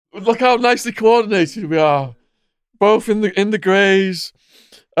Look how nicely coordinated we are. Both in the greys.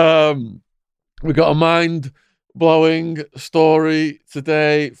 We've got a mind-blowing story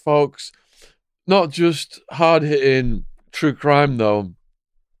today, folks. Not just hard-hitting true crime, though.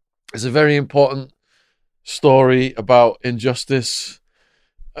 It's a very important story about injustice.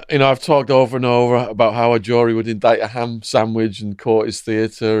 I've talked over and over about how a jury would indict a ham sandwich and court is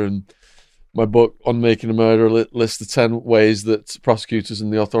theatre, and my book on Making a Murderer lists the 10 ways that prosecutors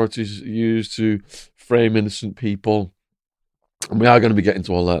and the authorities use to frame innocent people. And we are going to be getting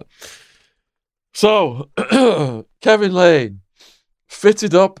to all that. So, Kevin Lane,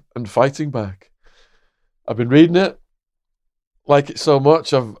 fitted up and fighting back. I've been reading it, like it so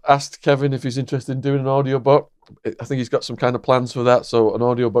much. I've asked Kevin if he's interested in doing an audiobook. I think he's got some kind of plans for that, so an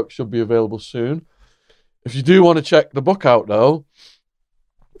audiobook should be available soon. If you do want to check the book out, though,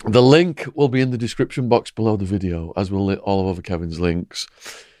 the link will be in the description box below the video, as will all of other Kevin's links.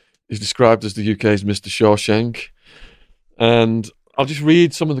 He's described as the UK's Mr. Shawshank. And I'll just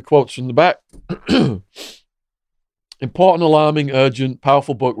read some of the quotes from the back. Important, alarming, urgent,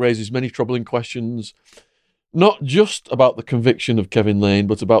 powerful book raises many troubling questions, not just about the conviction of Kevin Lane,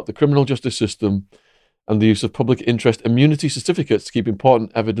 but about the criminal justice system and the use of public interest immunity certificates to keep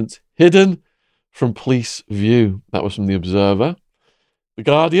important evidence hidden from police view. That was from The Observer. The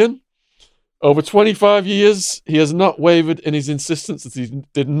Guardian. Over 25 years, he has not wavered in his insistence that he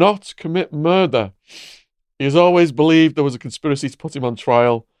did not commit murder. He has always believed there was a conspiracy to put him on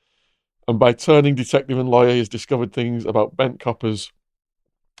trial, and by turning detective and lawyer, he has discovered things about bent coppers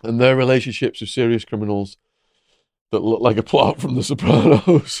and their relationships with serious criminals that look like a plot from The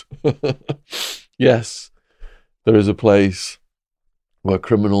Sopranos. Yes, there is a place where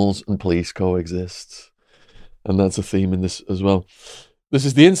criminals and police coexist, and that's a theme in this as well. This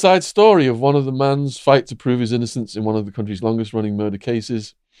is the inside story of one of the man's fight to prove his innocence in one of the country's longest-running murder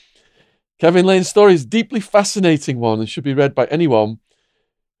cases. Kevin Lane's story is a deeply fascinating one and should be read by anyone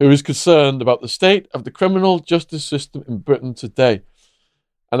who is concerned about the state of the criminal justice system in Britain today.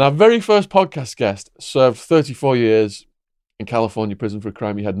 And our very first podcast guest served 34 years in California prison for a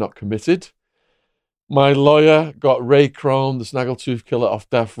crime he had not committed. My lawyer got Ray Crone, the Snaggletooth Killer, off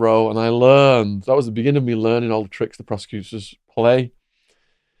death row, and I learned, that was the beginning of me learning all the tricks the prosecutors play.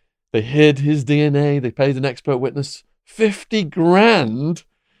 They hid his DNA. They paid an expert witness $50,000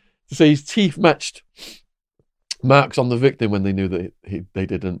 to say his teeth matched marks on the victim when they knew that they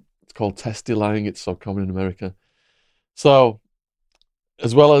didn't. It's called testy lying. It's so common in America. So,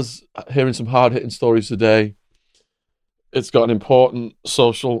 as well as hearing some hard-hitting stories today, it's got an important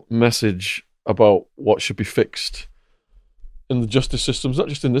social message about what should be fixed in the justice systems, not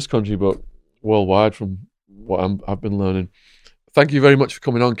just in this country, but worldwide from what I've been learning. Thank you very much for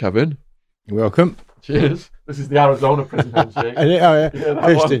coming on, Kevin. You're welcome. Cheers. This is the Arizona prison handshake. Oh, yeah.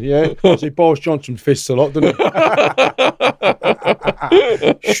 Fisting, yeah. See, Boris Johnson fists a lot, doesn't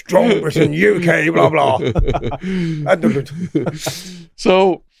he? Strong Britain, UK, blah, blah.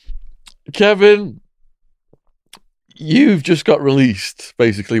 So, Kevin, you've just got released,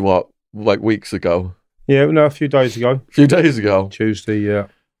 basically, what, like weeks ago? Yeah, no, a few days ago. A few days ago. Tuesday, yeah.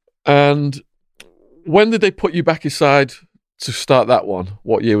 And when did they put you back inside to start that one?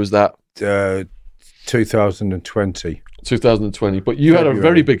 What year was that? 2020. 2020. But you February. Had a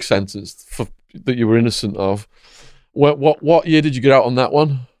very big sentence that you were innocent of. What year did you get out on that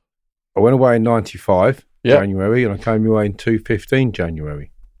one? I went away in 95, January, and I came away in 2015, January.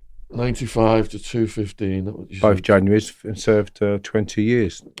 95 to 2015. Both Januaries, and served 20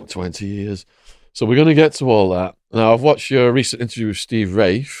 years. 20 years. So we're going to get to all that. Now, I've watched your recent interview with Steve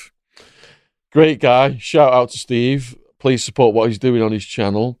Rafe. Great guy. Shout out to Steve. Please support what he's doing on his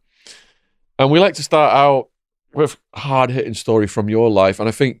channel. And we like to start out with a hard-hitting story from your life. And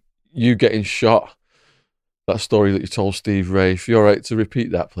I think you getting shot, that story that you told Steve Rafe, you're right to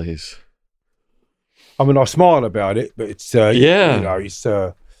repeat that, please. I mean, I smile about it, but it's, you know, it's,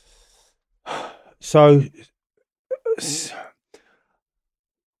 so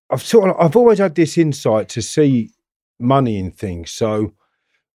I've always had this insight to see money in things. So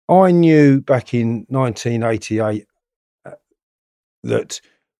I knew back in 1988 that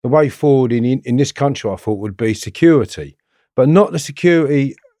the way forward in this country, I thought, would be security, but not the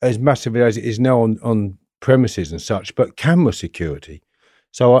security as massively as it is now on premises and such, but camera security.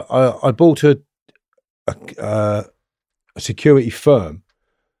 So I bought a security firm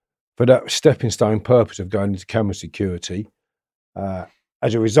for that stepping stone purpose of going into camera security.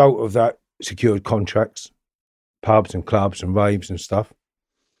 As a result of that, secured contracts, pubs and clubs and raves and stuff.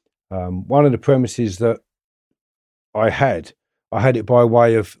 One of the premises that I had it by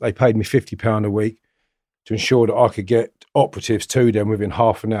way of, they paid me £50 a week to ensure that I could get operatives to them within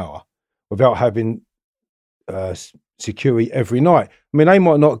half an hour without having security every night. I mean, they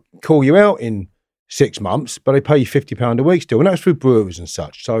might not call you out in 6 months, but they pay you £50 a week still, and that's through breweries and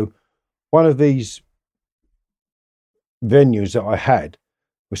such. So one of these venues that I had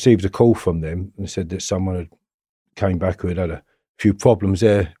received a call from them and said that someone had came back who had a few problems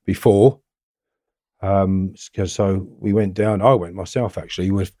there before. So we went down. I went myself,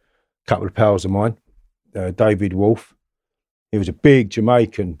 actually, with a couple of pals of mine, David Wolf. He was a big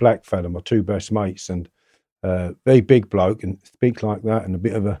Jamaican black fella, my two best mates, and very big bloke, and speak like that, and a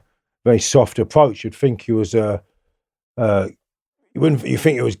bit of a very soft approach. You'd think he was you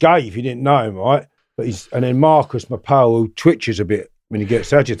think he was gay if you didn't know him, right? But and then Marcus, my pal, who twitches a bit when he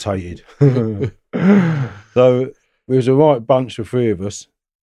gets agitated. So we was a right bunch of three of us.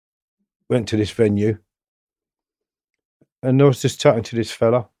 Went to this venue, and I was just chatting to this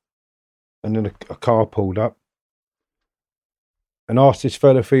fella, and then a car pulled up, and asked this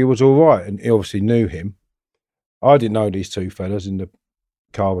fella if he was all right, and he obviously knew him. I didn't know these two fellas in the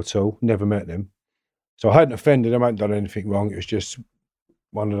car at all, never met them. So I hadn't offended them, I hadn't done anything wrong. It was just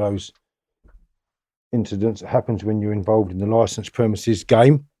one of those incidents that happens when you're involved in the licensed premises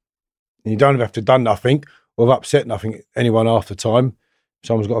game. And you don't have to have done nothing or have upset anyone half the time.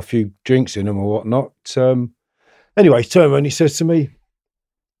 Someone's got a few drinks in them or whatnot. Anyway, he turned around and he says to me,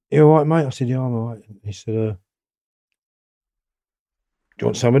 "You all right, mate?" I said, "Yeah, I'm all right." He said, "Do you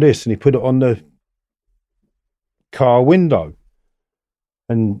want some of this?" And he put it on the car window.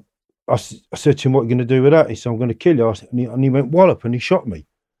 And I said to him, "What are you going to do with that?" He said, "I'm going to kill you." And he went wallop and he shot me.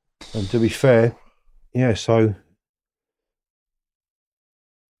 And to be fair, yeah, so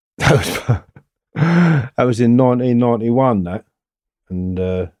that was in 1991, that. And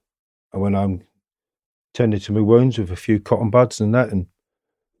I went home, tended to my wounds with a few cotton buds and that, and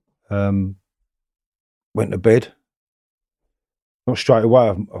went to bed. Not straight away,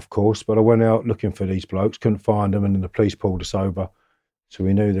 of course, but I went out looking for these blokes, couldn't find them, and then the police pulled us over. So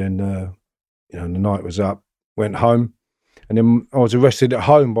we knew then, the night was up. Went home, and then I was arrested at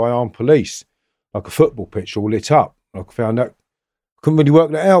home by armed police, like a football pitch all lit up. I found out, couldn't really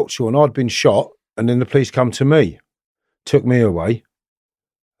work that out, Sean. I'd been shot, and then the police come to me, took me away.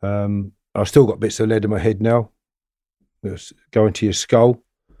 I've still got bits of lead in my head now. It's going to your skull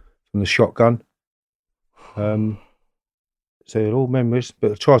from the shotgun. So all memories,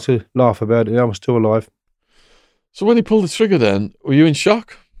 but I try to laugh about it. I'm still alive. So when he pulled the trigger then, were you in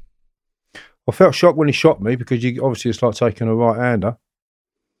shock? I felt shocked when he shot me because obviously it's like taking a right-hander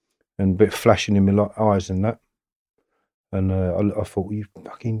and a bit flashing in my eyes and that. And I thought, you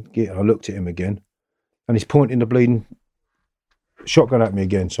fucking get it. I looked at him again and he's pointing the bleeding shotgun at me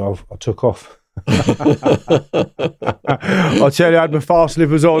again, so I took off. I'll tell you, I had my fast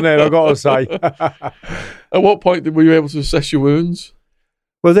livers on there, I've got to say. At what point were you able to assess your wounds?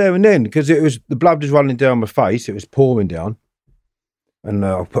 Well, there and then, because the blood was running down my face, it was pouring down, and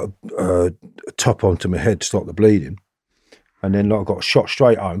I put a top onto my head to stop the bleeding, and then I got shot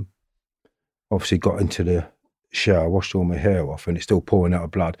straight home. Obviously got into the shower, washed all my hair off, and it's still pouring out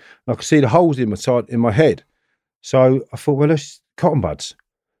of blood. And I could see the holes in my head. So I thought, well, let's cotton buds.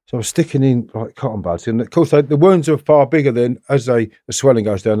 So I was sticking in like cotton buds. And of course, the wounds are far bigger than, as the swelling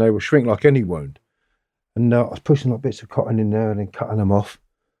goes down, they will shrink like any wound. And I was pushing like bits of cotton in there and then cutting them off.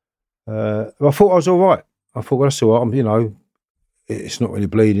 I thought I was all right. I thought, well, that's all right. It's not really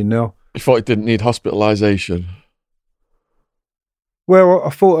bleeding now. You thought it didn't need hospitalisation? Well, I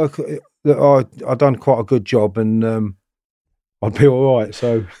thought that I'd done quite a good job and I'd be all right.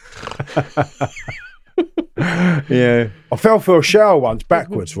 So... Yeah, I fell for a shower once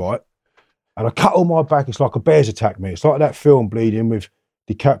backwards, right? And I cut all my back. It's like a bear's attacked me. It's like that film Bleeding with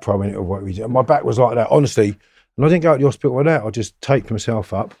DiCaprio in it or what we did. And my back was like that, honestly. And I didn't go to the hospital with that. I just taped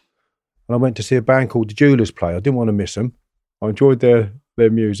myself up. And I went to see a band called The Jewelers play. I didn't want to miss them. I enjoyed their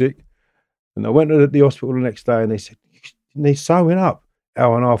music. And I went to the hospital the next day and they said, "You need sewing up."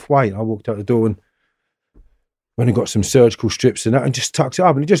 Hour and a half wait. I walked out the door and went and got some surgical strips and that and just tucked it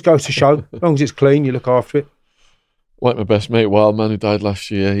up. And it just goes to show, as long as it's clean, you look after it. Like my best mate, Wildman, who died last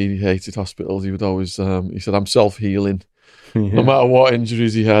year, he hated hospitals. He would always, he said, "I'm self-healing." Yeah. No matter what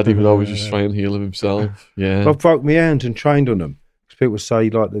injuries he had, he would always just try and heal them himself. Yeah. I've broke my hand and trained on them. Because people say,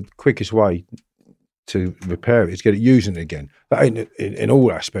 like, the quickest way to repair it is get it using it again. That ain't in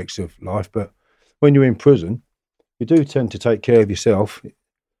all aspects of life, but when you're in prison, you do tend to take care of yourself the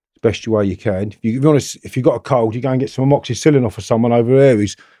best way you can. If you've got a cold, you go and get some amoxicillin off of someone over there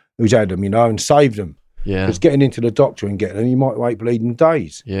who's had them, and save them. Yeah. Because getting into the doctor and getting them, you might wait bleeding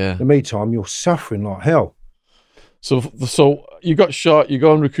days. Yeah. In the meantime, you're suffering like hell. So you got shot. You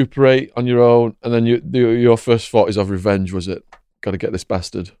go and recuperate on your own, and then your first thought is of revenge. Was it? Got to get this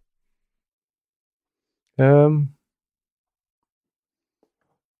bastard. Yeah,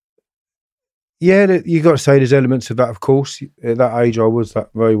 you got to say there's elements of that. Of course, at that age, I was that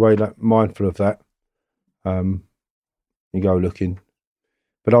very mindful of that. You go looking,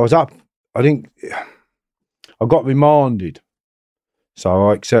 but I was up. I think I got remanded, so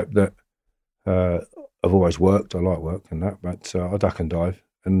I accept that. I've always worked. I like work and that, but I duck and dive.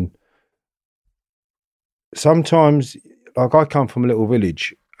 And sometimes, like I come from a little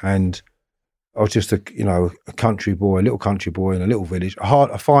village, and I was just a country boy, a little country boy in a little village,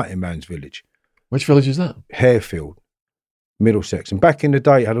 a fighting man's village. Which village is that? Harefield, Middlesex. And back in the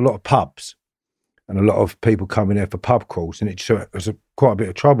day, it had a lot of pubs and a lot of people coming there for pub crawls, and it was quite a bit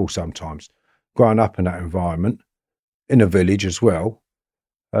of trouble sometimes. Growing up in that environment, in a village as well.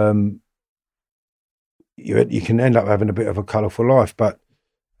 You can end up having a bit of a colourful life, but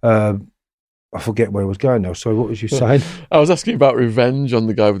I forget where I was going now. So what was you saying? I was asking about revenge on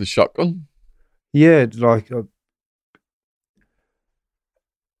the guy with the shotgun. Yeah, like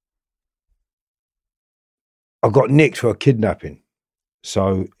I got nicked for a kidnapping,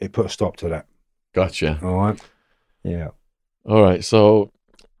 so it put a stop to that. Gotcha. All right. Yeah. All right. So,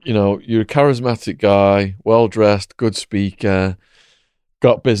 you're a charismatic guy, well-dressed, good speaker,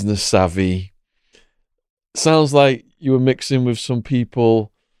 got business savvy. Sounds like you were mixing with some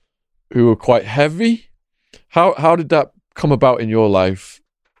people who were quite heavy. How did that come about in your life?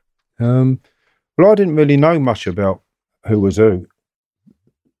 Well, I didn't really know much about who was who.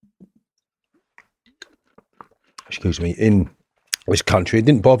 Excuse me. In this country, it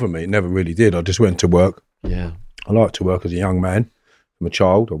didn't bother me. It never really did. I just went to work. Yeah. I liked to work as a young man. From a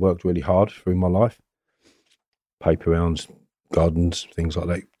child, I worked really hard through my life. Paper rounds, gardens, things like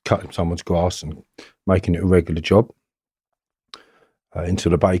that. Cutting someone's grass and making it a regular job. Into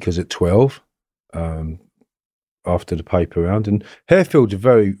the bakers at 12 after the paper round. And Harefield's are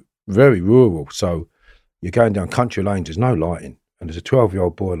very, very rural. So you're going down country lanes, there's no lighting. And as a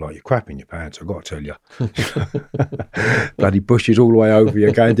 12-year-old boy, like, you're crapping your pants, I've got to tell you. Bloody bushes all the way over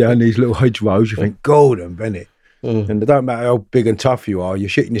you, going down these little hedgerows. You think, Gordon Bennett. And it don't matter how big and tough you are, you're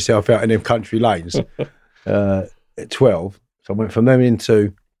shitting yourself out in them country lanes. At 12. So I went from them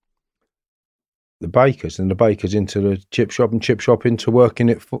into the bakers, and the bakers into the chip shop, and chip shop into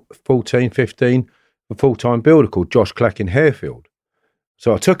working at 14, 15, a full-time builder called Josh Clack in Harefield.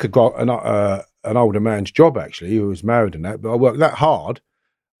 So I took an older man's job, actually, who was married and that, but I worked that hard.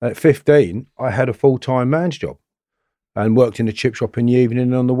 At 15, I had a full-time man's job and worked in the chip shop in the evening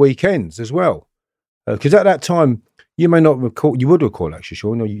and on the weekends as well. Because at that time, you may not recall, you would recall actually,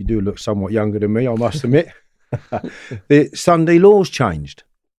 Sean, you do look somewhat younger than me, I must admit. The Sunday laws changed.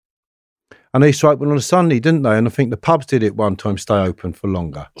 And they used to open on a Sunday, didn't they? And I think the pubs did it one time, stay open for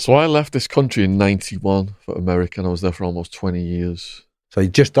longer. So I left this country in 91 for America, and I was there for almost 20 years. So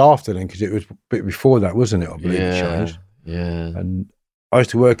just after then, because it was a bit before that, wasn't it? I believe it changed. Yeah. And I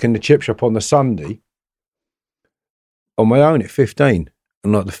used to work in the chip shop on the Sunday on my own at 15.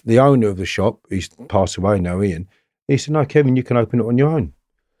 And like the owner of the shop, he's passed away now, Ian, he said, no, Kevin, you can open it on your own.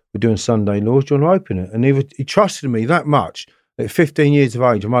 We're doing Sunday laws, do you want to open it? And he trusted me that much. At 15 years of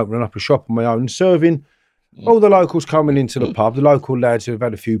age, I'm opening up a shop on my own, serving all the locals coming into the pub, the local lads who have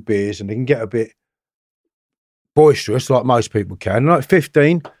had a few beers, and they can get a bit boisterous, like most people can. And at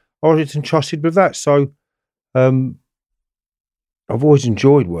 15, I was entrusted with that. So I've always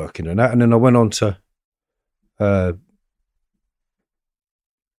enjoyed working on that. And then I went on to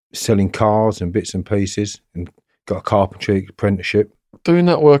selling cars and bits and pieces, and got a carpentry apprenticeship. Doing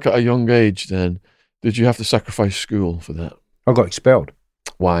that work at a young age then, did you have to sacrifice school for that? I got expelled.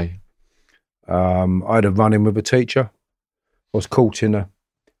 Why? I had a run-in with a teacher. I was caught in a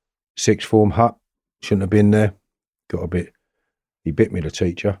sixth form hut. Shouldn't have been there. Got a bit. He bit me, the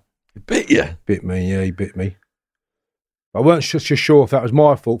teacher. He bit you? Bit me, yeah, he bit me. I weren't just sure if that was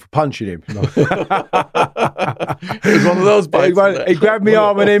my fault for punching him. It was one of those bites. He grabbed my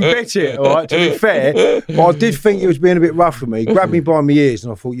arm and then bit it, all right, to be fair. But I did think he was being a bit rough with me. He grabbed me by my ears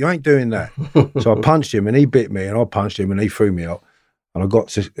and I thought, you ain't doing that. So I punched him and he bit me, and I punched him and he threw me out. And I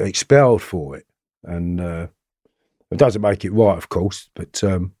got expelled for it. And it doesn't make it right, of course, but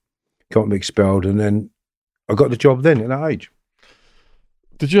got me expelled. And then I got the job then at that age.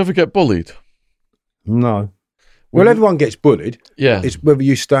 Did you ever get bullied? No. Well, everyone gets bullied. Yeah. It's whether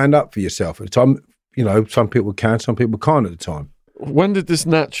you stand up for yourself. At the time, you know, some people can, some people can't at the time. When did this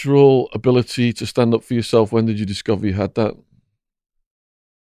natural ability to stand up for yourself, when did you discover you had that?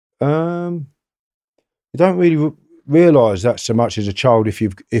 You don't really realise that so much as a child if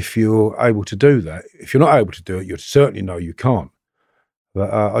you're able to do that. If you're not able to do it, you certainly know you can't.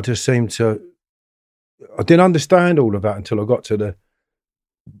 But I just seemed to. I didn't understand all of that until I got to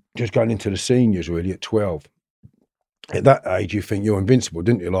just going into the seniors really at 12. At that age, you think you're invincible,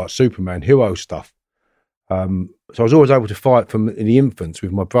 didn't you? Like Superman, hero stuff. So I was always able to fight in the infants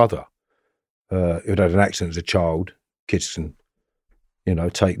with my brother, who'd had an accident as a child. Kids can,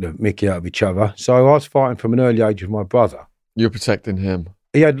 take the mickey out of each other. So I was fighting from an early age with my brother. You're protecting him.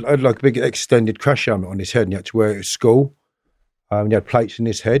 He had like a big extended crash helmet on his head, and he had to wear it at school. He had plates in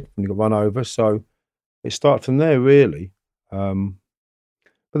his head, and he got run over. So it started from there, really.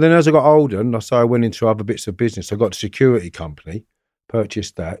 But then as I got older, and I went into other bits of business, I got a security company,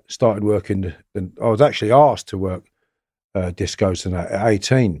 purchased that, started working. And I was actually asked to work discos and that at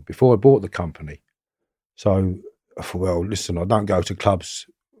 18 before I bought the company. So I thought, well, listen, I don't go to clubs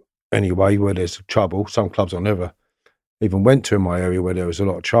anyway where there's trouble. Some clubs I never even went to in my area where there was a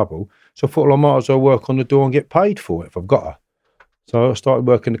lot of trouble. So I thought, well, I might as well work on the door and get paid for it if I've got to. So I started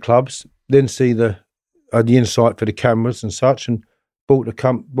working the clubs, then see the insight for the cameras and such, and bought the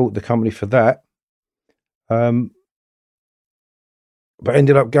company for that. But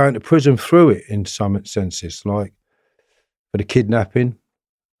ended up going to prison through it in some senses, like for the kidnapping.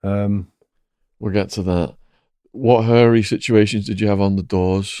 We'll get to that. What hairy situations did you have on the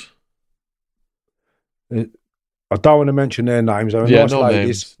doors? I don't want to mention their names. They were nice no ladies.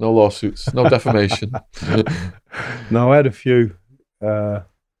 Names, no lawsuits, no defamation. No, I had a few.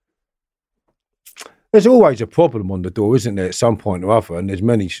 There's always a problem on the door, isn't there, at some point or other? And there's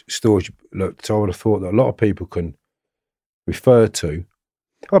many stores that I would have thought that a lot of people can refer to.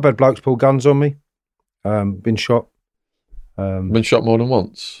 I've had blokes pull guns on me, been shot. Been shot more than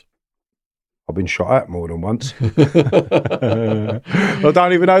once? I've been shot at more than once. I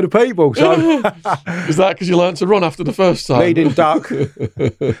don't even know the people. So is that because you learned to run after the first time? Leading duck.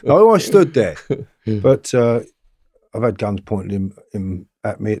 No, I stood there. But I've had guns pointed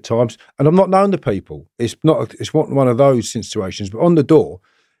at me at times, and I've not known the people. It's not one of those situations. But on the door,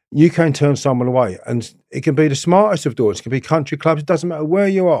 you can turn someone away, and it can be the smartest of doors. It can be country clubs. It doesn't matter where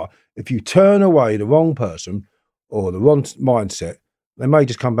you are. If you turn away the wrong person or the wrong mindset, they may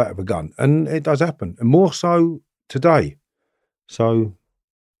just come back with a gun, and it does happen, and more so today. So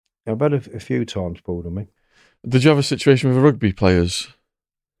I've had a few times pulled on me. Did you have a situation with the rugby players?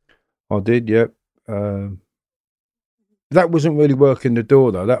 I did, yeah. That wasn't really working the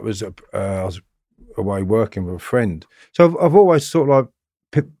door, though. That was I was away working with a friend. So I've always sort of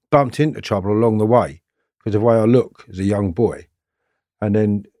like bumped into trouble along the way because of the way I look as a young boy. And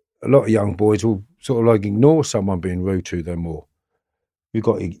then a lot of young boys will sort of like ignore someone being rude to them, or you've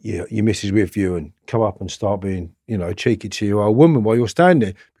got your missus with you and come up and start being, cheeky to your old woman while you're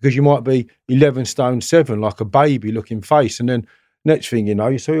standing there because you might be 11 stone 7, like a baby looking face. And then next thing you know,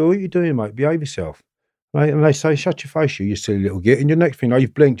 you say, oh, what are you doing, mate? Behave yourself. Right? And they say, shut your face, you silly little git. And your next thing,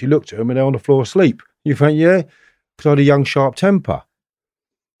 you've blinked, you looked at them and they're on the floor asleep. You think, yeah, because I had a young, sharp temper.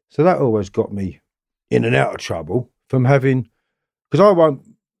 So that always got me in and out of trouble from having, because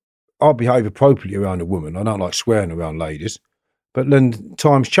I'll behave appropriately around a woman. I don't like swearing around ladies. But then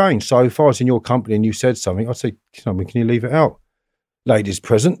times change. So if I was in your company and you said something, I'd say, can you leave it out? Ladies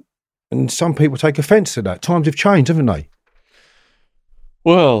present. And some people take offence to that. Times have changed, haven't they?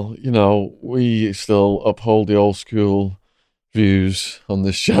 Well, we still uphold the old school views on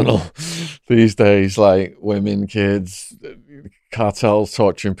this channel these days, like women, kids, cartels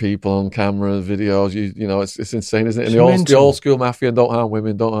torturing people on camera, videos. It's insane, isn't it? And the old school mafia, don't harm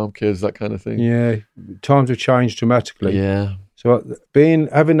women, don't harm kids, that kind of thing. Yeah, times have changed dramatically. Yeah. So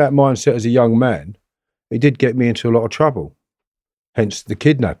having that mindset as a young man, it did get me into a lot of trouble. Hence the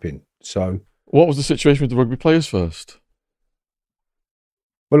kidnapping. So, what was the situation with the rugby players first?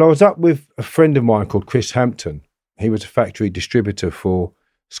 Well, I was up with a friend of mine called Chris Hampton. He was a factory distributor for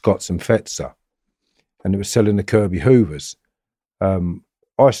Scott's and Fetzer, and it was selling the Kirby Hoovers.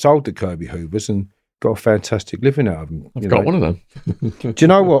 I sold the Kirby Hoovers and got a fantastic living out of them. I've got one of them. Do you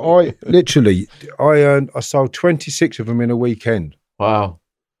know what? I sold 26 of them in a weekend. Wow.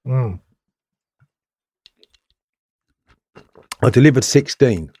 Mm. I delivered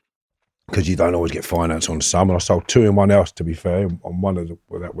 16. Because you don't always get finance on some, and I sold 2 in one house, to be fair, on one of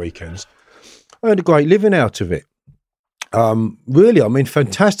that weekends. I had a great living out of it. Really,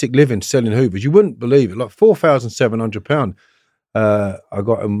 fantastic living selling Hoovers. You wouldn't believe it, like £4,700. I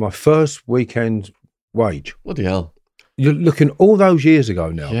got my first weekend wage. Bloody hell. You're looking all those years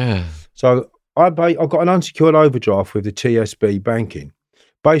ago now. Yeah. So I got an unsecured overdraft with the TSB banking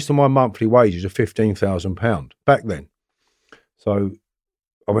based on my monthly wages of £15,000 back then. So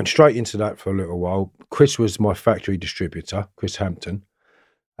I went straight into that for a little while. Chris was my factory distributor, Chris Hampton,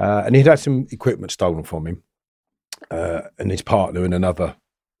 and he'd had some equipment stolen from him, and his partner in another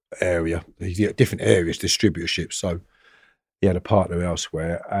area. He's got different areas, distributorships, so he had a partner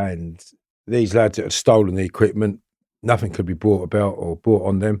elsewhere, and these lads that had stolen the equipment, nothing could be brought about or brought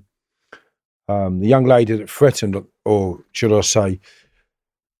on them. The young lady that threatened, or should I say,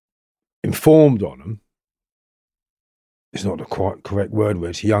 informed on them, it's not the quite correct word,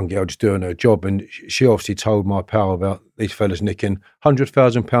 where it's a young girl just doing her job, and she obviously told my pal about these fellas nicking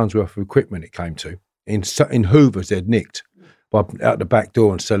 £100,000 worth of equipment it came to. In Hoovers they'd nicked out the back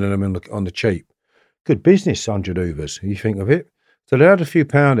door and selling them on the cheap. Good business, 100 Hoovers, you think of it. So they had a few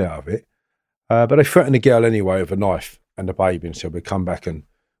pound out of it, but they threatened the girl anyway with a knife and the baby and said, we'll come back and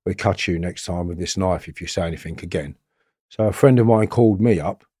we'll cut you next time with this knife if you say anything again. So a friend of mine called me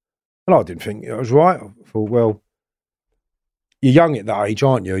up, and I didn't think it was right. I thought, well, you're young at that age,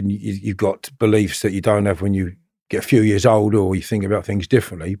 aren't you? And you've got beliefs that you don't have when you get a few years older, or you think about things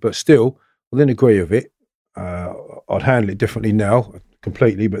differently. But still, I didn't agree with it. I'd handle it differently now,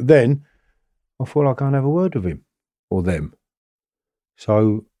 completely. But then I thought I'd go and have a word with him or them.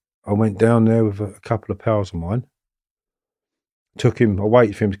 So I went down there with a couple of pals of mine. I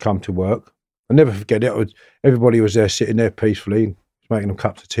waited for him to come to work. I'll never forget it. Everybody was there sitting there peacefully, making them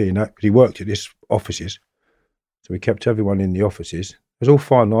cups of tea and that, because he worked at his offices. So we kept everyone in the offices. It was all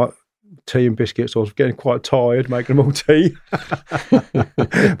fine, like tea and biscuits. I was getting quite tired making them all tea.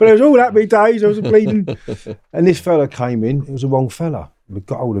 But it was all happy days. I was bleeding. And this fella came in. It was the wrong fella. We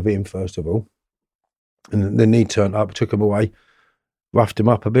got hold of him, first of all. And then he turned up, took him away, roughed him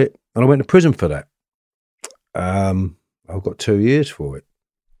up a bit. And I went to prison for that. I got 2 years for it.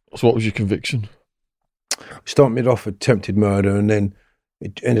 So what was your conviction? Started off attempted murder, and then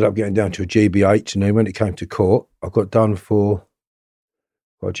it ended up getting down to a GBH, and then when it came to court, I got done for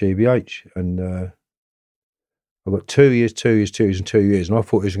a GBH, and I got 2 years, 2 years, 2 years, and 2 years, and I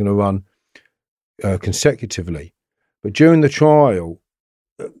thought it was going to run consecutively. But during the trial,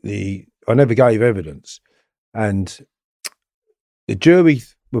 I never gave evidence, and the jury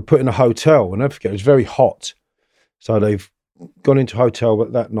were put in a hotel, and I forget, it was very hot, so they've gone into a hotel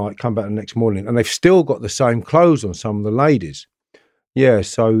that night, come back the next morning, and they've still got the same clothes on, some of the ladies. Yeah,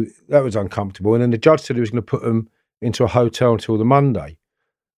 so that was uncomfortable. And then the judge said he was going to put them into a hotel until the Monday.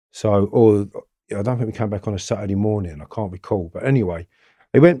 So, I don't think we came back on a Saturday morning. I can't recall. But anyway,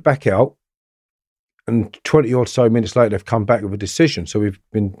 they went back out, and 20 or so minutes later, they've come back with a decision. So we've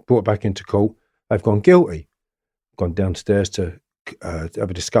been brought back into court. They've gone guilty. Gone downstairs to have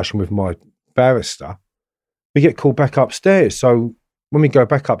a discussion with my barrister. We get called back upstairs. So when we go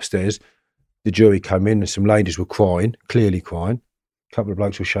back upstairs, the jury came in and some ladies were crying, clearly crying. A couple of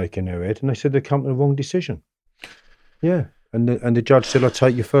blokes were shaking their head, and they said they'd come to the wrong decision. Yeah, and the judge said, "I'll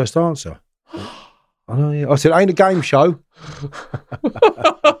take your first answer." I know. Yeah. I said, "Ain't a game show."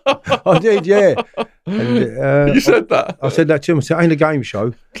 I did, yeah. And, you said that. I said that to him. I said, "Ain't a game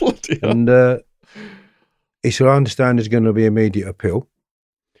show." Bloody hell. And he said, "I understand there's going to be immediate appeal,"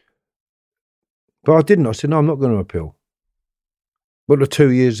 but I didn't. I said, "No, I'm not going to appeal." But the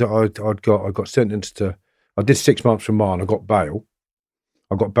 2 years that I got sentenced to. I did 6 months remand. I got bail.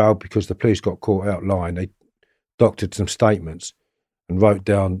 I got bailed because the police got caught out lying. They doctored some statements and wrote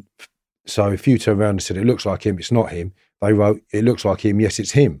down. So if you turn around and said, "It looks like him," it's not him. They wrote, "It looks like him," yes,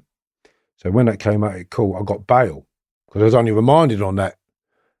 it's him. So when that came out at court, I got bail because I was only remanded on that.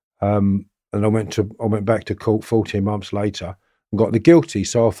 And I went back to court 14 months later and got the guilty.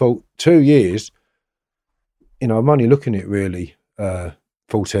 So I thought 2 years, I'm only looking at really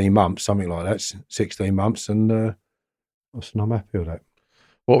 14 months, something like that, 16 months. And I'm happy with that.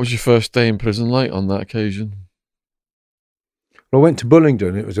 What was your first day in prison like on that occasion? Well, I went to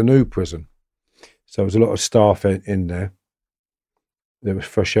Bullingdon. It was a new prison. So there was a lot of staff in there. They were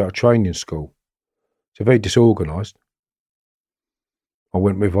fresh out of training school. So very disorganised. I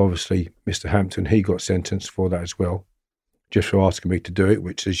went with, obviously, Mr. Hampton. He got sentenced for that as well, just for asking me to do it,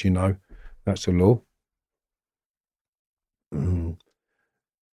 which, as you know, that's the law.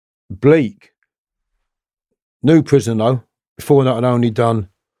 Bleak. New prison, though. Before that, I'd only done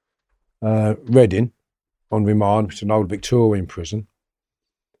Reading on remand, which is an old Victorian prison.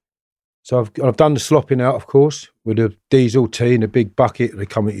 So I've done the slopping out, of course, with a diesel tea in a big bucket. They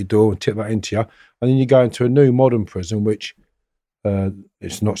come at your door and tip that into you. And then you go into a new modern prison, which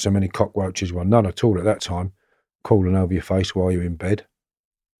it's not so many cockroaches, well, none at all at that time, crawling over your face while you're in bed.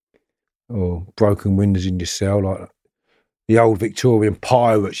 Or broken windows in your cell, like the old Victorian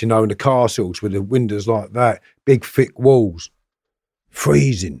pirates, in the castles with the windows like that, big thick walls,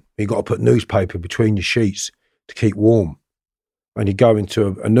 freezing. You've got to put newspaper between your sheets to keep warm. and you go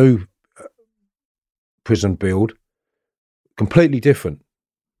into a new prison build, completely different.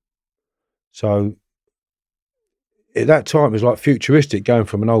 So at that time, it was like futuristic going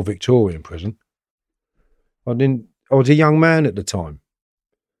from an old Victorian prison. I was a young man at the time.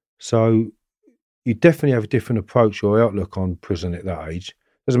 So you definitely have a different approach or outlook on prison at that age.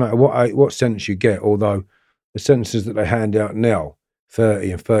 Doesn't matter what sentence you get, although the sentences that they hand out now,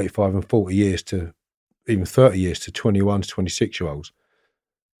 30 and 35 and 40 years to even 30 years to 21 to 26-year-olds,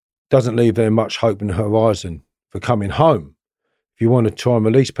 doesn't leave them much hope in the horizon for coming home if you want to try and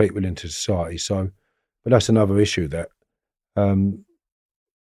release people into society. So, but that's another issue that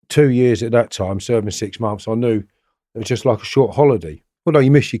 2 years at that time, serving 6 months, I knew it was just like a short holiday. Although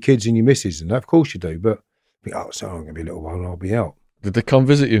you miss your kids and your missus and that, of course you do, but so I'm going to be a little while and I'll be out. Did they come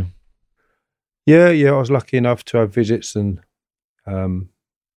visit you? Yeah, I was lucky enough to have visits and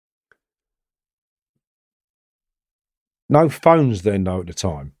no phones then though at the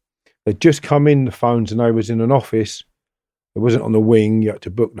time. They'd just come in, the phones, and they was in an office. It wasn't on the wing, you had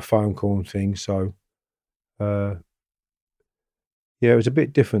to book the phone call and things, so it was a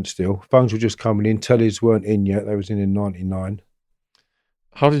bit different still. Phones were just coming in, tellies weren't in yet, they was in 99.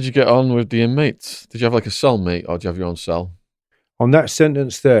 How did you get on with the inmates? Did you have like a cellmate or did you have your own cell? On that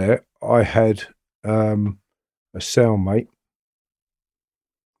sentence there, I had a cellmate,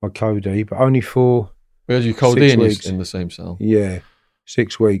 my Cody, but only for We had you Cody 6 weeks. in the same cell. Yeah,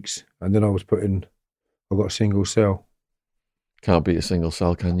 6 weeks. And then I got a single cell. Can't beat a single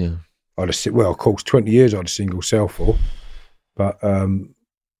cell, can you? Of course, 20 years I had a single cell for. But,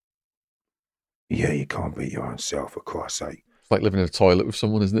 you can't beat your own cell, for Christ's sake. It's like living in a toilet with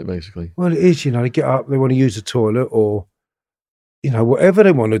someone, isn't it, basically? Well, it is, they get up, they want to use the toilet or, whatever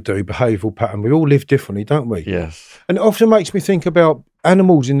they want to do, behavioural pattern. We all live differently, don't we? Yes. And it often makes me think about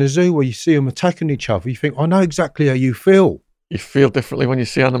animals in the zoo where you see them attacking each other. You think, I know exactly how you feel. You feel differently when you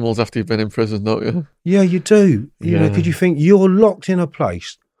see animals after you've been in prison, don't you? Yeah, you do. Because you think you're locked in a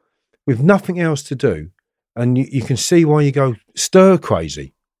place with nothing else to do. And you can see why you go stir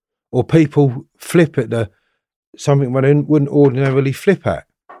crazy, or people flip at something where they wouldn't ordinarily flip at.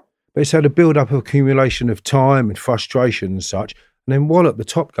 But it's had a build-up of accumulation of time and frustration and such, and then wallop, the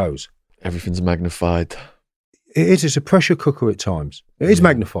top goes. Everything's magnified. It is. It's a pressure cooker at times. It is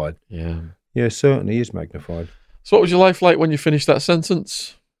magnified. Yeah. Yeah, it certainly is magnified. So what was your life like when you finished that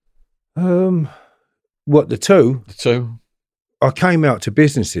sentence? What, the two? The two? I came out to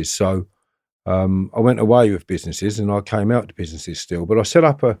businesses, so I went away with businesses and I came out to businesses still. But I set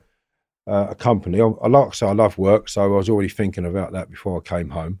up a company. I love work, so I was already thinking about that before I came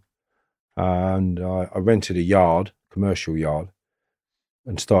home. And I rented a yard, commercial yard,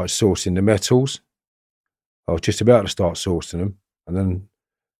 and started sourcing the metals. I was just about to start sourcing them, and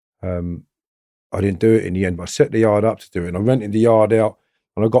then I didn't do it in the end, but I set the yard up to do it, and I rented the yard out,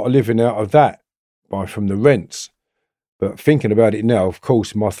 and I got a living out of that from the rents. But thinking about it now, of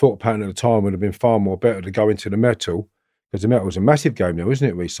course, my thought pattern at the time would have been far more better to go into the metal, because the metal was a massive game now, isn't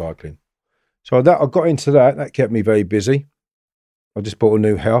it, recycling? So I got into that. That kept me very busy. I just bought a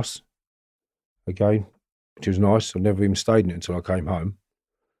new house again, which was nice. I never even stayed in it until I came home.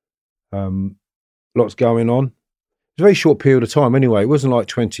 Lots going on. It was a very short period of time anyway. It wasn't like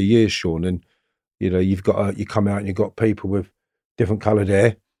 20 years, Sean. And, you come out and you've got people with different coloured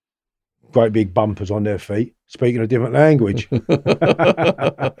hair, great big bumpers on their feet, speaking a different language.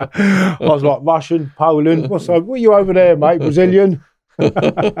 I was like Russian, Poland. What are you over there, mate? Brazilian? And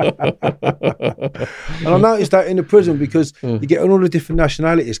I noticed that in the prison because you get all the different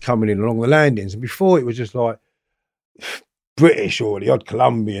nationalities coming in along the landings. And before it was just like British or the odd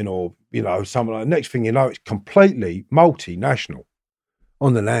Colombian or, something like that. Next thing you know, it's completely multinational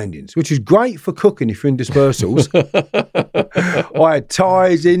on the landings, which is great for cooking if you're in dispersals. I had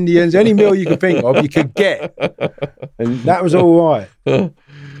Thais, Indians, any meal you could think of, you could get. And that was all right.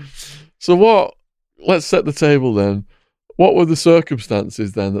 So let's set the table then. What were the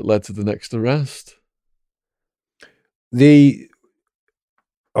circumstances then that led to the next arrest? I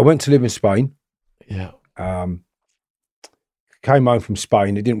went to live in Spain. Yeah. Came home from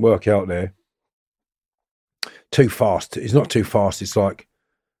Spain. It didn't work out there. Too fast. It's not too fast. It's like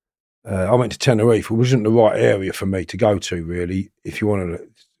I went to Tenerife. It wasn't the right area for me to go to, really. If you wanted to,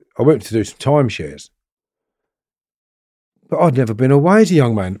 I went to do some timeshares. But I'd never been away as a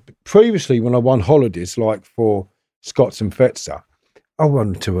young man. Previously, when I won holidays, like for Scots and Fetzer, I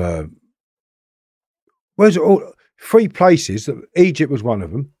wanted to. Where's it all? 3 places. Egypt was one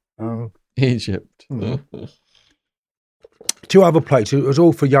of them. Egypt. 2 other places. It was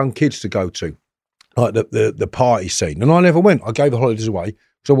all for young kids to go to, like the party scene. And I never went. I gave the holidays away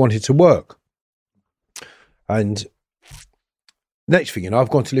because I wanted to work. And next thing you know, I've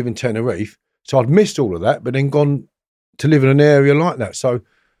gone to live in Tenerife. So I'd missed all of that, but then gone to live in an area like that. So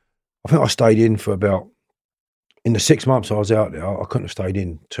I think I stayed in for in the 6 months I was out there, I couldn't have stayed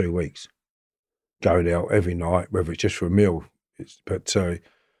in 2 weeks. Going out every night, whether it's just for a meal. But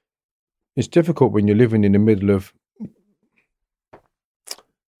it's difficult when you're living in the middle of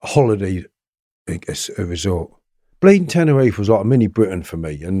a holiday, I guess, a resort. Bleeding Tenerife was like a mini Britain for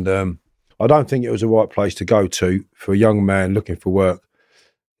me. And I don't think it was the right place to go to for a young man looking for work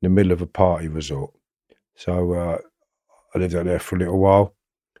in the middle of a party resort. So I lived out there for a little while.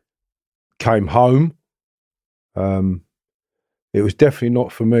 Came home. It was definitely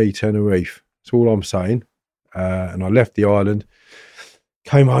not for me, Tenerife. That's all I'm saying. And I left the island,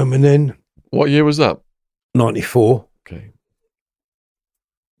 came home, and then... What year was that? 94. Okay.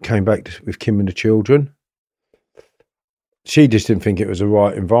 Came back with Kim and the children. She just didn't think it was the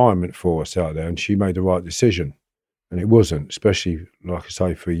right environment for us out there, and she made the right decision. And it wasn't, especially, like I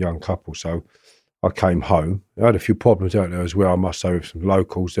say, for a young couple. So I came home. I had a few problems out there as well, I must say, with some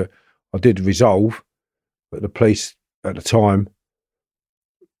locals that I did resolve, but the police at the time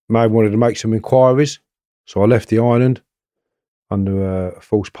may have wanted to make some inquiries. So I left the island under a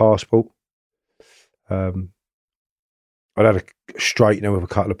false passport. I'd had a straightener with a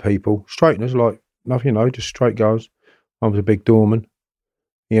couple of people. Straighteners, like, nothing, just straight goes. I was a big doorman.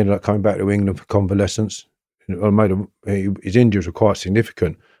 He ended up coming back to England for convalescence. His injuries were quite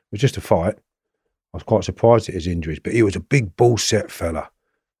significant. It was just a fight. I was quite surprised at his injuries, but he was a big ball set fella.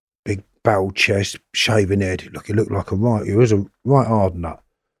 Big barrel chest, shaven head. Look, he looked like he was a right hard nut.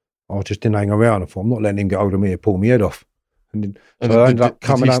 I just didn't hang around. I thought, I'm not letting him get hold of me and pull my head off. And so I ended up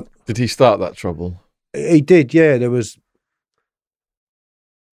coming up. Did he start that trouble? He did, yeah. There was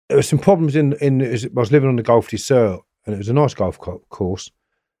some problems I was living on the Golf d'Isseur, and it was a nice golf course.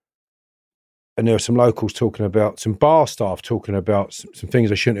 And there were some locals talking about, some bar staff talking about some things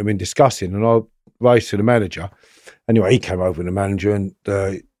they shouldn't have been discussing. And I raised to the manager. Anyway, he came over to the manager, and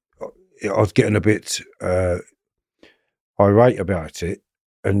I was getting a bit irate about it.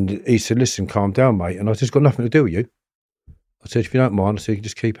 And he said, listen, calm down, mate. And I said, it's got nothing to do with you. I said, if you don't mind, I said, you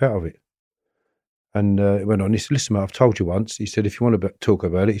just keep out of it. And it went on. He said, listen, mate, I've told you once. He said, if you want to talk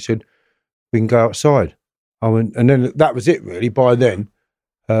about it, he said, we can go outside. I went, and then that was it, really, by then.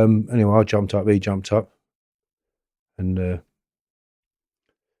 Anyway, I jumped up, he jumped up. And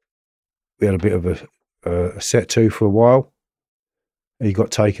we had a bit of a set to for a while. He got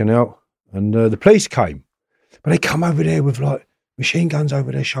taken out. And the police came. But they come over there with, like, machine guns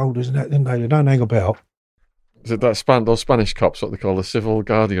over their shoulders and that, they don't hang about. Is it those Spanish cops, what they call the civil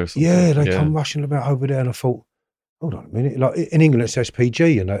guardia or something? Yeah, they come rushing about over there, and I thought, hold on a minute. Like, in England, it's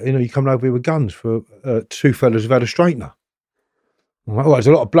SPG, and you're coming over here with guns for two fellas who've had a straightener. Well, there's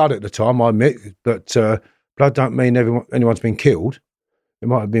a lot of blood at the time, I admit, but blood don't mean anyone's been killed. It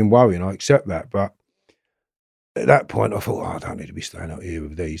might have been worrying, I accept that, but at that point, I thought, I don't need to be staying out here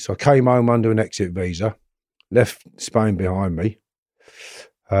with these. So I came home under an exit visa, left Spain behind me,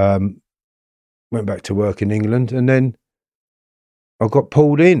 went back to work in England, and then I got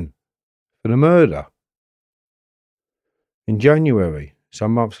pulled in for the murder in January,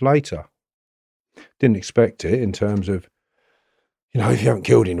 some months later. Didn't expect it in terms of, if you haven't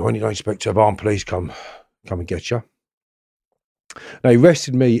killed anyone, you don't expect to have armed police come and get you. They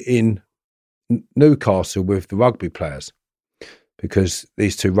arrested me in Newcastle with the rugby players because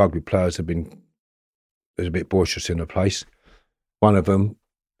these two rugby players there's a bit boisterous in the place. One of them,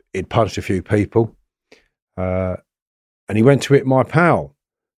 he'd punched a few people, and he went to hit my pal.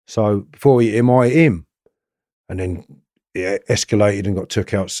 So before he hit him, I hit him. And then it escalated and got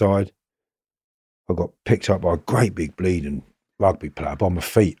took outside. I got picked up by a great big bleeding rugby player by my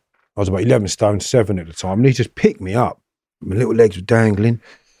feet. I was about 11 stone 7 at the time, and he just picked me up. My little legs were dangling.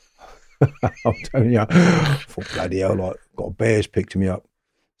 I'm telling you, I thought, bloody hell, like, got a bear's picked me up.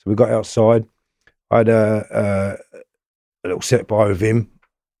 So we got outside. I had a little set by with him,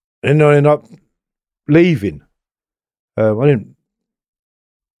 and then I ended up leaving. I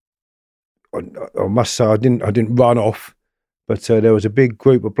must say I didn't run off, but there was a big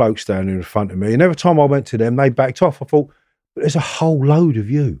group of blokes standing in front of me, and every time I went to them, they backed off. I thought, but there's a whole load of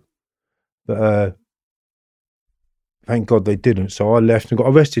you. But thank God they didn't. So I left and got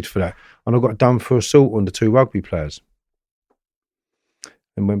arrested for that, and I got done for assault on the two rugby players,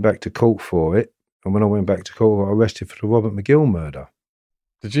 and went back to court for it. And when I went back to court, I got arrested for the Robert McGill murder.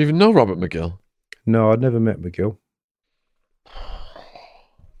 Did you even know Robert McGill? No, I'd never met McGill.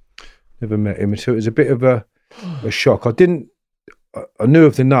 Never met him. So it was a bit of a shock. I knew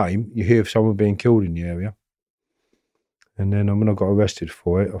of the name. You hear of someone being killed in the area. And then when I got arrested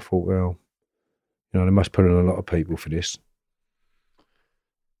for it, I thought, well, they must put in a lot of people for this.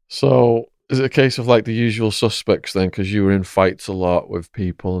 So is it a case of like the usual suspects then? Because you were in fights a lot with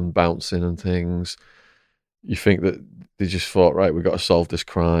people and bouncing and things. You think that they just thought, right, we've got to solve this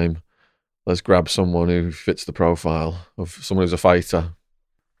crime. Let's grab someone who fits the profile of someone who's a fighter.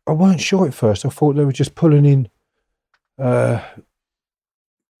 I weren't sure at first. I thought they were just pulling in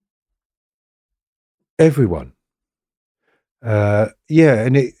everyone. Yeah,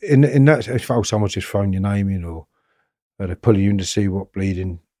 and that's if someone's just throwing your name in, or they're pulling you in to see what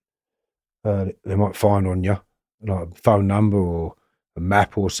bleeding they might find on you, like a phone number or a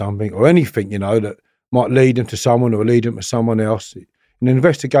map or something, or anything, that might lead them to someone or lead them to someone else. In an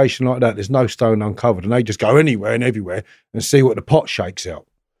investigation like that, there's no stone uncovered, and they just go anywhere and everywhere and see what the pot shakes out.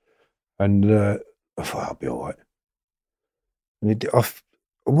 And I thought, I'll be all right. And I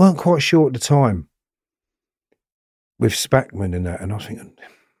weren't quite sure at the time with Spackman and that, and I was thinking,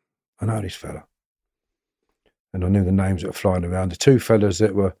 I know this fella. And I knew the names that were flying around. The two fellas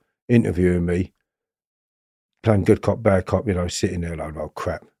that were interviewing me, playing good cop, bad cop, sitting there like, oh,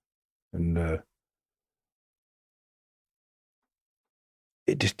 crap. And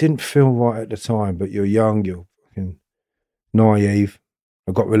it just didn't feel right at the time, but you're young, you're fucking naive.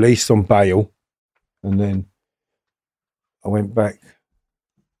 I got released on bail, and then I went back.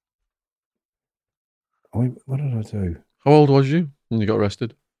 What did I do? How old was you when you got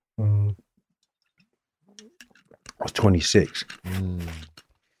arrested? I was 26.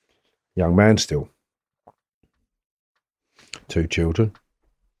 Young man still. 2 children.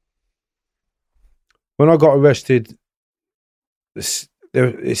 When I got arrested,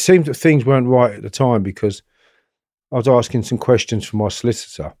 it seemed that things weren't right at the time, because I was asking some questions for my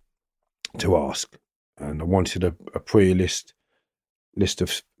solicitor to ask, and I wanted a pre-list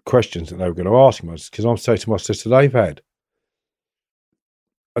of questions that they were going to ask me, because I'm saying to my solicitor, they've had,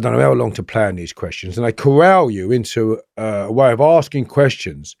 I don't know how long to plan these questions, and they corral you into a way of asking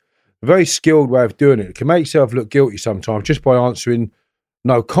questions, a very skilled way of doing it. It can make yourself look guilty sometimes just by answering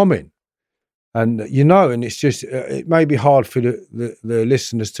no comment. And and it's just, it may be hard for the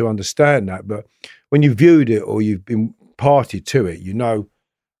listeners to understand that, but when you've viewed it or you've been party to it, you know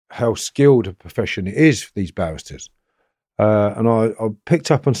how skilled a profession it is for these barristers. And I picked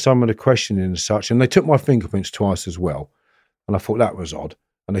up on some of the questioning and such, and they took my fingerprints twice as well. And I thought that was odd.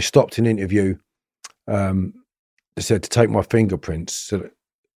 And they stopped an interview. They said to take my fingerprints,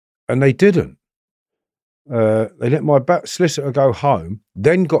 and they didn't. They let my solicitor go home,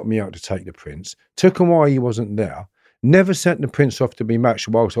 then got me out to take the prints, took him while he wasn't there, never sent the prints off to be matched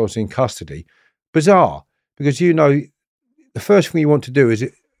whilst I was in custody. Bizarre, because the first thing you want to do is,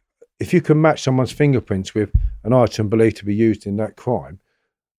 if you can match someone's fingerprints with an item believed to be used in that crime,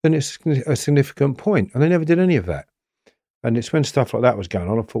 then it's a significant point. And they never did any of that. And it's when stuff like that was going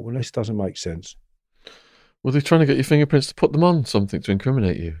on, I thought, well, this doesn't make sense. Were they trying to get your fingerprints to put them on something to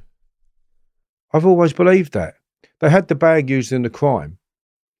incriminate you? I've always believed that. They had the bag used in the crime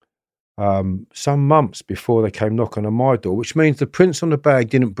some months before they came knocking on my door, which means the prints on the bag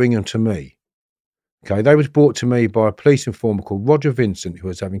didn't bring them to me. Okay, they was brought to me by a police informer called Roger Vincent, who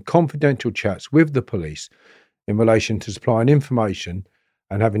was having confidential chats with the police in relation to supplying information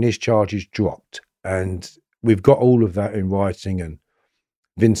and having his charges dropped. And we've got all of that in writing, and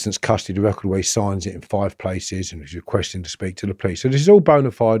Vincent's custody record where he signs it in 5 places and he's requesting to speak to the police. So this is all bona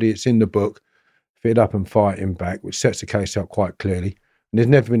fide. It's in the book, Fit Up and Fighting Back, which sets the case out quite clearly. And there's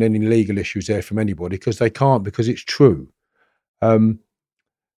never been any legal issues there from anybody, because they can't, because it's true.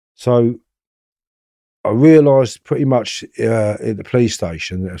 So I realised pretty much at the police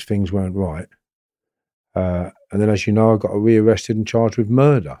station that things weren't right. And then, as you know, I got rearrested and charged with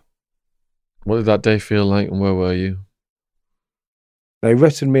murder. What did that day feel like, and where were you? They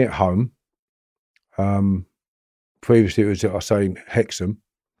arrested me at home. Previously, it was, I say, Hexham,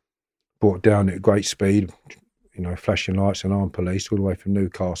 brought down at great speed, flashing lights and armed police all the way from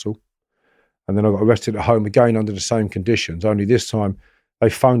Newcastle. And then I got arrested at home again under the same conditions, only this time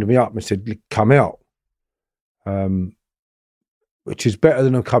they phoned me up and said, come out. Which is better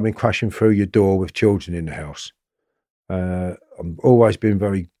than them coming crashing through your door with children in the house. I've always been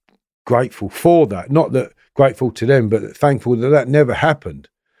very grateful for that. Not that grateful to them, but thankful that never happened.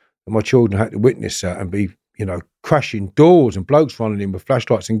 And my children had to witness that and be, crashing doors and blokes running in with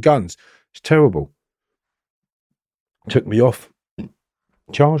flashlights and guns. It's terrible. Took me off,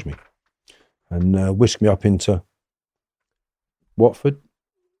 charged me, and whisked me up into Watford,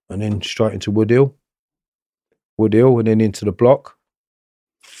 and then straight into Woodhill, and then into the block.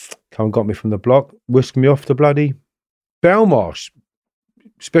 Come and got me from the block, whisked me off to bloody Belmarsh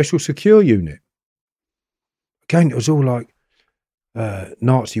Special Secure Unit. Again, it was all like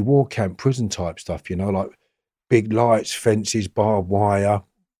Nazi war camp, prison type stuff, like big lights, fences, barbed wire,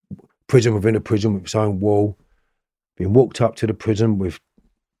 prison within a prison with its own wall, being walked up to the prison with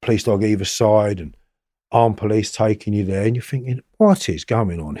police dog either side and armed police taking you there, and you're thinking, what is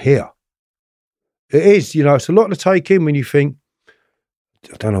going on here? It is, it's a lot to take in when you think,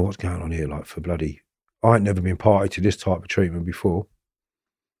 I don't know what's going on here, like for bloody, I ain't never been party to this type of treatment before.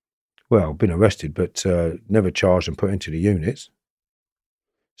 Well, been arrested, but never charged and put into the units.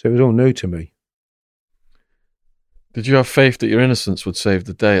 So it was all new to me. Did you have faith that your innocence would save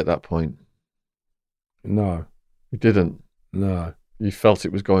the day at that point? No. You didn't? No. You felt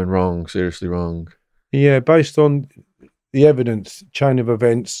it was going wrong, seriously wrong? Yeah, based on the evidence, chain of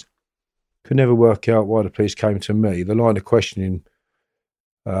events, could never work out why the police came to me. The line of questioning,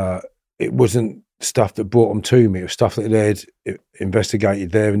 it wasn't stuff that brought them to me. It was stuff that they'd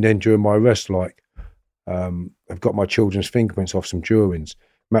investigated there and then during my arrest, like I've got my children's fingerprints off some jurors,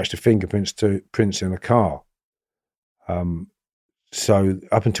 matched the fingerprints to prints in a car. So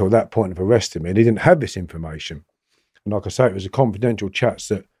up until that point of arresting me, they didn't have this information. And like I say, it was a confidential chats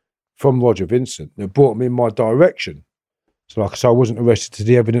that from Roger Vincent that brought me in my direction. So like I say, I wasn't arrested to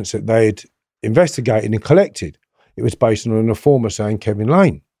the evidence that they had investigated and collected. It was based on an informer saying Kevin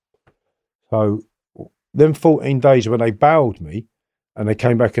Lane. So them 14 days when they bailed me and they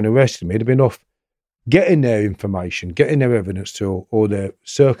came back and arrested me, they'd been off getting their information, getting their evidence to, or their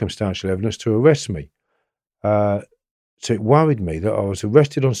circumstantial evidence to arrest me. So it worried me that I was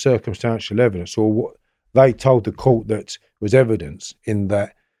arrested on circumstantial evidence, or what they told the court that was evidence, in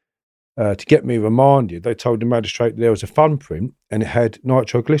that to get me remanded, they told the magistrate there was a thumbprint and it had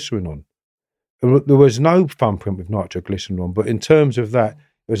nitroglycerin on. There was no thumbprint with nitroglycerin on, but in terms of that,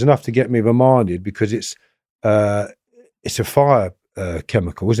 it was enough to get me remanded because it's a fire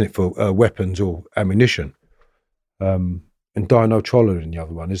chemical, isn't it, for weapons or ammunition? And dinotrolin, the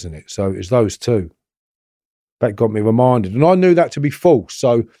other one, isn't it? So it's those two. That got me remanded. And I knew that to be false,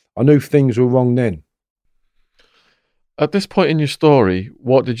 so I knew things were wrong then. At this point in your story,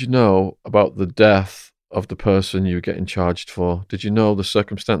 what did you know about the death of the person you were getting charged for? Did you know the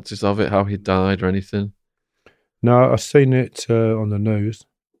circumstances of it, how he died or anything? No, I seen it on the news.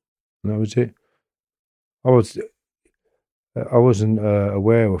 And that was it. I wasn't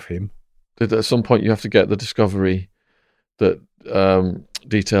aware of him. Did at some point you have to get the discovery that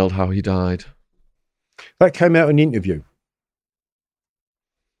detailed how he died? That came out in the interview.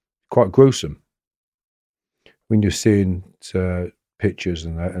 Quite gruesome. When you're seeing pictures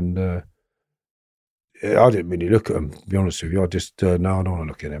and that, and I didn't really look at them, to be honest with you. I just, no, I don't want to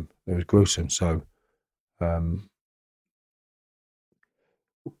look at them. It was gruesome. So,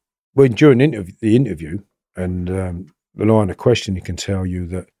 when during the interview and the line of questioning can tell you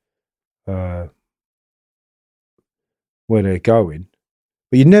that where they're going,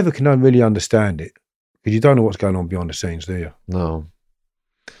 but you never can really understand it because you don't know what's going on behind the scenes, do you? No.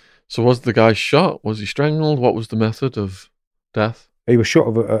 So was the guy shot? Was he strangled? What was the method of death? He was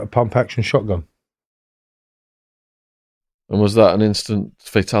shot with a pump-action shotgun. And was that an instant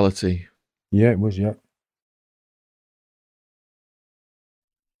fatality? Yeah, it was, yeah.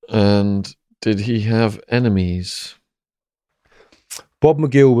 And did he have enemies? Bob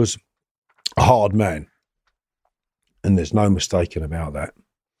McGill was a hard man, and there's no mistaking about that.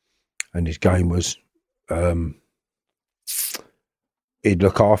 And his game was, he'd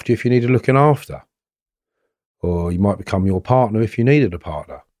look after you if you needed looking after, or he might become your partner if you needed a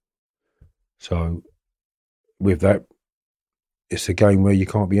partner. So with that, it's a game where you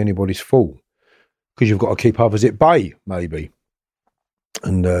can't be anybody's fool because you've got to keep others at bay, maybe.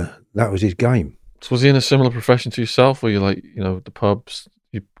 And that was his game. So was he in a similar profession to yourself, where you like, the pubs,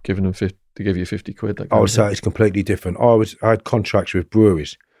 you giving them to give you 50 quid? That I would say it's completely different. I had contracts with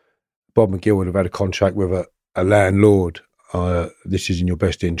breweries. Bob McGill would have had a contract with a landlord. This is in your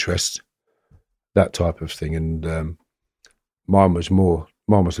best interest, that type of thing. And mine was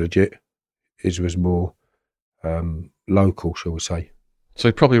legit. His was more local, shall we say. So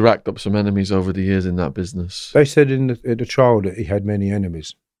he probably racked up some enemies over the years in that business. They said in the trial that he had many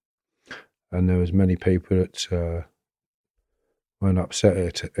enemies, and there was many people that weren't upset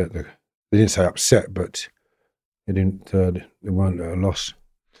at the. They didn't say upset, but they didn't. They weren't at a loss.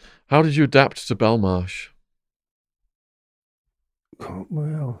 How did you adapt to Belmarsh?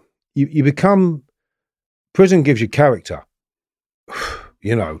 Well, you become. Prison gives you character.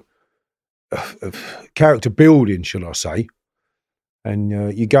 Character building, shall I say? And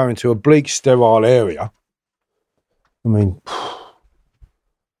you go into a bleak, sterile area. I mean,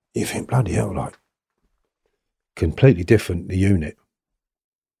 you think, bloody hell, like, completely different, the unit.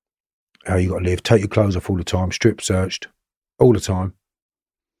 How you got to live, take your clothes off all the time, strip searched, all the time.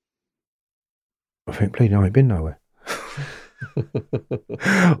 I think, bloody, I ain't been nowhere.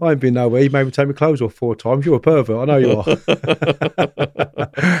 I ain't been nowhere. You made me take my clothes off 4 times. You're a pervert. I know you are.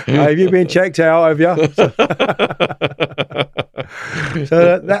 Have you been checked out, have you?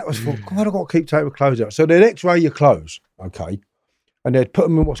 So that was for, God, I've got to keep taking my clothes out. So they'd x-ray your clothes, okay, and they'd put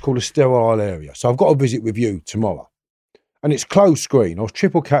them in what's called a sterile area. So I've got a visit with you tomorrow. And it's closed screen. I was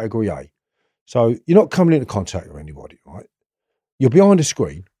triple category A. So you're not coming into contact with anybody, right? You're behind a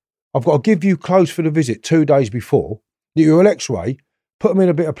screen. I've got to give you clothes for the visit 2 days before. You'll x-ray, put them in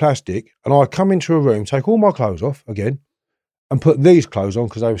a bit of plastic, and I come into a room, take all my clothes off again, and put these clothes on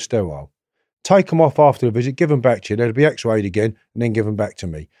because they were sterile. Take them off after the visit, give them back to you. They'll be x-rayed again, and then give them back to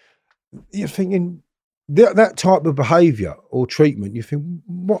me. You're thinking, that type of behaviour or treatment, you think,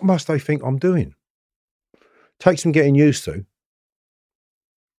 what must they think I'm doing? Takes some getting used to.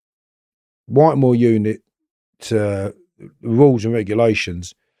 Whitemoor unit, rules and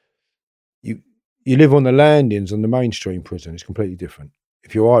regulations. You live on the landings on the mainstream prison. It's completely different.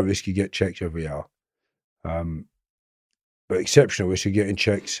 If you're high risk, you get checked every hour. But exceptional risk, you're getting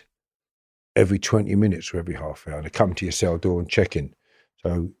checked every 20 minutes or every half hour. They come to your cell door and check in.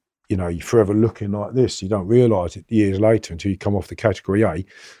 So, you're forever looking like this. You don't realise it years later until you come off the category A,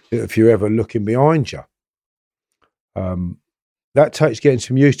 that if you're ever looking behind you. That takes getting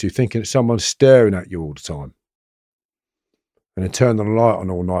some used to, thinking that someone's staring at you all the time. And then turn the light on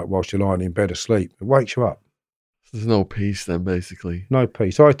all night whilst you're lying in bed asleep. It wakes you up. There's no peace then, basically. No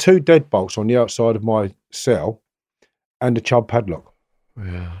peace. I had 2 deadbolts on the outside of my cell and a Chubb padlock.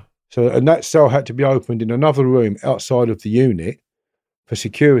 Yeah. So, and that cell had to be opened in another room outside of the unit for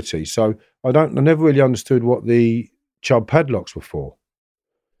security. So I never really understood what the Chubb padlocks were for.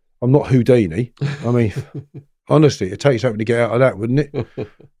 I'm not Houdini. I mean, honestly, it takes something to get out of that, wouldn't it?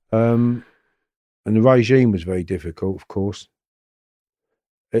 And the regime was very difficult, of course.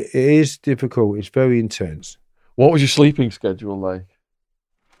 It is difficult. It's very intense. What was your sleeping schedule like?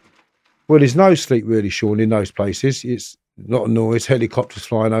 Well, there's no sleep really, Sean, in those places. It's a lot of noise, helicopters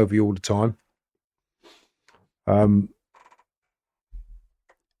flying over you all the time.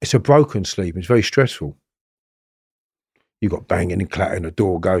 It's a broken sleep. It's very stressful. You've got banging and clattering, the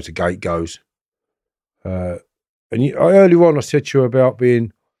door goes, the gate goes. Earlier on, I said to you about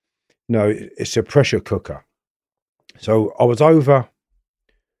being, it's a pressure cooker. So I was over.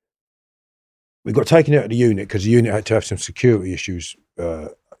 We got taken out of the unit because the unit had to have some security issues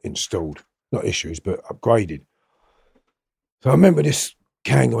installed. Not issues, but upgraded. So I remember this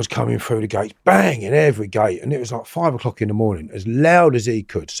Kanga was coming through the gates, banging every gate, and it was like 5 o'clock in the morning, as loud as he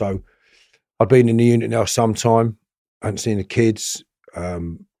could. So I'd been in the unit now some time, hadn't seen the kids.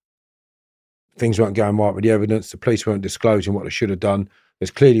 Things weren't going right with the evidence. The police weren't disclosing what they should have done.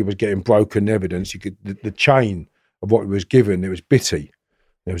 There's clearly was getting broken evidence. You could the chain of what he was given, it was bitty.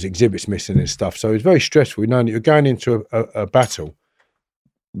 There was exhibits missing and stuff. So it was very stressful, knowing that you're going into a battle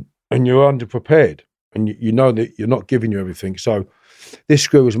and you're underprepared and you know that you're not giving you everything. So this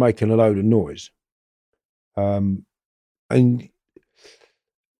screw was making a load of noise. And I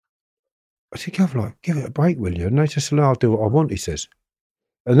said, give it a break, will you? And they just said, no, I'll do what I want, he says.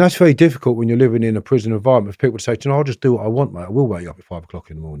 And that's very difficult when you're living in a prison environment. If people say, I'll just do what I want, mate. I will wake you up at 5 o'clock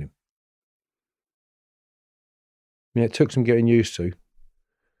in the morning. Yeah, it took some getting used to.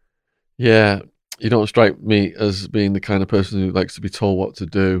 Yeah, you don't strike me as being the kind of person who likes to be told what to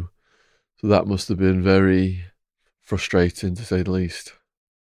do. So that must have been very frustrating, to say the least.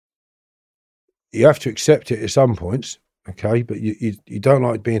 You have to accept it at some points, okay? But you don't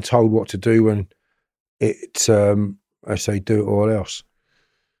like being told what to do when it's, I say, do it or else.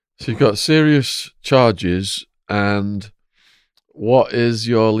 So you've got serious charges, and what is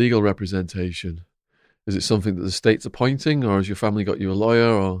your legal representation? Is it something that the state's appointing, or has your family got you a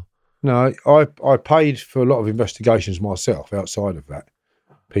lawyer? Or no, I paid for a lot of investigations myself outside of that.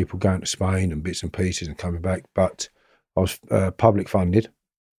 People going to Spain and bits and pieces and coming back, but I was public funded,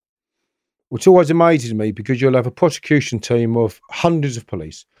 which always amazes me because you'll have a prosecution team of hundreds of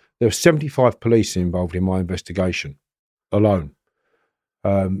police. There were 75 police involved in my investigation alone.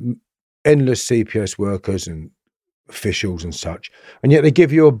 Endless CPS workers and officials and such, and yet they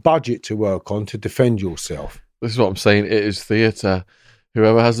give you a budget to work on to defend yourself. This is what I'm saying. It is theatre.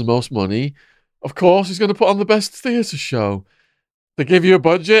 Whoever has the most money, of course, is going to put on the best theatre show. They give you a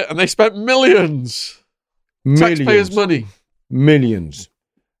budget and they spent millions. Taxpayers' money. Millions.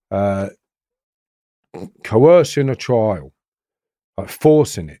 Coercing a trial, like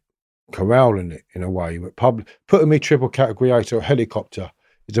forcing it, corralling it in a way. Putting me triple category A to a helicopter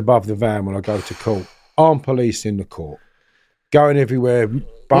is above the van when I go to court. Armed police in the court. Going everywhere,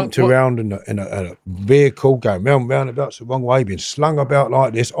 bumped around in a vehicle, going round roundabouts the wrong way, being slung about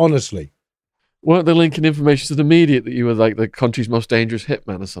like this, honestly. Weren't they linking information to the media that you were like the country's most dangerous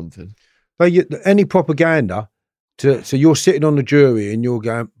hitman or something? Any propaganda, so you're sitting on the jury and you're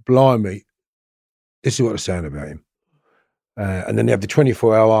going, blimey, this is what they're saying about him. And then they have the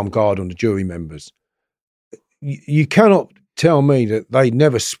 24-hour armed guard on the jury members. You cannot tell me that they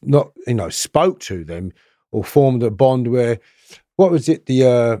never spoke to them or formed a bond where, what was it,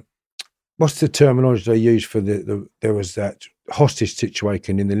 what's the terminology they used for there was that hostage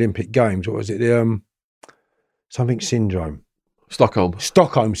situation in the Olympic Games. What was it? Something syndrome.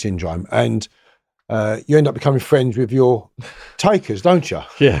 Stockholm syndrome. And you end up becoming friends with your takers, don't you?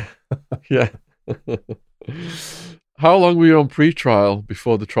 Yeah. Yeah. How long were you on pre-trial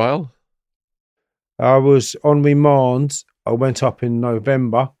before the trial? I was on remand. I went up in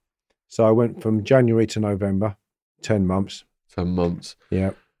November. So I went from January to November, 10 months. 10 months.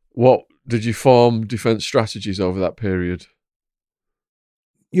 Yeah. What did you form defence strategies over that period?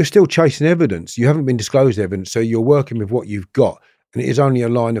 You're still chasing evidence. You haven't been disclosed evidence, so you're working with what you've got. And it is only a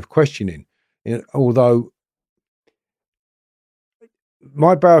line of questioning. Although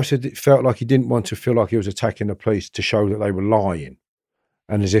my barrister felt like he didn't want to feel like he was attacking the police to show that they were lying.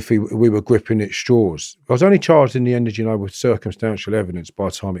 And as if we were gripping at straws. I was only charged in the end, as you know, with circumstantial evidence by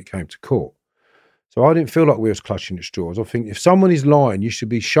the time it came to court. So I didn't feel like we was clutching at straws. I think if someone is lying, you should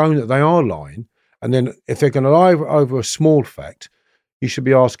be shown that they are lying. And then if they're going to lie over a small fact, you should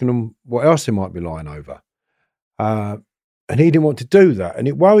be asking them what else they might be lying over. And he didn't want to do that. And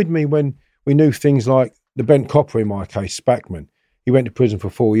it worried me when we knew things like the bent copper in my case, Spackman. He went to prison for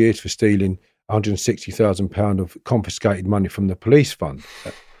 4 years for stealing £160,000 of confiscated money from the police fund.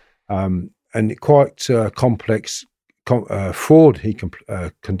 And quite complex fraud he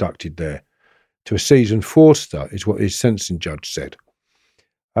conducted there to a seasoned fraudster is what his sentencing judge said.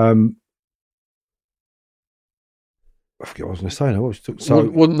 I forget what I was going to say now. So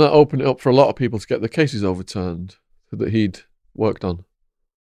wouldn't that open it up for a lot of people to get their cases overturned that he'd worked on?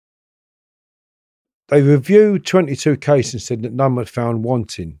 They reviewed 22 cases and said that none were found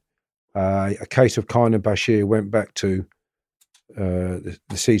wanting. A case of Khan and Bashir went back to the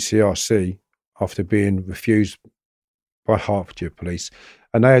CCRC after being refused by Hertfordshire Police,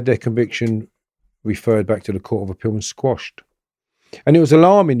 and they had their conviction referred back to the Court of Appeal and squashed. And it was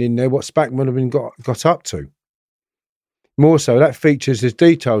alarming in there what Spackman had been got up to. More so, that features the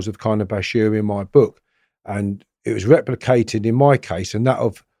details of Khan and Bashir in my book, and it was replicated in my case and that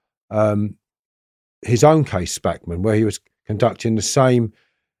of his own case, Spackman, where he was conducting the same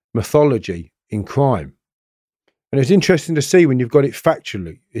mythology in crime. And it's interesting to see when you've got it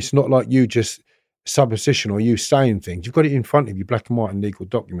factually. It's not like you just supposition or you saying things. You've got it in front of you, black and white in legal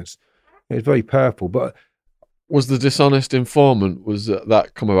documents. It's very powerful. But was the dishonest informant, was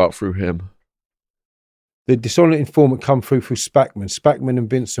that come about through him? The dishonest informant come through Spackman. Spackman and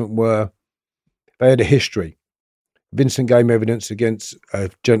Vincent they had a history. Vincent gave evidence against a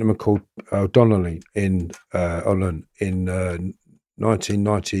gentleman called Donnelly in Holland in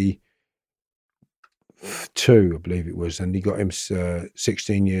 1992, I believe it was, and he got him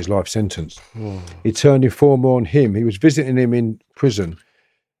 16 years life sentence. Oh. He turned informer on him. He was visiting him in prison,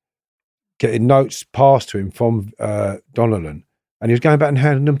 getting notes passed to him from Donnelly, and he was going back and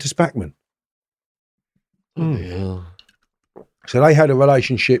handing them to Spackman. Oh, yeah. So they had a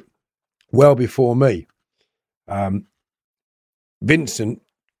relationship well before me. Vincent,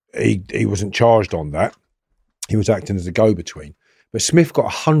 he wasn't charged on that. He was acting as a go-between. But Smith got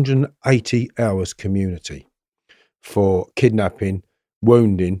 180 hours community for kidnapping,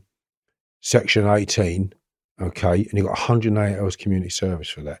 wounding, Section 18, okay, and he got 180 hours community service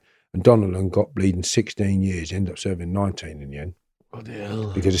for that. And Donnelly got bleeding 16 years, ended up serving 19 in the end. Oh, dear.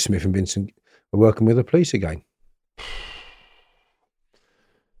 Because of Smith and Vincent were working with the police again.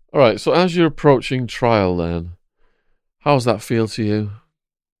 All right, so as you're approaching trial then, how does that feel to you?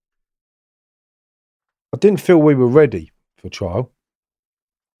 I didn't feel we were ready for trial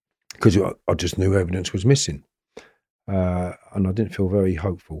because I just knew evidence was missing. And I didn't feel very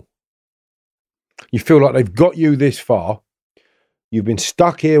hopeful. You feel like they've got you this far. You've been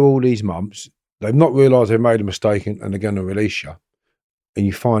stuck here all these months. They've not realised they've made a mistake and they're going to release you. And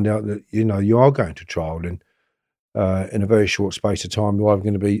you find out that, you are going to trial and in a very short space of time, you're either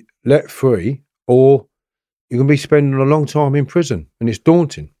going to be let free or you're going to be spending a long time in prison. And it's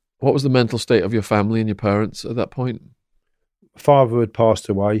daunting. What was the mental state of your family and your parents at that point? Father had passed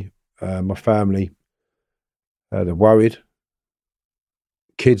away. My family, they're worried.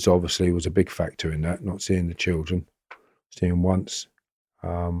 Kids, obviously, was a big factor in that, not seeing the children, seeing them once.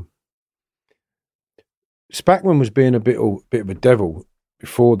 Spackman was being a bit of a devil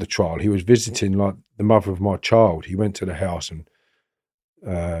before the trial. He was visiting like the mother of my child. He went to the house and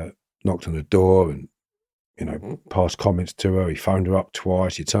knocked on the door and, passed comments to her. He phoned her up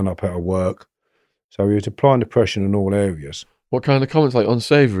twice. He turned up out of work. So he was applying the pressure in all areas. What kind of comments? Like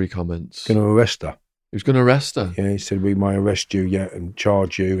unsavoury comments? Going to arrest her. He was going to arrest her? Yeah, he said, we may arrest you yet and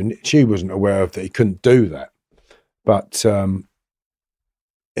charge you. And she wasn't aware of that. He couldn't do that. But it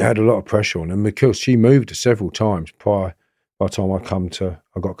had a lot of pressure on him because she moved several times prior. By the time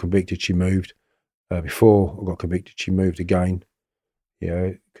I got convicted, she moved. Before I got convicted, she moved again,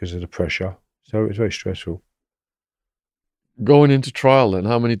 because of the pressure. So it was very stressful. Going into trial then,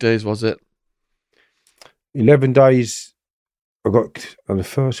 how many days was it? 11 days. On the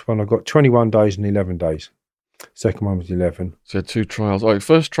first one, I got 21 days and 11 days. Second one was 11. So you had 2 trials. All right,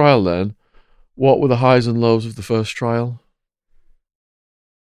 first trial then. What were the highs and lows of the first trial?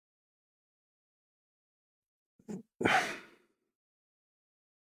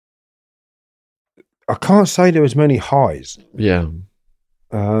 I can't say there was many highs. Yeah.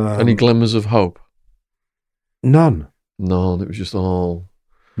 Any glimmers of hope? None. No, it was just all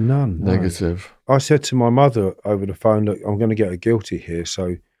negative. No. I said to my mother over the phone, look, I'm going to get her guilty here,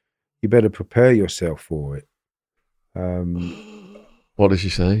 so you better prepare yourself for it. What did she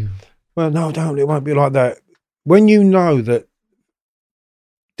say? Well, no, don't. It won't be like that. When you know that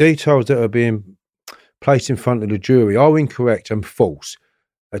details that are being placed in front of the jury are incorrect and false,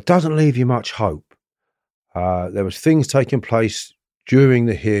 it doesn't leave you much hope. There was things taking place during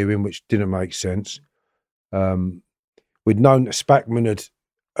the hearing which didn't make sense. We'd known that Spackman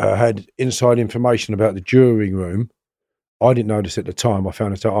had inside information about the jury room. I didn't know this at the time. I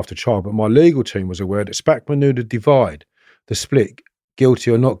found it out after trial, but my legal team was aware that Spackman knew the divide, the split,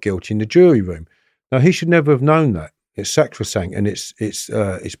 guilty or not guilty in the jury room. Now, he should never have known that. It's sacrosanct and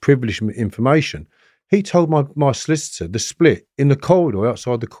it's privileged information. He told my solicitor the split in the corridor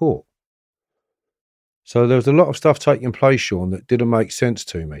outside the court. So there was a lot of stuff taking place, Sean, that didn't make sense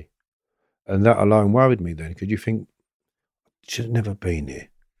to me. And that alone worried me then, because you think, should have never been here.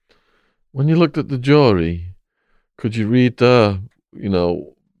 When you looked at the jury, could you read their,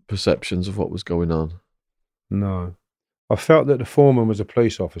 perceptions of what was going on? No. I felt that the foreman was a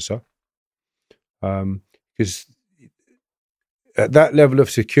police officer, because at that level of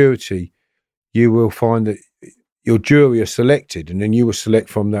security, you will find that your jury are selected, and then you will select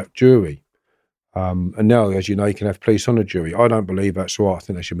from that jury. And now, as you know, you can have police on a jury. I don't believe that's right. I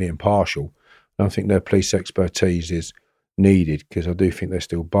think they should be impartial. I don't think their police expertise is needed, because I do think they're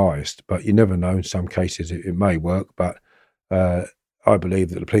still biased. But you never know. In some cases, it may work. But I believe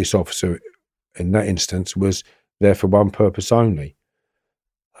that the police officer in that instance was there for one purpose only,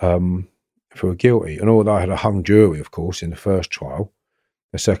 for a guilty. And although I had a hung jury, of course, in the first trial,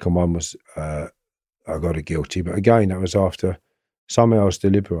 the second one was I got a guilty. But again, that was after some hours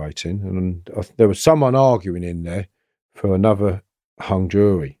deliberating, and there was someone arguing in there for another hung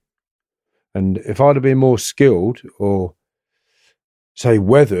jury. And if I'd have been more skilled, or say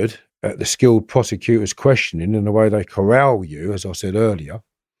weathered at the skilled prosecutor's questioning and the way they corral you, as I said earlier,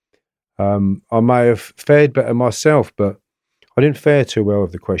 I may have fared better myself, but I didn't fare too well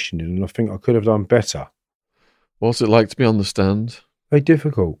with the questioning, and I think I could have done better. What's it like to be on the stand? Very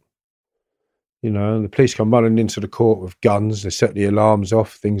difficult. The police come running into the court with guns, they set the alarms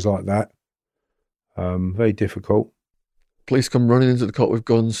off, things like that. Very difficult. Police come running into the court with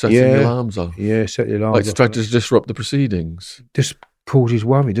guns, setting the alarms off? Yeah, set the alarms off. Like to try to disrupt the proceedings? This causes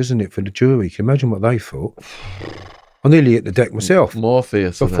worry, doesn't it, for the jury? Can you imagine what they thought? I nearly hit the deck myself. More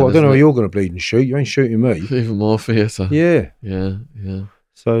theatre. I thought, I don't know how you're going to bleed and shoot. You ain't shooting me. Even more theatre. Yeah. Yeah.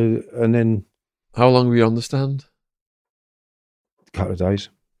 So, and then... How long were you on the stand? A couple of days.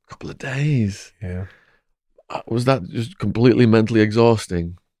 Couple of days. Yeah. Was that just completely mentally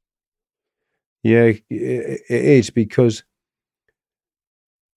exhausting? Yeah, it is, because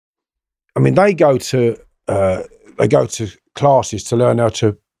they go to classes to learn how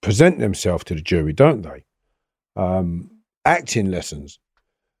to present themselves to the jury, don't they? Acting lessons.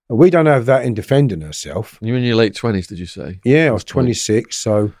 We don't have that in defending ourselves. You were in your late 20s, did you say? Yeah, I was 26,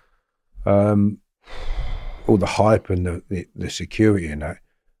 so all the hype and the security in that.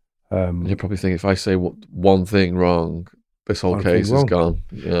 You're probably thinking, if I say one thing wrong, this whole case is gone.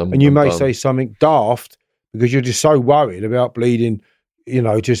 Yeah, and you may say something daft because you're just so worried about bleeding,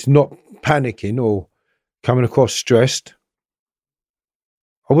 just not panicking or coming across stressed.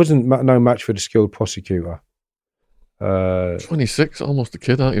 I wasn't no match for the skilled prosecutor. 26, almost a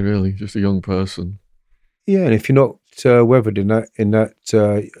kid, aren't you, really? Just a young person. Yeah, and if you're not weathered in that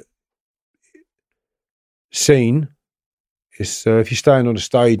scene, it's if you're staying on the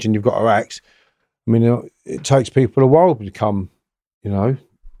stage and you've got to act, it takes people a while to become,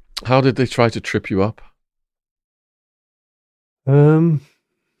 How did they try to trip you up? Well,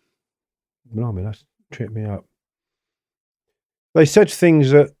 Blimey, that's tripped me up. They said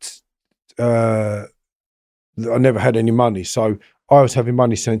things that I never had any money. So I was having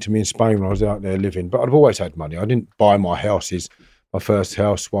money sent to me in Spain when I was out there living, but I've always had money. I didn't buy my first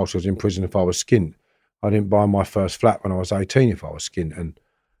house whilst I was in prison if I was skint. I didn't buy my first flat when I was 18 if I was skint. And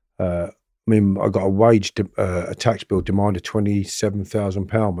I got a tax bill demand of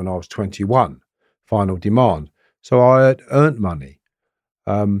 £27,000 when I was 21, final demand. So I had earned money.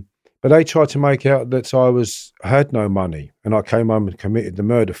 But they tried to make out that I had no money, and I came home and committed the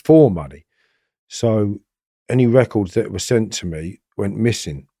murder for money. So any records that were sent to me went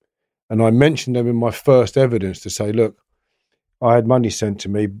missing. And I mentioned them in my first evidence to say, look, I had money sent to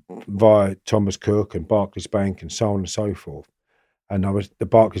me via Thomas Cook and Barclays Bank and so on and so forth. And the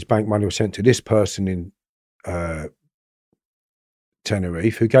Barclays Bank money was sent to this person in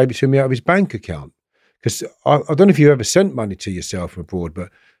Tenerife who gave it to me out of his bank account. Because I don't know if you ever sent money to yourself from abroad, but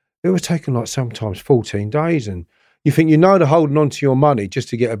it was taking like sometimes 14 days. And you think they're holding on to your money just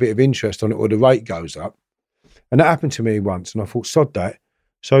to get a bit of interest on it or the rate goes up. And that happened to me once. And I thought, sod that.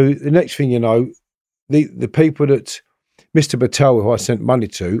 So the next thing you know, the people that Mr. Patel, who I sent money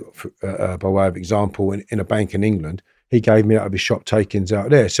to, by way of example, in a bank in England, he gave me out of his shop takings out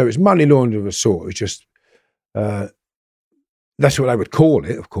there. So it's money laundering of a sort. It's just, that's what they would call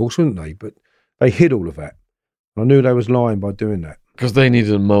it, of course, wouldn't they? But they hid all of that. And I knew they was lying by doing that. Because they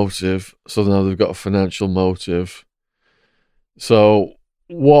needed a motive, so now they've got a financial motive. So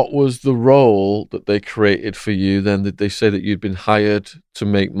what was the role that they created for you then? Did they say that you'd been hired to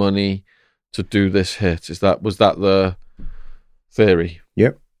make money to do this hit? Was that the theory?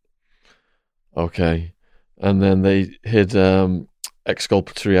 Yep. Okay. And then they hid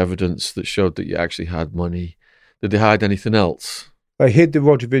exculpatory evidence that showed that you actually had money. Did they hide anything else? They hid the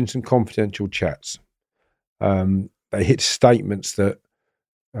Roger Vincent confidential chats. They hid statements that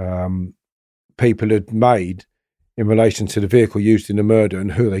people had made in relation to the vehicle used in the murder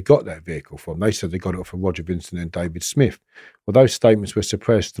and who they got that vehicle from. They said they got it from Roger Vincent and David Smith. Well, those statements were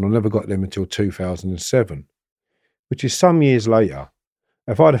suppressed, and I never got them until 2007, which is some years later.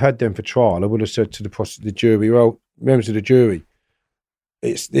 If I'd have had them for trial, I would have said to the jury, well, members of the jury,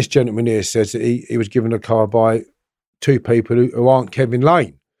 it's this gentleman here says that he was given a car by two people who aren't Kevin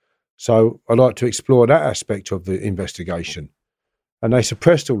Lane. So I'd like to explore that aspect of the investigation. And they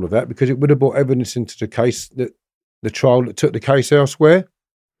suppressed all of that because it would have brought evidence into the case, that the trial that took the case elsewhere.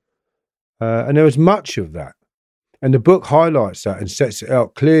 And there was much of that. And the book highlights that and sets it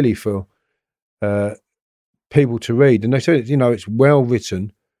out clearly for people to read. And they said, it's well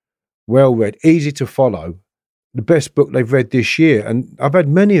written, well read, easy to follow. The best book they've read this year. And I've had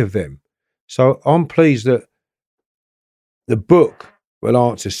many of them. So I'm pleased that the book will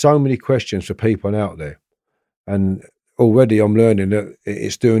answer so many questions for people out there. And already I'm learning that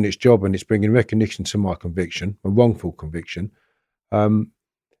it's doing its job and it's bringing recognition to my conviction, a wrongful conviction. And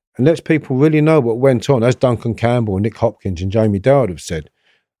lets people really know what went on, as Duncan Campbell and Nick Hopkins and Jamie Dowd have said,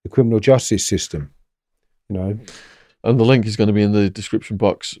 the criminal justice system, And the link is going to be in the description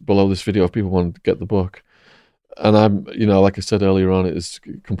box below this video if people want to get the book. And I'm, like I said earlier on, it is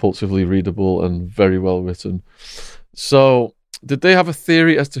compulsively readable and very well written. So, did they have a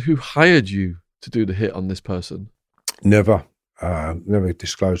theory as to who hired you to do the hit on this person? Never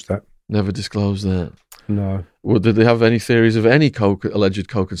disclosed that. Never disclosed that? No. Well, did they have any theories of any alleged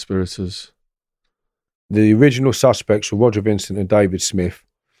co-conspirators? The original suspects were Roger Vincent and David Smith,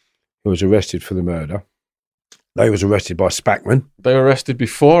 who was arrested for the murder. They was arrested by Spackman. They were arrested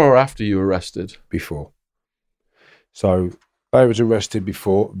before or after you were arrested? Before. So they was arrested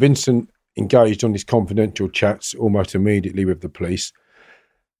before. Vincent engaged on his confidential chats almost immediately with the police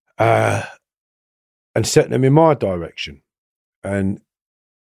and set them in my direction. And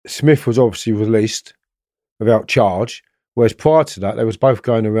Smith was obviously released without charge, whereas prior to that, they was both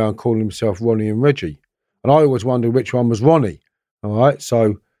going around calling themselves Ronnie and Reggie. And I always wondered which one was Ronnie. All right,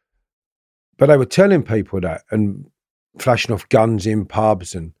 so, but they were telling people that and flashing off guns in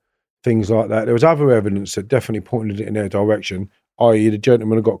pubs and things like that. There was other evidence that definitely pointed it in their direction, i.e. the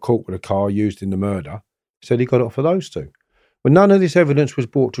gentleman who got caught with a car used in the murder said he got it for those two. But none of this evidence was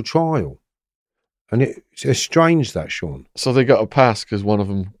brought to trial. And it's strange that, Sean. So they got a pass because one of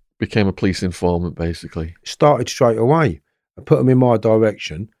them became a police informant, basically. Started straight away. I put him in my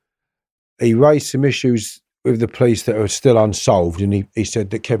direction. He raised some issues with the police that are still unsolved, and he said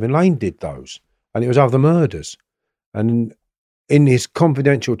that Kevin Lane did those, and it was other murders. And in his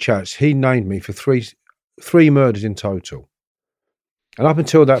confidential chats, he named me for three murders in total. And up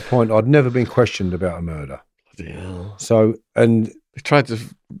until that point, I'd never been questioned about a murder. Bloody hell. So, and they tried to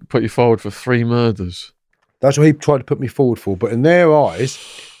put you forward for 3 murders. That's what he tried to put me forward for. But in their eyes,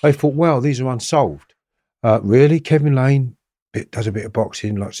 they thought, well, these are unsolved. Really? Kevin Lane does a bit of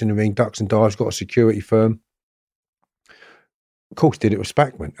boxing, likes in the ring, ducks and dives, got a security firm. Of course, did it with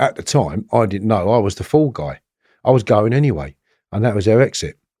Spackman. At the time, I didn't know. I was the fall guy. I was going anyway. And that was their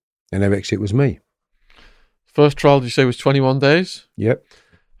exit. And their exit was me. First trial, did you say, was 21 days? Yep.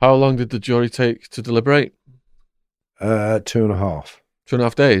 How long did the jury take to deliberate? 2.5.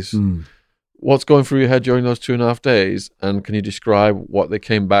 2.5 days? Mm. What's going through your head during those 2.5 days? And can you describe what they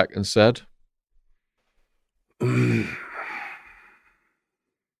came back and said?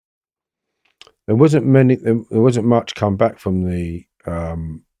 There wasn't much come back from the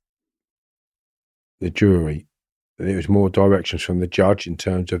jury. It was more directions from the judge in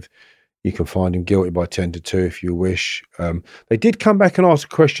terms of you can find him guilty by 10-2 if you wish. They did come back and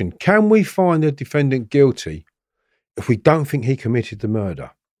ask a question: can we find the defendant guilty if we don't think he committed the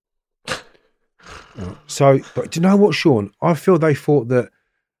murder? But do you know what, Sean? I feel they thought that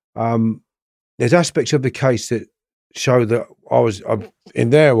there's aspects of the case that show that I was,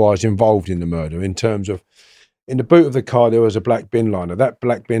 in their eyes, involved in the murder, in terms of, in the boot of the car, there was a black bin liner. That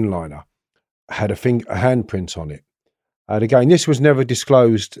black bin liner had a handprint on it. And again, this was never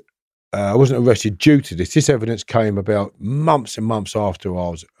disclosed. I wasn't arrested due to this. This evidence came about months and months after I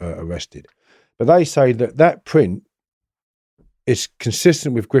was arrested. But they say that print is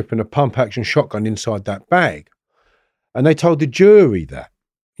consistent with gripping a pump-action shotgun inside that bag. And they told the jury that.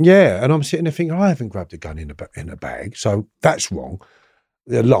 Yeah, and I'm sitting there thinking, I haven't grabbed a gun in a bag, so that's wrong.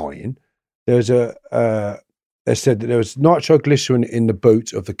 They're lying. They said that there was nitroglycerin in the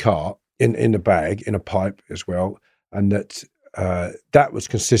boot of the car, in the bag, in a pipe as well, and that that was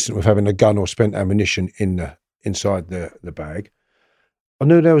consistent with having a gun or spent ammunition inside the bag. I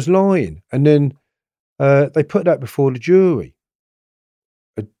knew they was lying, and then they put that before the jury.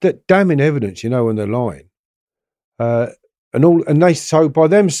 Damning evidence, when they're lying. So by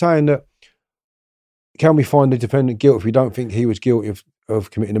them saying that, can we find the defendant guilty if we don't think he was guilty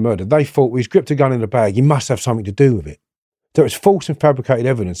of committing a murder? They thought, he's gripped a gun in the bag, he must have something to do with it. So it's false and fabricated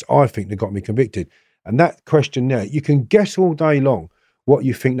evidence, I think, that got me convicted. And that question there, you can guess all day long what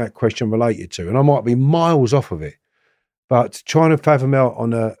you think that question related to. And I might be miles off of it. But trying to fathom out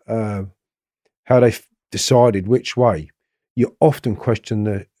on how they decided which way, you often question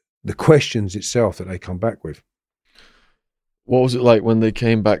the questions itself that they come back with. What was it like when they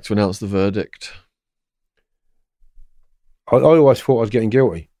came back to announce the verdict? I always thought I was getting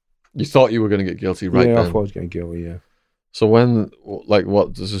guilty. You thought you were going to get guilty, right? Yeah, then? I thought I was getting guilty, yeah. So when,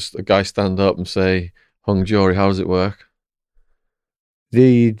 what does a guy stand up and say, hung jury, how does it work?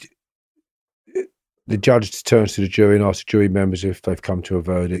 The judge turns to the jury and asks the jury members if they've come to a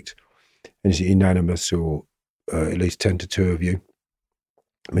verdict. And is it unanimous or at least 10-2 of you?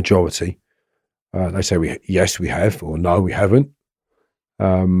 Majority. They say, yes, we have, or no, we haven't.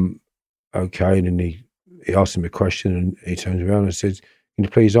 Okay, and then he asks him a question and he turns around and says, can you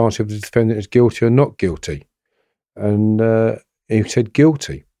please answer if the defendant is guilty or not guilty? And he said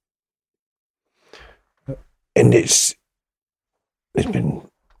guilty. And there's been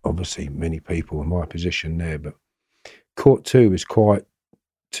obviously many people in my position there, but court 2 is quite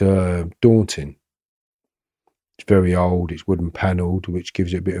daunting. It's very old, it's wooden panelled, which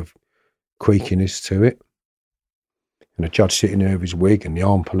gives it a bit of creakiness to it. And the judge sitting there with his wig and the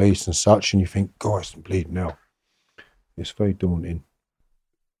armed police and such, and you think, God, it's bleeding out. It's very daunting.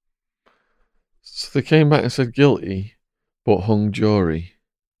 So they came back and said guilty, but hung jury.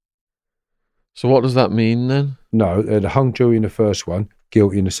 So what does that mean then? No, the hung jury in the first one,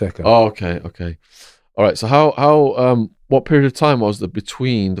 guilty in the second. Oh, okay. All right, so how what period of time was there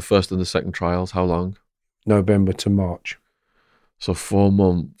between the first and the second trials? How long? November to March. So 4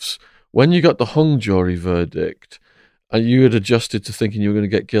 months. When you got the hung jury verdict and you had adjusted to thinking you were going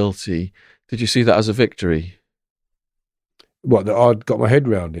to get guilty, did you see that as a victory? What, that I'd got my head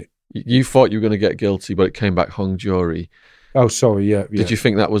around it? You thought you were going to get guilty, but it came back hung jury. Oh, sorry, yeah. Did you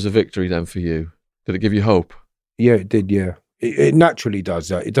think that was a victory then for you? Did it give you hope? Yeah, it did, yeah. It naturally does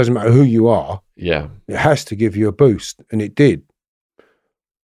that. It doesn't matter who you are. Yeah. It has to give you a boost, and it did.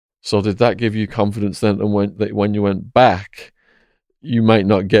 So did that give you confidence then, and when you went back, you might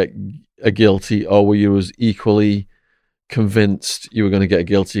not get a guilty, or were you as equally convinced you were going to get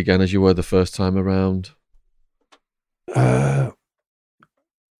guilty again as you were the first time around? I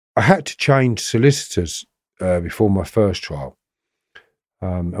had to change solicitors before my first trial.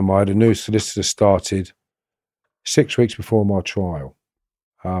 And I had a new solicitor started 6 weeks before my trial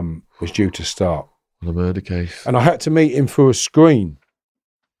was due to start. On a murder case. And I had to meet him through a screen.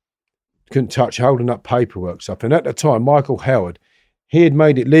 Couldn't touch, holding up paperwork stuff. And at the time, Michael Howard, he had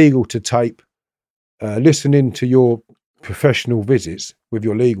made it legal to tape listening to your professional visits with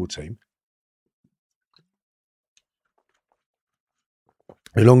your legal team,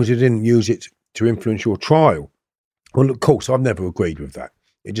 as long as you didn't use it to influence your trial. Well, of course, I've never agreed with that.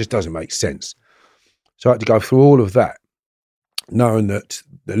 It just doesn't make sense. So I had to go through all of that, knowing that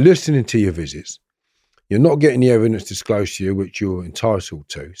they're listening to your visits. You're not getting the evidence disclosed to you, which you're entitled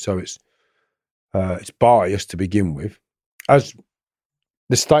to. So it's biased to begin with. As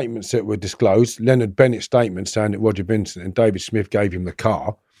the statements that were disclosed, Leonard Bennett's statement saying that Roger Vincent and David Smith gave him the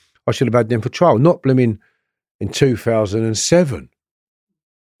car, I should have had them for trial, not blooming in 2007.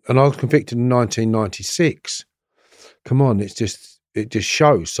 And I was convicted in 1996. Come on, it just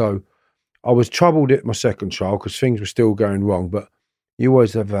shows. So I was troubled at my second trial because things were still going wrong, but you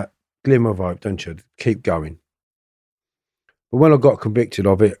always have that glimmer of hope, don't you? Keep going. But when I got convicted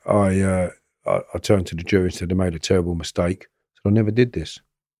of it, I turned to the jury and said I made a terrible mistake. So I never did this.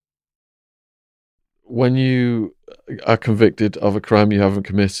 When you are convicted of a crime you haven't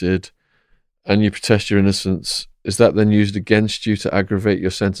committed and you protest your innocence, is that then used against you to aggravate your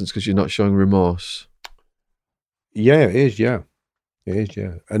sentence because you're not showing remorse? Yeah, it is, yeah. It is,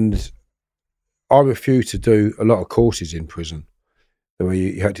 yeah. And I refused to do a lot of courses in prison where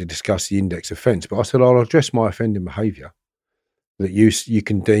you had to discuss the index offence. But I said, I'll address my offending behaviour that you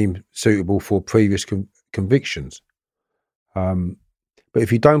can deem suitable for previous convictions. But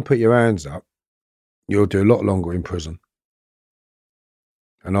if you don't put your hands up, you'll do a lot longer in prison.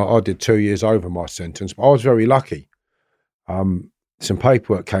 And I did 2 years over my sentence, but I was very lucky. Some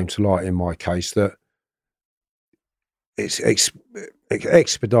paperwork came to light in my case that it's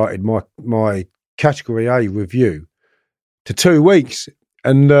expedited my category A review to 2 weeks.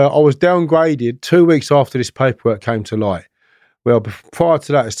 And I was downgraded 2 weeks after this paperwork came to light. Well, prior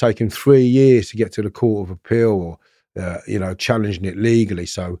to that, it's taken 3 years to get to the Court of Appeal or, challenging it legally.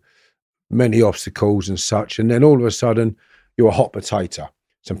 So many obstacles and such. And then all of a sudden, you're a hot potato.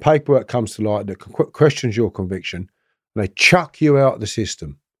 Some paperwork comes to light that questions your conviction, and they chuck you out of the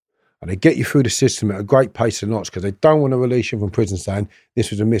system. And they get you through the system at a great pace and notch because they don't want to release you from prison saying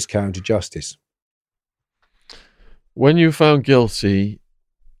this was a miscarriage of justice. When you were found guilty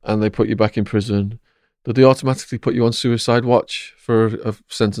and they put you back in prison, did they automatically put you on suicide watch for a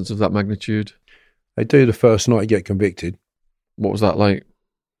sentence of that magnitude? They do the first night you get convicted. What was that like?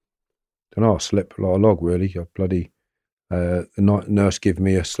 I don't know, I slept like a log, really. The night nurse gave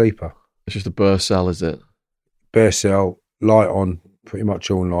me a sleeper. It's just a bare cell, is it? Bare cell, light on pretty much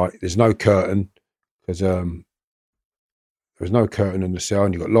all night. There's no curtain because there's no curtain in the cell,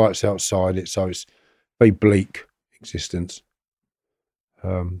 and you've got lights outside it, so it's very bleak existence.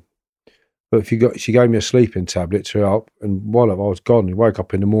 But she gave me a sleeping tablet to help, and while I was gone, you wake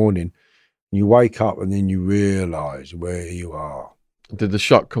up in the morning, and you wake up, and then you realise where you are. Did the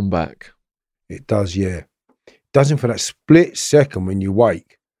shock come back? It does, yeah. Doesn't for that split second when you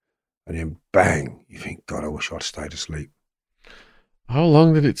wake, and then bang, you think, God, I wish I'd stayed asleep. How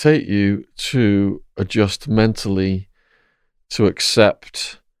long did it take you to adjust mentally to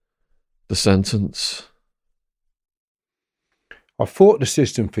accept the sentence? I fought the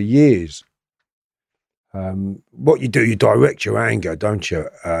system for years. What you do, you direct your anger, don't you?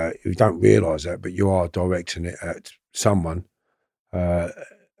 You don't realise that, but you are directing it at someone.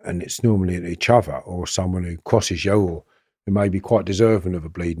 And it's normally at each other or someone who crosses you or who may be quite deserving of a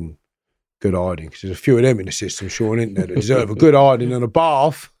bleeding good hiding. Because there's a few of them in the system, Sean, isn't there, that deserve a good hiding and a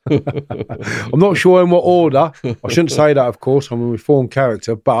bath. I'm not sure in what order. I shouldn't say that, of course. I'm a reformed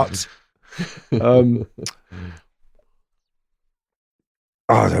character, but I don't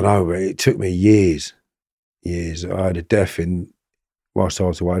know. It took me years. I had a death whilst I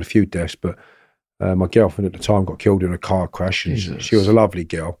was away. I had a few deaths, but my girlfriend at the time got killed in a car crash, and she was a lovely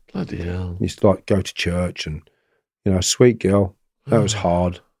girl. Bloody hell. Used to go to church and, sweet girl. That was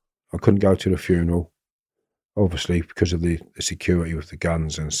hard. I couldn't go to the funeral, obviously, because of the security with the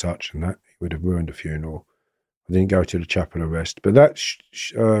guns and such, and that would have ruined the funeral. I didn't go to the chapel of rest, but that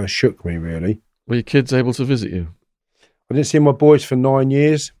shook me, really. Were your kids able to visit you? I didn't see my boys for 9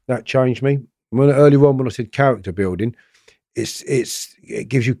 years. That changed me. Earlier on, when I said character building, it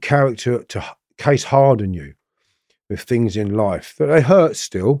gives you character to case harden you with things in life that they hurt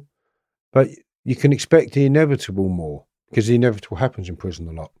still, but you can expect the inevitable more because the inevitable happens in prison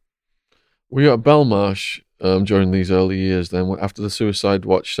a lot. Were you at Belmarsh during these early years then? After the suicide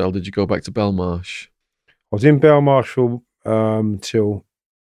watch cell, did you go back to Belmarsh? I was in Belmarsh for till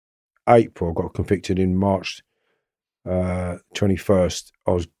April. I got convicted in March 21st.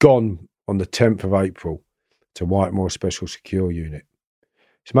 I was gone on the 10th of April to Whitemoor Special Secure Unit.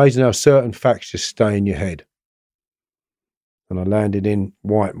 It's amazing how certain facts just stay in your head. And I landed in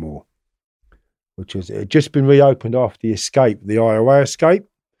Whitemoor, which it had just been reopened after the escape, the IOA escape.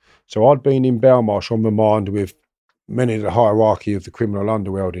 So I'd been in Belmarsh on remand with many of the hierarchy of the criminal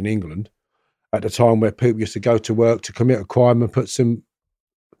underworld in England at the time, where people used to go to work to commit a crime and put some,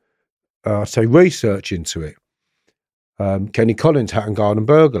 research into it. Kenny Collins, Hatton Garden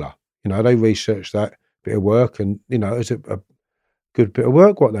burglar. They researched that bit of work, and it's a good bit of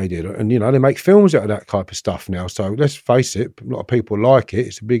work what they did. And they make films out of that type of stuff now. So let's face it, a lot of people like it.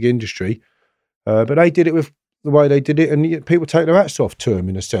 It's a big industry, but they did it with the way they did it, and people take their hats off to them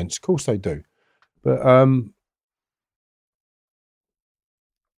in a sense. Of course they do. But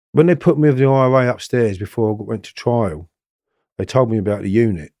when they put me with the IRA upstairs before I went to trial, they told me about the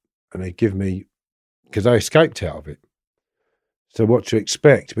unit, and they give me, because they escaped out of it. So what to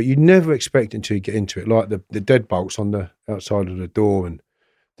expect, but you never expect until you get into it, like the deadbolts on the outside of the door, and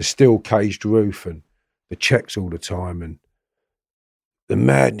the steel caged roof, and the checks all the time, and the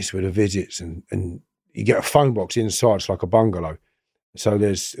madness with the visits, and you get a phone box inside. It's like a bungalow. So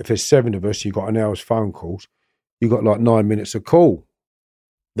if there's 7 of us, you've got an hour's phone calls. You've got like 9 minutes of call.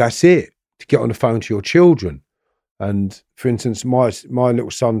 That's it, to get on the phone to your children. And for instance, my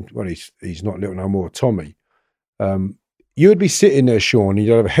little son, well, he's not little no more, Tommy. You would be sitting there, Sean, and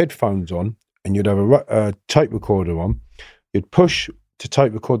you'd have headphones on, and you'd have a tape recorder on. You'd push to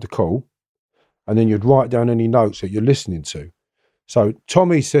tape record the call, and then you'd write down any notes that you're listening to. So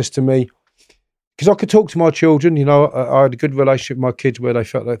Tommy says to me, because I could talk to my children, I had a good relationship with my kids where they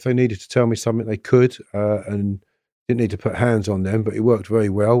felt like if they needed to tell me something, they could, and didn't need to put hands on them, but it worked very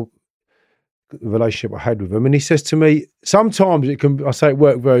well, the relationship I had with them. And he says to me, sometimes I say it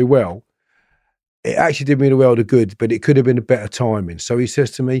worked very well. It actually did me the world of good, but it could have been a better timing. So he says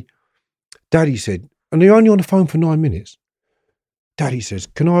to me, Daddy said, and you're only on the phone for 9 minutes. Daddy says,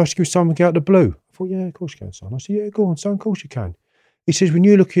 can I ask you something out of the blue? I thought, yeah, of course you can, son. I said, yeah, go on, son, of course you can. He says, when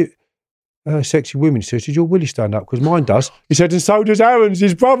you look at sexy women, he says, does your willy stand up? Because mine does. He said, and so does Aaron's,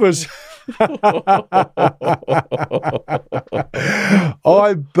 his brother's.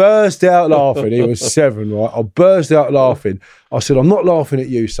 I burst out laughing. He was 7, right? I burst out laughing. I said, I'm not laughing at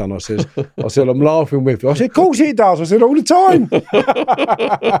you, son. I said, I'm laughing with you. I said, of course it does. I said, all the time.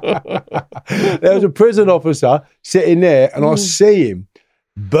 There was a prison officer sitting there, and I see him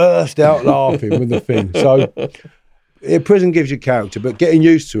burst out laughing with the thing. So prison gives you character, but getting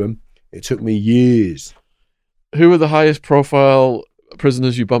used to them, it took me years. Who were the highest profile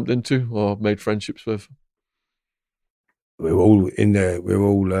prisoners you bumped into or made friendships with? We're all in there.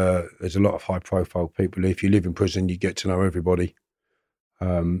 There's a lot of high profile people. If you live in prison, you get to know everybody.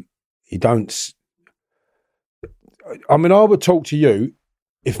 You don't. I mean, I would talk to you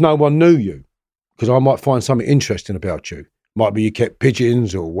if no one knew you, because I might find something interesting about you. Might be you kept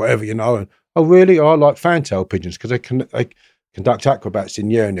pigeons or whatever, And oh, really? I like fantail pigeons because they conduct acrobats in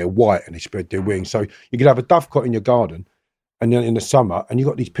the air, and they're white and they spread their wings. So you could have a dovecot in your garden, and then in the summer, and you've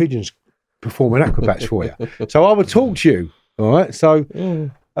got these pigeons performing acrobats for you. So I would talk to you, all right? So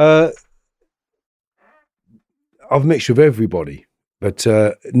I've mixed with everybody, but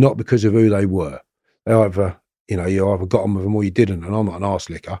not because of who they were. They either, you either got on with them or you didn't, and I'm not an arse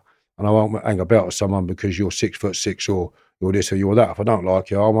licker, and I won't hang about with someone because you're 6'6" or you're this or you're that. If I don't like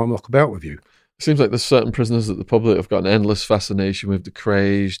you, I won't knock about with you. It seems like there's certain prisoners that the public have got an endless fascination with. De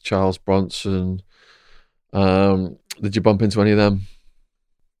Crays, Charles Bronson. Did you bump into any of them?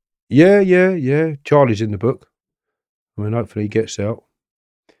 Yeah. Charlie's in the book. I mean, hopefully he gets out.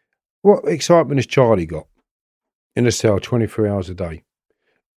 What excitement has Charlie got? In a cell 23 hours a day.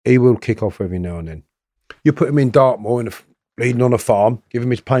 He will kick off every now and then. You put him in Dartmoor, leading on a farm, give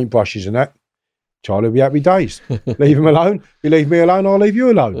him his paintbrushes and that. Charlie will be happy days. Leave him alone. You leave me alone, I'll leave you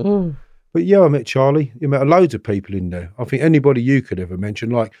alone. Oh. But yeah, I met Charlie. You met loads of people in there. I think anybody you could ever mention,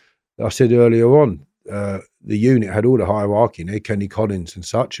 like I said earlier on, the unit had all the hierarchy in there, Kenny Collins and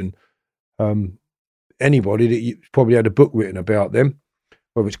such, and anybody that you probably had a book written about them,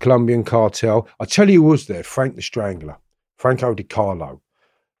 whether it's Colombian Cartel. I tell you who was there, Frank the Strangler, Franco Di Carlo, in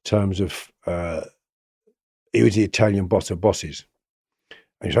terms of, he was the Italian boss of bosses.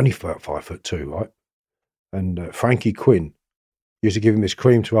 And he's only 5'2", right? And Frankie Quinn used to give him this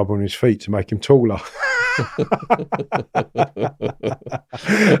cream to rub on his feet to make him taller.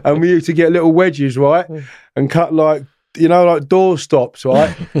 And we used to get little wedges, right? And cut like door stops,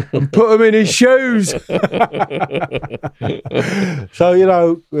 right? And put them in his shoes.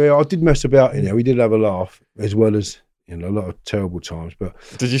 So, I did mess about in there. We did have a laugh, as well as, a lot of terrible times. But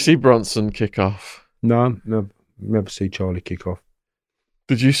did you see Bronson kick off? No, never see Charlie kick off.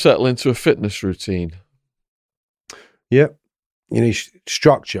 Did you settle into a fitness routine? Yeah. You need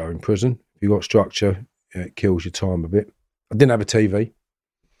structure in prison. If you've got structure, it kills your time a bit. I didn't have a TV.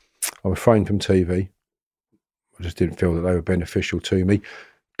 I refrained from TV. I just didn't feel that they were beneficial to me.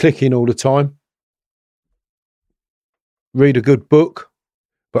 Clicking all the time. Read a good book.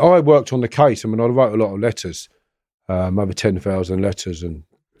 But I worked on the case. I mean, I wrote a lot of letters, over 10,000 letters and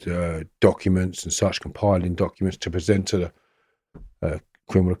documents and such, compiling documents to present to the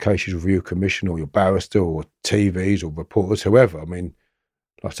Criminal Cases Review Commission or your barrister or TVs or reporters, whoever. I mean,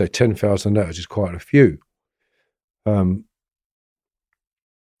 like I say, 10,000 letters is quite a few. But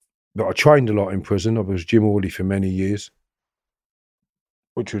I trained a lot in prison. I was gym orderly for many years,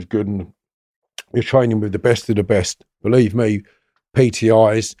 which was good. And you're training with the best of the best. Believe me,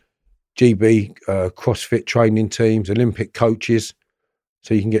 PTIs, GB, CrossFit training teams, Olympic coaches.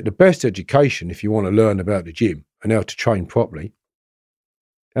 So you can get the best education if you want to learn about the gym and how to train properly.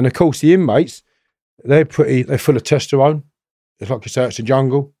 And of course, the inmates, they're full of testosterone. It's like you say, it's a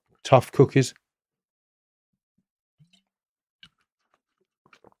jungle, tough cookies.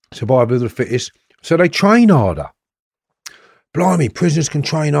 Survival of the fittest. So they train harder. Blimey, prisoners can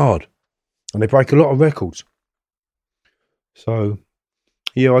train hard. And they break a lot of records. So,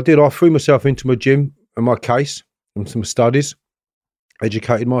 yeah, I did. I threw myself into my gym and my case and some studies,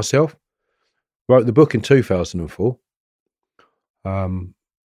 educated myself, wrote the book in 2004.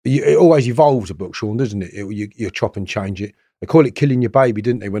 It always evolves, a book, Sean, doesn't it? You chop and change it. They call it killing your baby,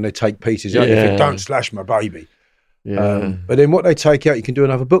 didn't they, when they take pieces out? They think, don't slash my baby. Yeah. But then what they take out, you can do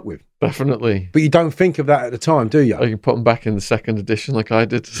another book with. Definitely. But you don't think of that at the time, do you? Or you can put them back in the second edition like I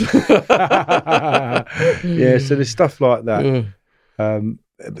did. Yeah, so there's stuff like that.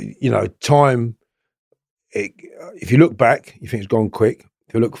 Yeah. Time, if you look back, you think it's gone quick.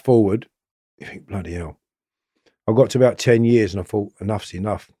 If you look forward, you think, bloody hell. I got to about 10 years and I thought, enough's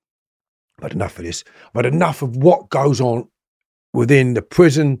enough. I've had enough of this. I've had enough of what goes on within the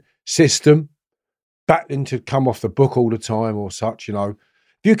prison system, battling to come off the book all the time or such, If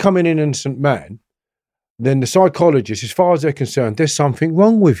you come in an innocent man, then the psychologist, as far as they're concerned, there's something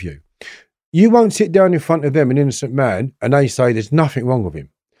wrong with you. You won't sit down in front of them, an innocent man, and they say there's nothing wrong with him.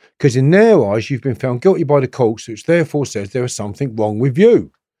 Because in their eyes, you've been found guilty by the courts, which therefore says there is something wrong with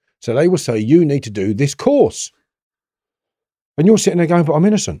you. So they will say, you need to do this course. And you're sitting there going, but I'm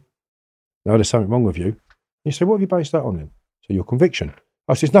innocent. No, there's something wrong with you. You say, what have you based that on then? So your conviction.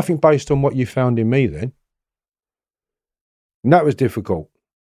 I said, there's nothing based on what you found in me then. And that was difficult.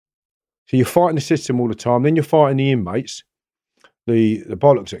 So you're fighting the system all the time. Then you're fighting the inmates, the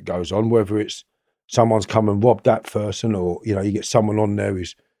bollocks that goes on, whether it's someone's come and robbed that person or, you get someone on there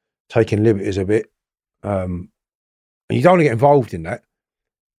who's taking liberties a bit. And you don't want to get involved in that.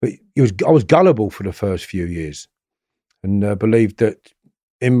 But I was gullible for the first few years and believed that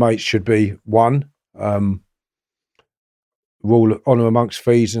inmates should be one, rule of honour amongst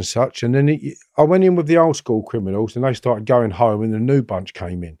fees and such. And then I went in with the old school criminals and they started going home and the new bunch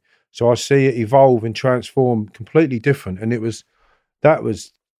came in. So I see it evolve and transform completely different. And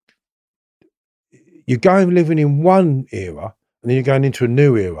you're going living in one era and then you're going into a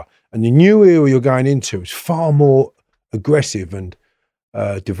new era. And the new era you're going into is far more aggressive and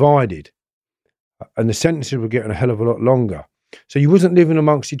divided. And the sentences were getting a hell of a lot longer. So you wasn't living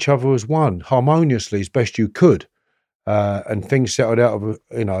amongst each other as one, harmoniously as best you could. And things settled out of,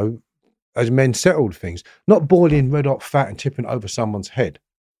 as men settled things. Not boiling red hot fat and tipping it over someone's head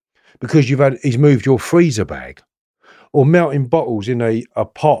because he's moved your freezer bag, or melting bottles in a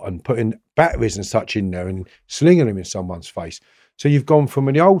pot and putting batteries and such in there and slinging them in someone's face. So you've gone from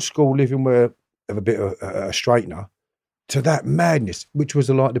an old school living where of a bit of a straightener to that madness, which was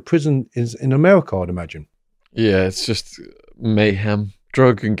like the prison in America, I'd imagine. Yeah, it's just mayhem,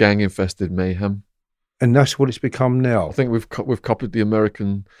 drug and gang infested mayhem. And that's what it's become now. I think we've copied the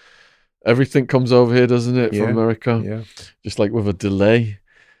American. Everything comes over here, doesn't it, from America? Yeah. Just like with a delay.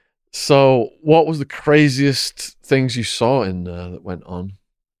 So what was the craziest things you saw in there that went on?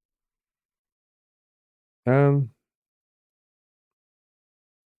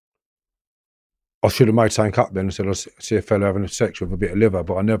 I should have made something up then and said, I see a fellow having sex with a bit of liver,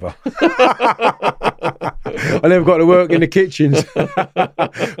 but I never. I never got to work in the kitchens.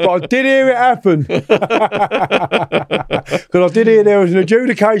 But I did hear it happen. Because I did hear there was an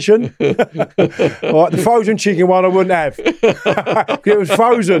adjudication. Right, the frozen chicken one I wouldn't have. It was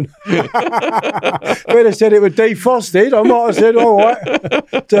frozen. If they'd have said it was defrosted, I might have said, all right,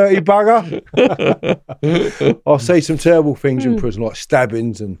 dirty bugger. I see some terrible things in prison, like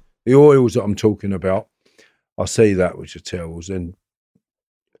stabbings and the oils that I'm talking about. I see that, which are terrible. And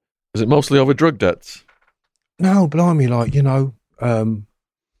is it mostly over drug debts? No, blimey,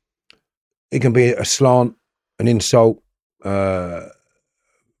 it can be a slant, an insult, wrong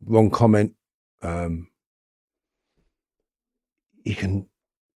comment. You can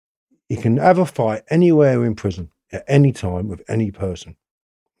You can have a fight anywhere in prison at any time with any person,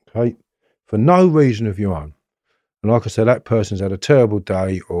 okay, for no reason of your own. And like I said, that person's had a terrible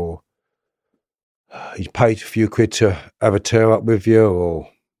day, or he's paid a few quid to have a tear up with you, or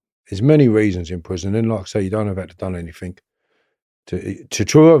there's many reasons in prison. And like I say, you don't have to have done anything. To try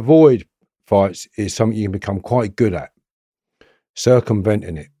to avoid fights is something you can become quite good at,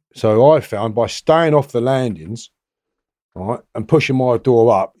 circumventing it. So I found by staying off the landings, right, and pushing my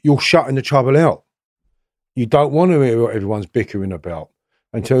door up, you're shutting the trouble out. You don't want to hear what everyone's bickering about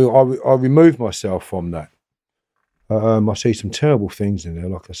until I remove myself from that. I see some terrible things in there,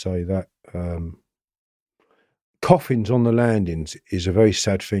 like I say, that coffins on the landings is a very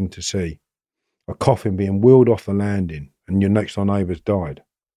sad thing to see. A coffin being wheeled off the landing and your next door neighbour's died.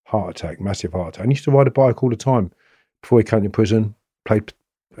 Heart attack, massive heart attack. I used to ride a bike all the time before he came to prison, played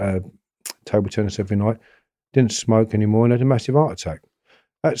table tennis every night, didn't smoke anymore and had a massive heart attack.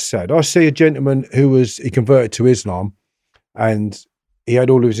 That's sad. I see a gentleman he converted to Islam and he had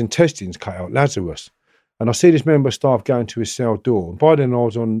all of his intestines cut out, Lazarus. And I see this member of staff going to his cell door. And by then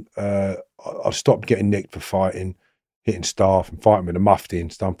I stopped getting nicked for fighting, hitting staff and fighting with a mufti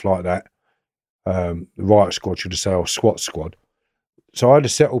and stuff like that. The riot squad, should I say, or SWAT squad. So I had a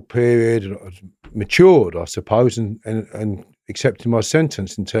settled period, matured, I suppose, and accepted my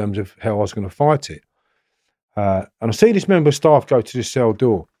sentence in terms of how I was going to fight it. And I see this member of staff go to the cell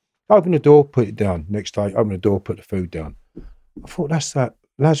door, open the door, put it down. Next day, open the door, put the food down. I thought, that's that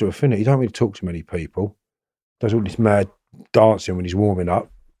Lazarus, isn't it? He don't really talk to many people. Does all this mad dancing when he's warming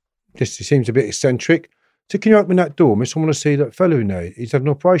up. He seems a bit eccentric. So can you open that door, miss? I want to see that fellow in there. He's had an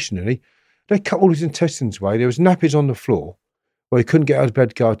operation, and they cut all his intestines away. There was nappies on the floor where he couldn't get out of bed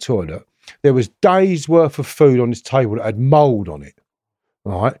to go to the toilet. There was days' worth of food on his table that had mould on it,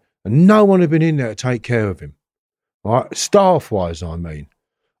 right? And no one had been in there to take care of him, right? Staff-wise, I mean.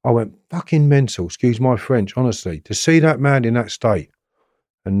 I went fucking mental, excuse my French, honestly, to see that man in that state.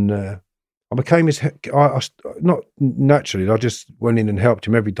 And I became not naturally, I just went in and helped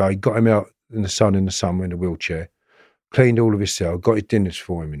him every day, got him out in the sun in the summer in a wheelchair, cleaned all of his cell, got his dinners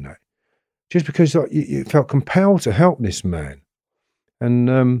for him in that. Just because you felt compelled to help this man.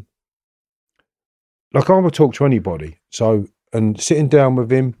 And like I would talk to anybody. So, and sitting down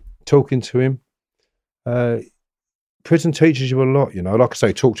with him, talking to him, prison teaches you a lot, you know. Like I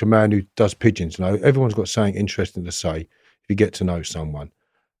say, talk to a man who does pigeons, you know. Everyone's got something interesting to say if you get to know someone.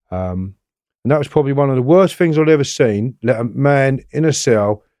 And that was probably one of the worst things I'd ever seen. Let a man in a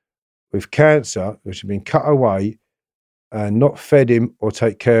cell with cancer, which had been cut away, and not fed him or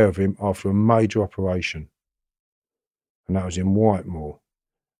take care of him after a major operation. And that was in Whitemore.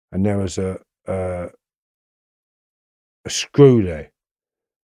 And there was a screw there.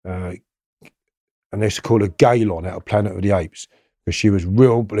 And they used to call her Galon out of Planet of the Apes, because she was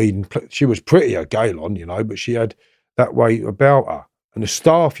real bleeding. She was prettier, Galon, you know, but she had that way about her. And the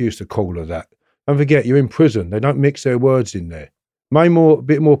staff used to call her that. Don't forget, you're in prison. They don't mix their words in there. Maybe a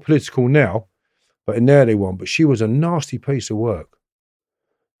bit more political now, but in there they won't. But she was a nasty piece of work.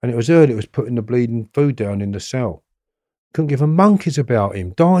 And it was her that was putting the bleeding food down in the cell. Couldn't give a monkeys about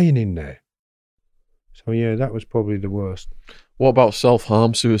him, dying in there. So, yeah, that was probably the worst. What about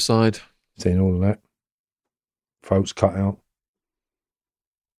self-harm, suicide? Seen all of that. Throats cut out.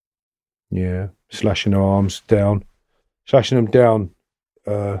 Yeah, slashing their arms down. Slashing them down,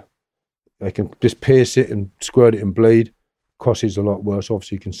 they can just pierce it and squirt it and bleed. Crosses a lot worse.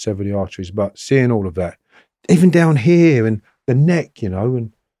 Obviously, you can sever the arteries. But seeing all of that, even down here and the neck, you know,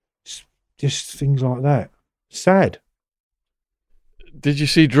 and just things like that. Sad. Did you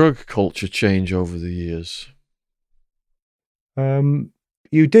see drug culture change over the years?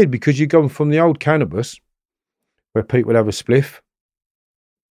 You did, because you've gone from the old cannabis, where people would have a spliff,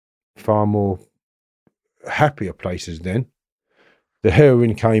 far more happier places then. The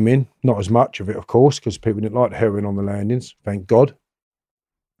heroin came in, not as much of it, of course, because people didn't like the heroin on the landings, thank God.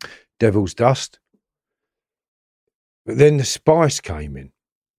 Devil's dust. But then the spice came in,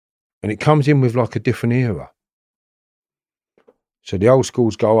 and it comes in with like a different era. So the old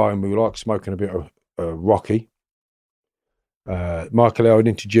schools go home, we like smoking a bit of Rocky. Michael Howard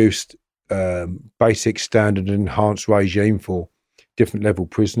introduced basic standard and enhanced regime for different level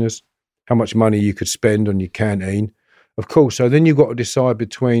prisoners, how much money you could spend on your canteen. Of course, so then you've got to decide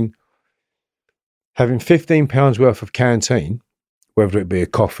between having £15 worth of canteen, whether it be a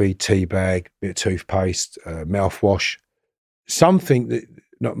coffee, tea bag, bit of toothpaste, mouthwash, something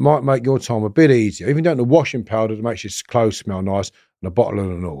that might make your time a bit easier. Even down to washing powder that makes your clothes smell nice, and a bottle of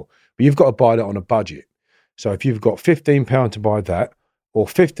it and all. But you've got to buy that on a budget. So if you've got £15 to buy that, or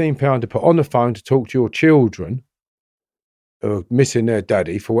 £15 to put on the phone to talk to your children, are missing their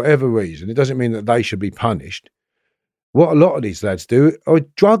daddy for whatever reason, it doesn't mean that they should be punished. What a lot of these lads do are a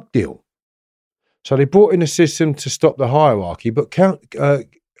drug deal. So they brought in a system to stop the hierarchy, but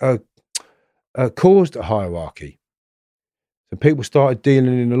caused a hierarchy. So people started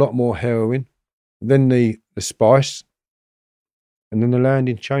dealing in a lot more heroin, then the spice, and then the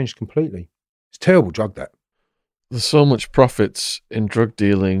landing changed completely. It's a terrible drug, that. There's so much profits in drug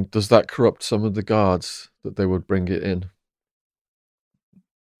dealing. Does that corrupt some of the guards that they would bring it in?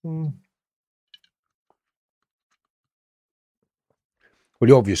 Well,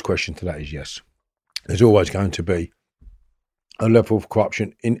 the obvious question to that is yes. There's always going to be a level of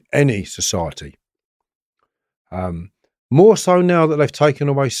corruption in any society. More so now that they've taken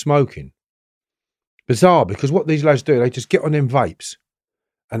away smoking. Bizarre, because what these lads do, they just get on them vapes.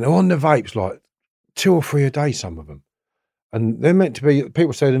 And they're on the vapes like 2 or 3 a day, some of them. And they're meant to be,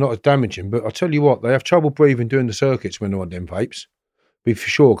 people say they're not as damaging, but I tell you what, they have trouble breathing doing the circuits when they're on them vapes. Be for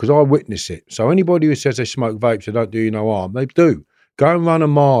sure, because I witness it. So anybody who says they smoke vapes, they don't do you no harm, they do. Go and run a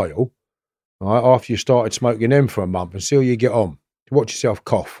mile, right, after you started smoking them for a month and see how you get on. Watch yourself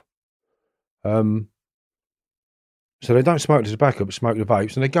cough. So they don't smoke the tobacco, but smoke the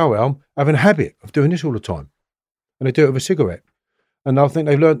vapes, and they go out having a habit of doing this all the time. And they do it with a cigarette. And I think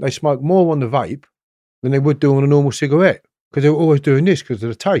they've learned they smoke more on the vape than they would do on a normal cigarette, because they were always doing this because of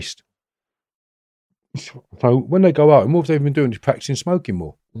the taste. So when they go out, and what they've been doing is practicing smoking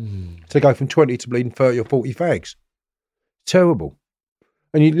more. So they go from 20 to bleeding 30 or 40 fags. Terrible.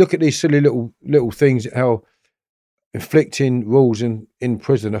 And you look at these silly little things, how inflicting rules in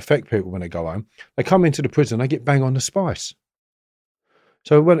prison affect people when they go home. They come into the prison, they get bang on the spice.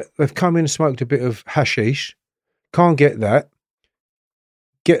 So when they've come in and smoked a bit of hashish, can't get that,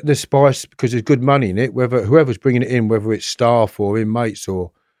 get the spice because there's good money in it, whether whoever's bringing it in, whether it's staff or inmates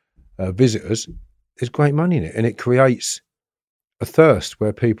or visitors, there's great money in it. And it creates a thirst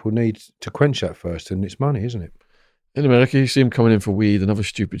where people need to quench that thirst, and it's money, isn't it? In America, you see them coming in for weed and other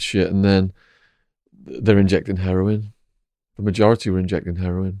stupid shit, and then they're injecting heroin. The majority were injecting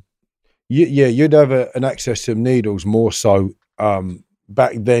heroin. Yeah, you'd have an access to needles more so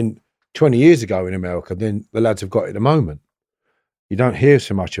back then, 20 years ago in America, than the lads have got at the moment. You don't hear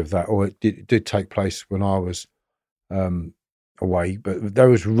so much of that, or it did take place when I was away, but there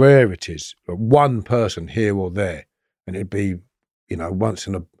was rarities, one person here or there, and it'd be, once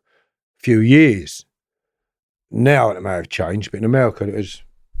in a few years. Now it may have changed, but in America it was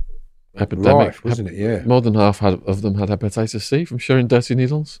Epidemic, rife, wasn't it? Yeah. More than half of them had hepatitis C from sharing dirty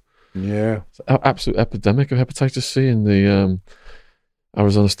needles. Yeah. It's an absolute epidemic of hepatitis C in the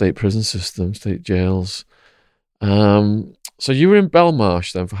Arizona State prison system, state jails. So you were in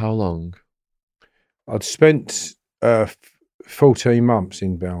Belmarsh then for how long? I'd spent 14 months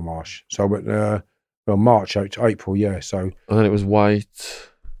in Belmarsh. So I went March, April, yeah. So and then it was White.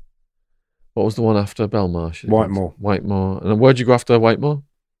 What was the one after Belmarsh? Whitemore. Whitemore. And then where'd you go after Whitemore?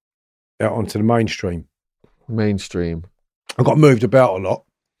 Out onto the mainstream. Mainstream. I got moved about a lot.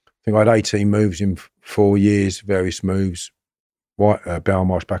 I think I had 18 moves in 4 years, various moves.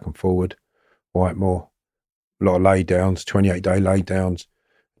 Belmarsh back and forward. Whitemore. A lot of laydowns, 28-day laydowns.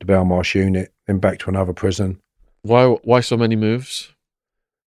 The Belmarsh unit. Then back to another prison. Why so many moves?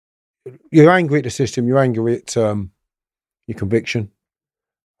 You're angry at the system. You're angry at your conviction.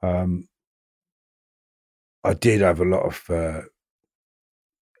 I did have a lot of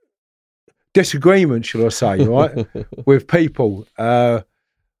disagreement, shall I say, right, with people. I'd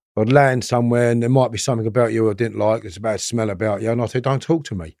land somewhere and there might be something about you I didn't like. There's a bad smell about you, and I'd say, "Don't talk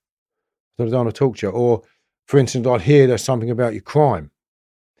to me." I don't want to talk to you. Or, for instance, I'd hear there's something about your crime,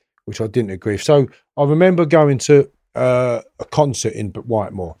 which I didn't agree with. So I remember going to a concert in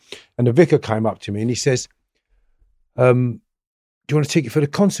Whitemore, and the vicar came up to me and he says, "Do you want a ticket for the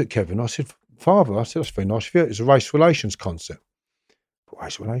concert, Kevin?" I said, "Father," I said, "that's very nice of you. It's a race relations concert."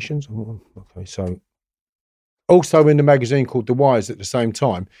 Race relations? Oh, okay. So also in the magazine called The Wires at the same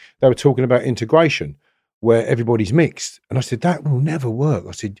time, they were talking about integration where everybody's mixed. And I said, that will never work.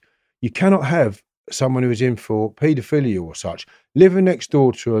 I said, you cannot have someone who is in for paedophilia or such living next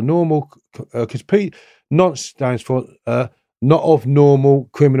door to a normal, because not stands for not of normal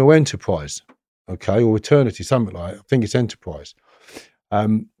criminal enterprise, okay, or eternity, something like that. I think it's enterprise.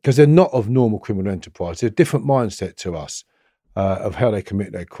 Because they're not of normal criminal enterprise. They're a different mindset to us of how they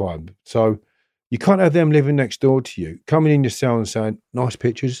commit their crime. So you can't have them living next door to you, coming in your cell and saying, "Nice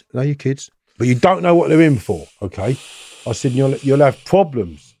pictures, they're your kids," but you don't know what they're in for, okay? I said, you'll have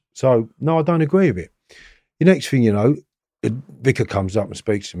problems. So, no, I don't agree with it. The next thing you know, the vicar comes up and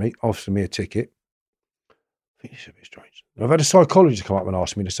speaks to me, offers me a ticket. I think it's a bit strange. I've had a psychologist come up and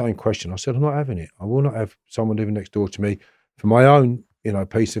ask me the same question. I said, I'm not having it. I will not have someone living next door to me for my own,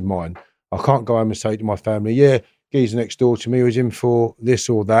 peace of mind, I can't go home and say to my family, yeah, geezer next door to me was in for this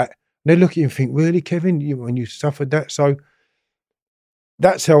or that. And they look at you and think, really, Kevin, when you suffered that? So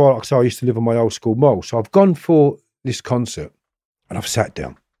that's how I used to live on my old school mole. So I've gone for this concert and I've sat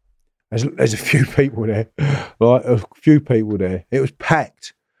down. There's a few people there, right? A few people there. It was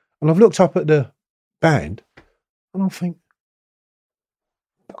packed. And I've looked up at the band and I think,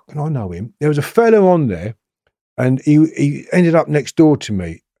 fucking, I know him. There was a fellow on there and he ended up next door to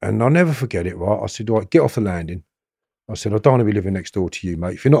me. And I'll never forget it, right? I said, right, get off the landing. I said, I don't want to be living next door to you,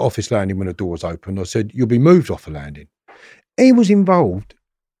 mate. If you're not off this landing when the door's open, I said, you'll be moved off the landing. He was involved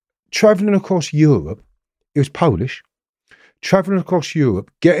travelling across Europe. He was Polish. Travelling across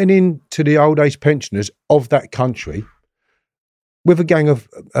Europe, getting into the old age pensioners of that country with a gang of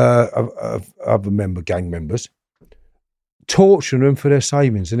other gang members, torturing them for their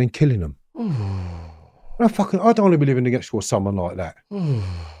savings and then killing them. I don't want to be living next to someone like that. And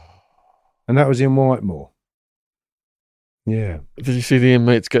that was in Whitemore. Yeah. Did you see the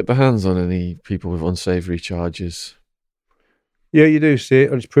inmates get their hands on any people with unsavoury charges? Yeah, you do see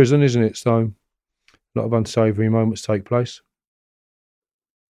it. It's prison, isn't it? So a lot of unsavoury moments take place.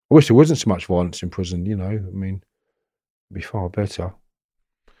 I wish there wasn't so much violence in prison, I mean, it'd be far better.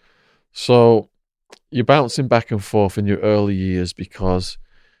 So you're bouncing back and forth in your early years because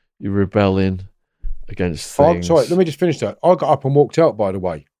you're rebelling against things. Oh, sorry, let me just finish that. I got up and walked out, by the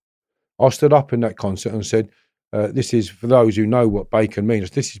way. I stood up in that concert and said, this is, for those who know what bacon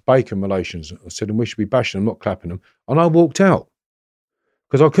means, this is bacon relations. I said, and we should be bashing them, not clapping them. And I walked out.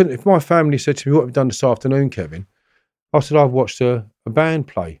 Because I couldn't, if my family said to me, what have you done this afternoon, Kevin? I said, I've watched a band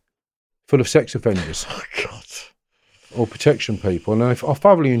play full of sex offenders. Oh, God. Or protection people. And I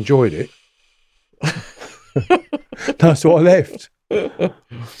thoroughly enjoyed it. That's why I left.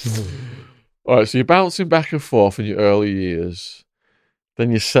 All right, so you're bouncing back and forth in your early years.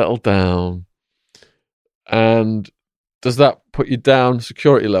 Then you settle down. And does that put you down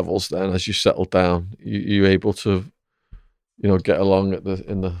security levels then as you settle down? You able to, get along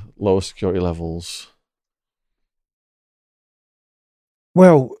in the lower security levels?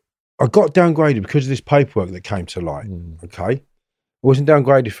 Well, I got downgraded because of this paperwork that came to light, okay? I wasn't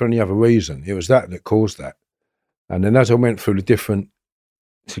downgraded for any other reason. It was that caused that. And then as I went through the different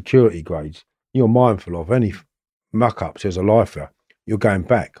security grades, you're mindful of any muck-ups as a lifer, you're going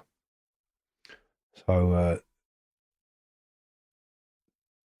back. So,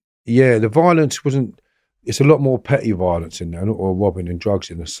 the violence wasn't, it's a lot more petty violence in there, not all robbing and drugs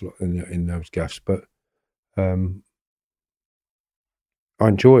in those gaffs, but I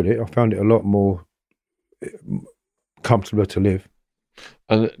enjoyed it. I found it a lot more comfortable to live.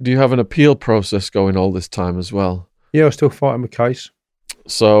 And do you have an appeal process going all this time as well? Yeah, I was still fighting my case.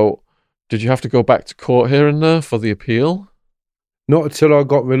 So, did you have to go back to court here and there for the appeal? Not until I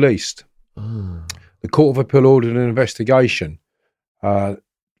got released. Oh. The Court of Appeal ordered an investigation by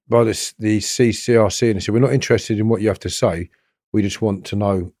the CCRC, and they said, we're not interested in what you have to say. We just want to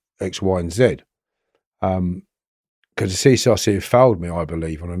know X, Y, and Z. Because the CCRC have failed me, I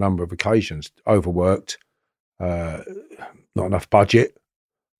believe, on a number of occasions. Overworked, not enough budget.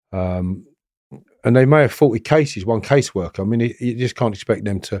 And they may have 40 cases, one caseworker. I mean, you just can't expect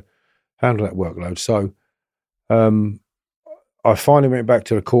them to handle that workload. So I finally went back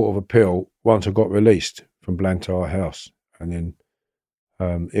to the Court of Appeal once I got released from Blantyre House. And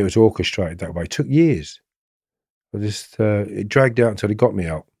then it was orchestrated that way. It took years. It dragged out until they got me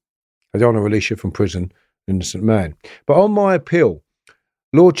out. I don't want to release you from prison, innocent man. But on my appeal,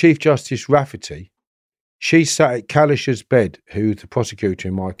 Lord Chief Justice Rafferty, she sat at Kalisher's bed, who's the prosecutor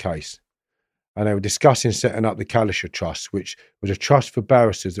in my case, and they were discussing setting up the Kalisher Trust, which was a trust for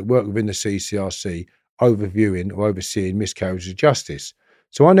barristers that work within the CCRC, overviewing or overseeing miscarriages of justice.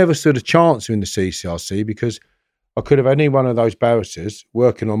 So I never stood a chance in the CCRC because I could have any one of those barristers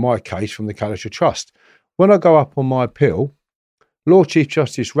working on my case from the Kalisher Trust. When I go up on my appeal, Lord Chief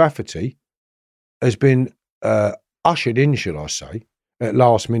Justice Rafferty has been ushered in, shall I say, at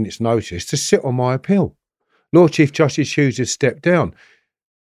last minute's notice to sit on my appeal. Lord Chief Justice Hughes has stepped down.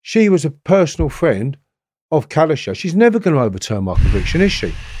 She was a personal friend of Kalisher. She's never going to overturn my conviction, is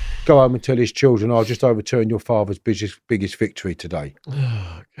she? Go home and tell his children, I'll just overturn your father's biggest victory today.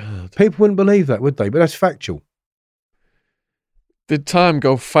 Oh, God. People wouldn't believe that, would they? But that's factual. Did time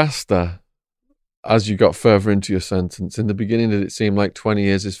go faster as you got further into your sentence? In the beginning, did it seem like 20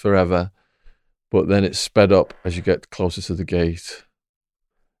 years is forever, but then it sped up as you get closer to the gate?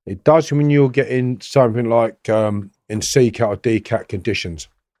 It does when you're getting something like in CCAT or DCAT conditions.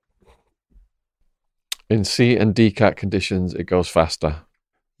 In C and DCAT conditions, it goes faster.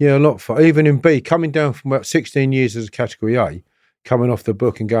 Yeah, a lot of fun. Even in B, coming down from about 16 years as a category A, coming off the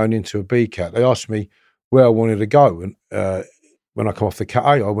book and going into a B cat, they asked me where I wanted to go. And when I come off the cat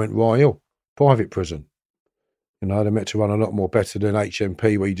A, I went Royal, private prison. You know, they're meant to run a lot more better than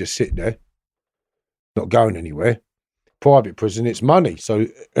HMP where you just sit there, not going anywhere. Private prison, it's money. So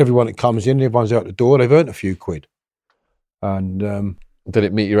everyone that comes in, everyone's out the door, they've earned a few quid. And did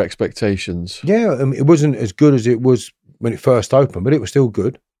it meet your expectations? Yeah, it wasn't as good as it was when it first opened, but it was still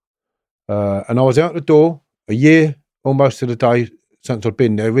good. And I was out the door a year, almost to the day since I'd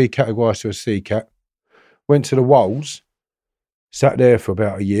been there, recategorised to a C cat, went to the Wolds, sat there for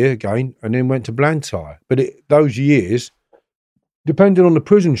about a year again, and then went to Blantyre. But those years, depending on the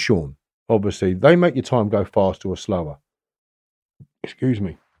prison, Sean, obviously, they make your time go faster or slower. Excuse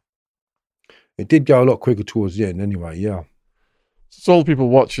me. It did go a lot quicker towards the end anyway, yeah. So all the people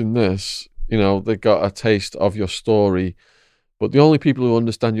watching this, you know, they got a taste of your story, but the only people who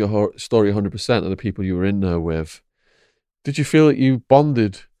understand your story 100% are the people you were in there with. Did you feel that you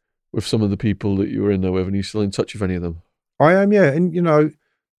bonded with some of the people that you were in there with, and are you still in touch with any of them? I am, yeah. And, you know,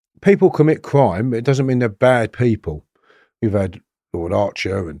 people commit crime, but it doesn't mean they're bad people. We've had Lord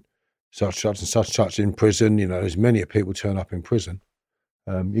Archer and such in prison. You know, there's many people turn up in prison.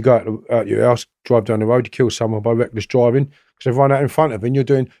 You go out your house, drive down the road, you kill someone by reckless driving because they've run out in front of you and you're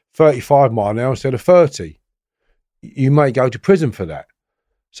doing 35 mile an hour instead of 30. You may go to prison for that.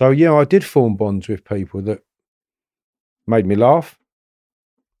 So, yeah, I did form bonds with people that made me laugh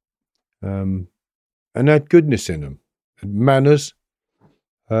and had goodness in them, had manners.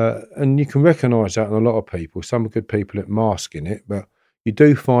 And you can recognise that in a lot of people. Some good people at masking it, but you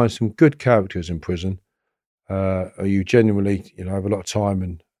do find some good characters in prison. You genuinely, you know, have a lot of time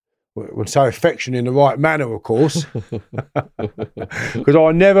and would say affection in the right manner, of course, because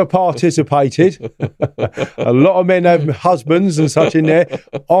I never participated. A lot of men have husbands and such in there.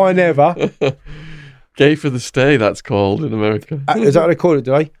 I never. Gay for the stay, that's called in America. Is that what they call it,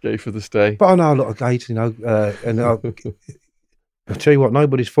 do they? Gay for the stay. But I know a lot of gays, you know, and I'll tell you what,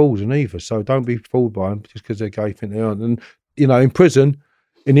 nobody's fools in either, so don't be fooled by them just because they're gay, think they aren't. And, you know, in prison,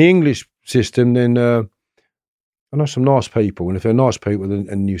 in the English system, then I know some nice people, and if they're nice people, then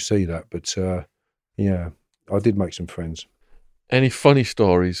and you see that. But, yeah, I did make some friends. Any funny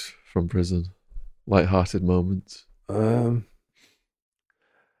stories from prison? Light-hearted moments? Do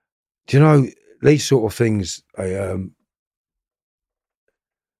you know, these sort of things, they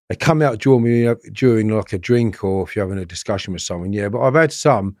come out during like a drink or if you're having a discussion with someone, yeah. But I've had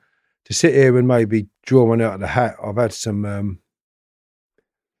some, to sit here and maybe draw one out of the hat, I've had some,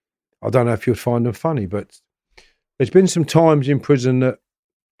 I don't know if you'd find them funny, but there's been some times in prison that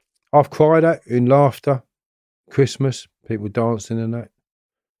I've cried at in laughter, Christmas, people dancing and that.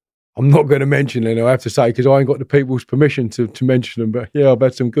 I'm not going to mention them, I have to say, because I ain't got the people's permission to mention them. But yeah, I've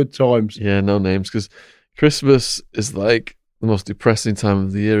had some good times. Yeah, no names, because Christmas is like the most depressing time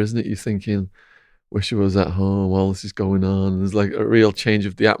of the year, isn't it? You're thinking, wish I was at home while this is going on. There's like a real change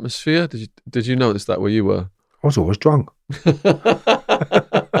of the atmosphere. Did you notice that where you were? I was always drunk.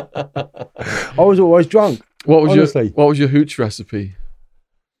 I was always drunk. What was your hooch recipe?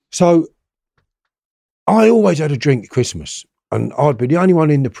 So I always had a drink at Christmas, and I'd be the only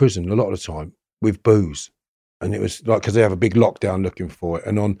one in the prison a lot of the time with booze. And it was like, because they have a big lockdown looking for it.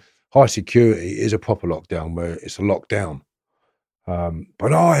 And on high security, it is a proper lockdown where it's a lockdown.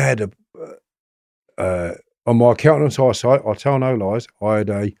 But I had on my accountant's eyesight, I'll tell no lies, I had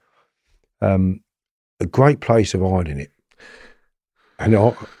a great place of iron in it. And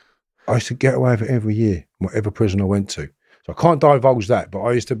I used to get away with it every year, whatever prison I went to. So I can't divulge that, but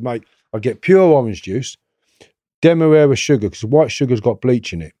I used to I'd get pure orange juice, Demerara sugar, because white sugar's got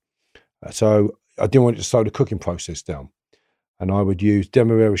bleach in it. So I didn't want it to slow the cooking process down. And I would use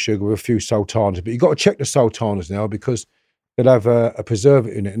Demerara sugar with a few sultanas. But you've got to check the sultanas now because they'll have a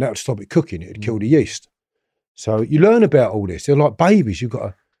preservative in it, and that would stop it cooking. It would kill the yeast. So you learn about all this. They're like babies. You've got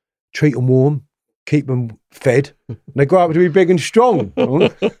to treat them warm, keep them fed, and they grow up to be big and strong.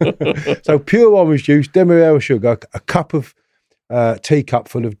 So pure orange juice, Demerara sugar, a cup of teacup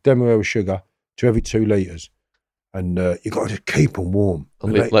full of Demerara sugar to every 2 litres. And you've got to just keep them warm.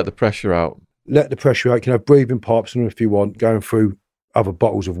 And let the pressure out. Let the pressure out. You can have breathing pipes in them if you want, going through other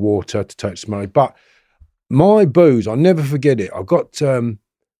bottles of water to take the smell. But my booze, I'll never forget it. I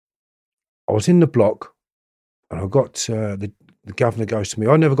was in the block and I got, the governor goes to me,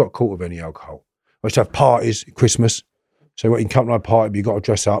 I never got caught with any alcohol. I used to have parties at Christmas. So you can come to a party, but you've got to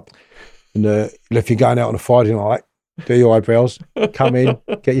dress up. And if you're going out on a Friday night, do your eyebrows, come in,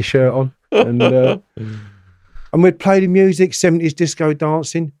 get your shirt on. And we'd play the music, 70s disco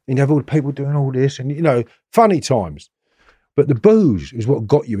dancing, and you have all the people doing all this, and, you know, funny times. But the booze is what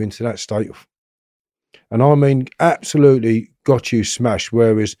got you into that state of, and I mean, absolutely got you smashed,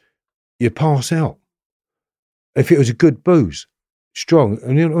 whereas you pass out. If it was a good booze, strong,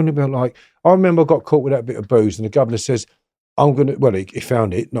 and you're only about like, I remember I got caught with that bit of booze, and the governor says, I'm going to, well, he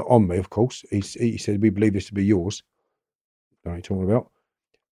found it, not on me, of course. He said, we believe this to be yours. What are you talking about?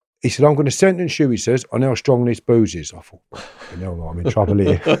 He said, I'm going to sentence you, he says, on how strong this booze is. I thought, no, I'm in trouble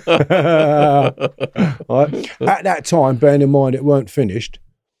here. Right? At that time, bearing in mind it weren't finished,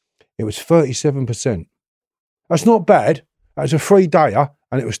 it was 37%. That's not bad. That was a 3-dayer,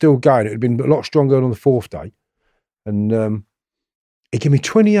 and it was still going. It had been a lot stronger on the 4th day. And he gave me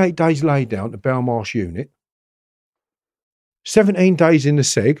 28 days laid down to Belmarsh unit, 17 days in the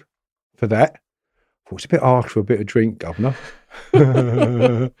SEG for that. I thought it's a bit harsh for a bit of drink, Governor.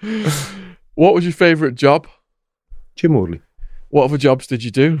 What was your favourite job? Jim Audley. What other jobs did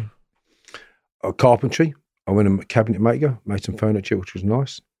you do? Carpentry. I went a cabinet maker, made some furniture, which was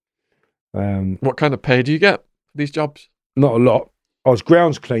nice. What kind of pay do you get for these jobs? Not a lot. I was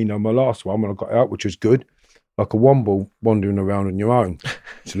grounds cleaner on my last one when I got out, which was good. Like a womble wandering around on your own.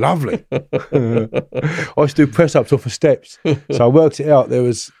 It's lovely. I used to do press-ups off of steps. So I worked it out. There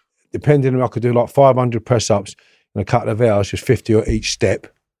was, depending on, I could do like 500 press-ups in a couple of hours, just 50 at each step.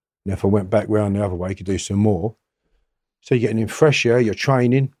 And if I went back round the other way, you could do some more. So you're getting in fresh air, you're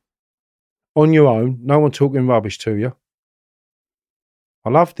training on your own, no one talking rubbish to you. I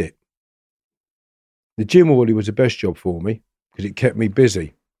loved it. The Jim Audley was the best job for me because it kept me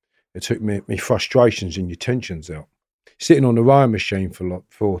busy. It took me frustrations and your tensions out. Sitting on the rowing machine for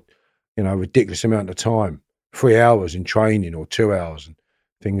a ridiculous amount of time, 3 hours in training or 2 hours and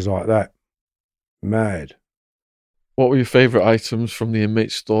things like that. Mad. What were your favourite items from the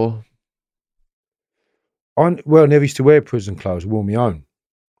inmate store? I never used to wear prison clothes. I wore my own.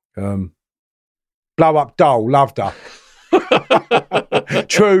 Blow up doll, loved her.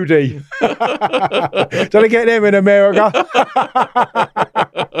 Trudy. Don't I get them in America?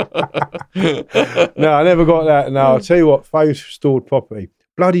 No, I never got that. No, I'll tell you what, favourite stored property.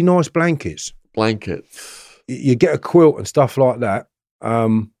 Bloody nice blankets. Blankets. You get a quilt and stuff like that,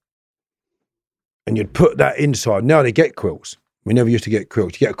 and you'd put that inside. Now they get quilts. We never used to get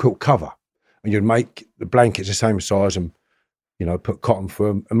quilts. You get a quilt cover, and you'd make the blankets the same size and, put cotton for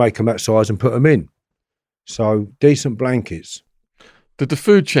them and make them that size and put them in. So, decent blankets. Did the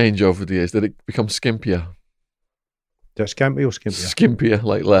food change over the years? Did it become skimpier? Is that scampy or skimpier? Skimpier,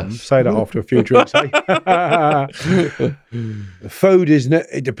 like less. Say that after a few drinks, eh? The food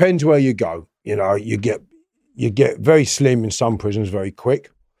it depends where you go. You get very slim in some prisons very quick,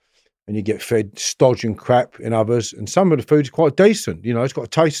 and you get fed stodge and crap in others. And some of the food's quite decent. It's got a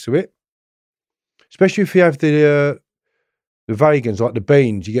taste to it. Especially if you have the vegans, like the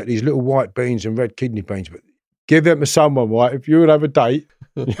beans. You get these little white beans and red kidney beans, but give them to someone, right? If you would have a date,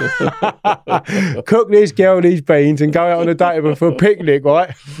 cook this girl these beans and go out on a date with her for a picnic,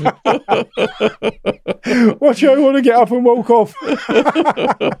 right? Watch you want to get up and walk off.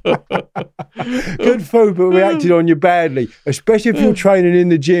 Good food, but reacted on you badly, especially if you're training in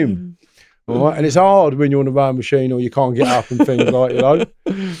the gym. All right? And it's hard when you're on a rowing machine or you can't get up and things like.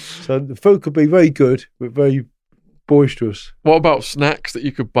 So the food could be very good, but very boisterous. What about snacks that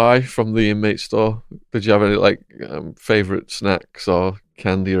you could buy from the inmate store? Did you have any favourite snacks or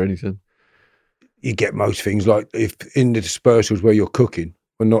candy or anything? You get most things, like if in the dispersals where you're cooking,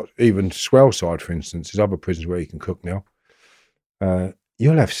 well, not even Swell side, for instance, there's other prisons where you can cook now.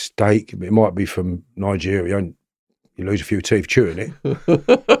 You'll have steak. It might be from Nigeria, and you lose a few teeth chewing it.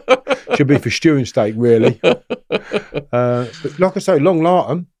 Should be for stewing steak, really. But like I say, Long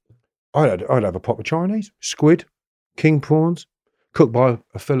Lartin, I'd have a pot of Chinese, squid, king prawns, cooked by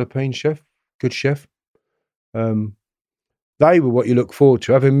a Philippine chef, good chef. They were what you look forward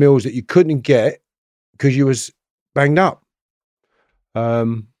to, having meals that you couldn't get because you was banged up.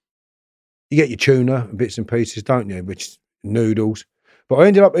 You get your tuna and bits and pieces, don't you? Which noodles. But I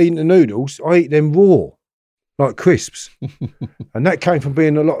ended up eating the noodles. I eat them raw, like crisps. And that came from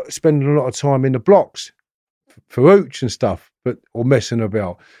spending a lot of time in the blocks for hooch and stuff, or messing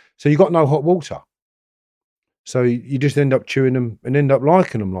about. So you got no hot water. So you just end up chewing them and end up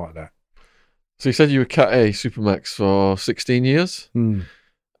liking them like that. So you said you were Cat A Supermax for 16 years? Mm.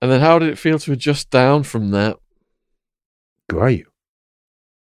 And then how did it feel to adjust down from that? Great.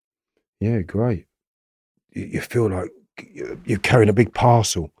 Yeah, great. You feel like you're carrying a big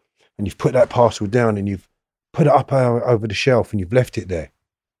parcel and you've put that parcel down and you've put it up over the shelf and you've left it there.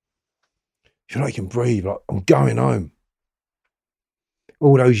 You feel like you can breathe, like, I'm going home.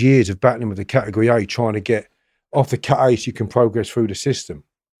 All those years of battling with the Category A, trying to get off the Cat A so you can progress through the system.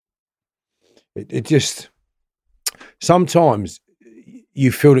 It just, sometimes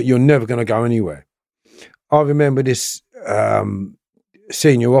you feel that you're never going to go anywhere. I remember this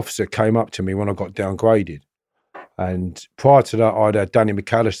senior officer came up to me when I got downgraded. And prior to that, I'd had Danny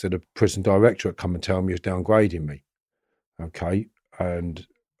McAllister, the prison director, come and tell me he was downgrading me. Okay. And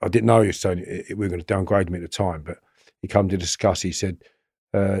I didn't know he was saying we were going to downgrade me at the time, but he came to discuss. He said,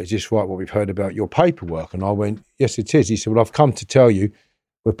 is this right, what we've heard about your paperwork? And I went, yes, it is. He said, well, I've come to tell you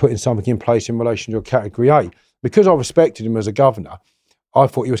we're putting something in place in relation to your category A. Because I respected him as a governor, I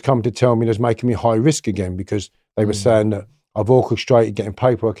thought he was coming to tell me he was making me high risk again, because they were saying that I've orchestrated getting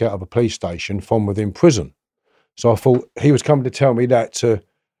paperwork out of a police station from within prison. So I thought he was coming to tell me that so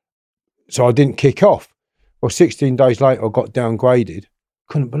I didn't kick off. Well, 16 days later, I got downgraded.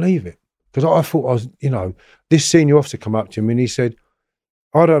 Couldn't believe it. Because I thought I was, this senior officer come up to me and he said,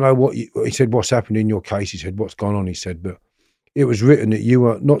 I don't know he said, what's happened in your case? He said, what's gone on? He said, but it was written that you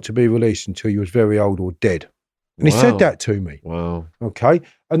were not to be released until you was very old or dead. And he said that to me. Wow. Okay.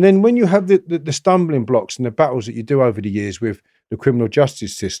 And then when you have the stumbling blocks and the battles that you do over the years with the criminal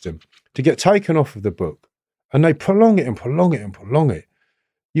justice system to get taken off of the book, and they prolong it and prolong it and prolong it,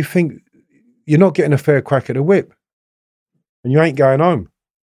 you think you're not getting a fair crack at the whip and you ain't going home.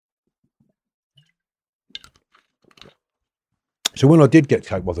 So when I did get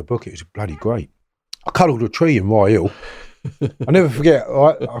taken off the book, it was bloody great. I cuddled a tree in Rye Hill. I never forget,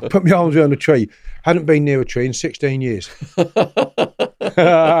 I put my arms around a tree. Hadn't been near a tree in 16 years. Good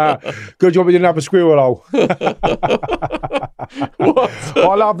job we didn't have a squirrel hole.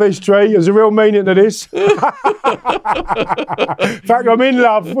 I love this tree. There's a real meaning to this. In fact, I'm in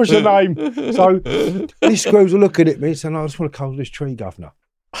love. What's your name? So these squirrels are looking at me and saying, I just want to cuddle this tree, governor.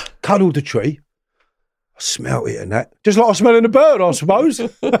 Cuddled the tree. I smelt it and that. Just like I smelling a bird, I suppose. So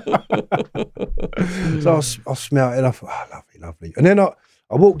I smelt it and I thought, lovely, lovely. And then I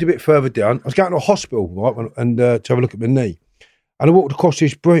walked a bit further down. I was going to a hospital, right, and to have a look at my knee. And I walked across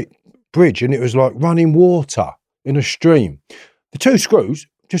this bridge and it was like running water in a stream. The three screws,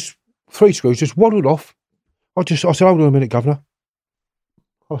 just waddled off. I said, hold on a minute, governor.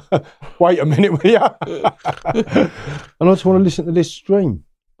 Wait a minute, will you? And I just want to listen to this stream.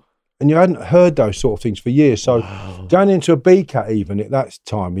 And you hadn't heard those sort of things for years. So going into a BCAT even at that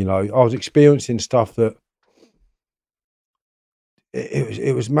time, I was experiencing stuff that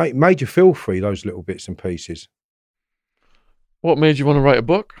it made you feel free, those little bits and pieces. What made you want to write a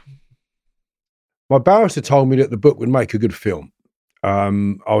book? My barrister told me that the book would make a good film. I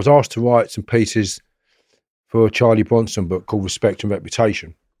was asked to write some pieces for a Charlie Bronson book called Respect and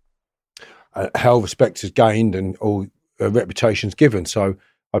Reputation. How respect is gained and all reputation's given. So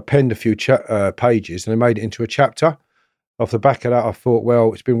I penned a few pages and I made it into a chapter. Off the back of that, I thought,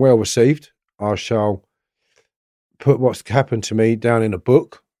 well, it's been well received. I shall put what's happened to me down in a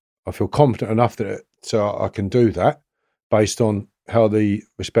book. I feel confident enough that I can do that based on how the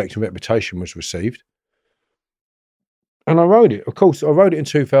Respect and Reputation was received. And I wrote it. Of course, I wrote it in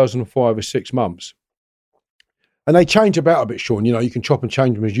 2005 for 6 months. And they change about a bit, Sean. You can chop and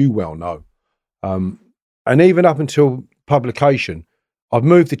change them, as you well know. And even up until publication, I've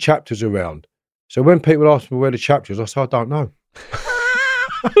moved the chapters around. So when people ask me where the chapters, I say, I don't know.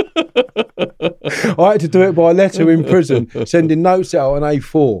 I had to do it by letter in prison, sending notes out on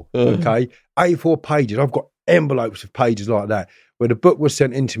A4, okay? A4 pages. I've got envelopes of pages like that, where the book was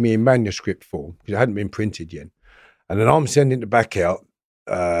sent in to me in manuscript form, because it hadn't been printed yet. And then I'm sending it back out.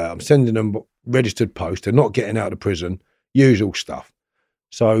 I'm sending them registered post. They're not getting out of prison, usual stuff.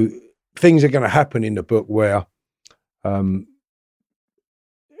 So things are going to happen in the book where I'm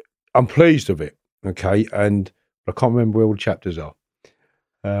pleased with it, okay? And I can't remember where all the chapters are.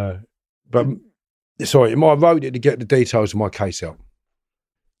 But sorry, I wrote it to get the details of my case out.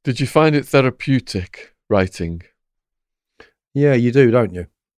 Did you find it therapeutic, writing? Yeah, you do, don't you?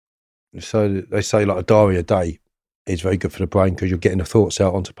 So they say like a diary a day is very good for the brain because you're getting the thoughts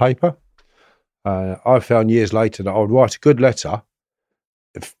out onto paper. I found years later that I would write a good letter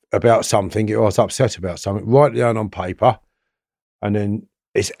about something, if I was upset about something, write it down on paper, and then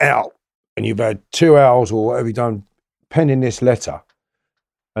it's out, and you've had 2 hours or whatever you've done penning this letter,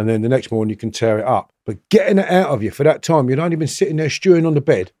 and then the next morning you can tear it up. But getting it out of you for that time, you'd only been sitting there stewing on the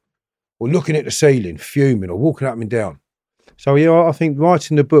bed or looking at the ceiling, fuming, or walking up and down. So, yeah, I think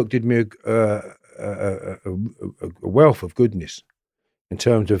writing the book did me a wealth of goodness in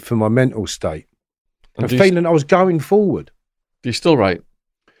terms of for my mental state and feeling I was going forward. Do you still write?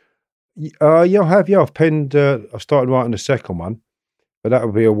 Yeah, I have. Yeah, I've penned. I've started writing the second one, but that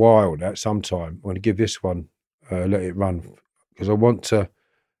will be a while. That sometime. I'm going to give this one let it run because I want to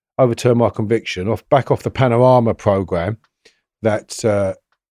overturn my conviction back off the Panorama program that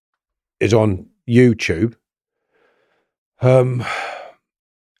is on YouTube.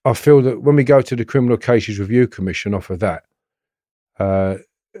 I feel that when we go to the Criminal Cases Review Commission off of that,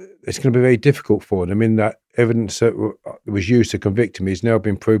 it's going to be very difficult for them in that evidence that was used to convict him has now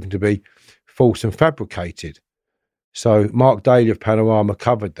been proven to be false and fabricated. So Mark Daly of Panorama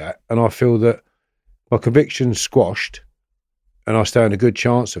covered that, and I feel that my conviction's squashed and I stand a good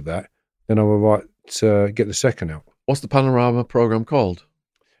chance of that, then I'm all right to get the second out. What's the Panorama programme called?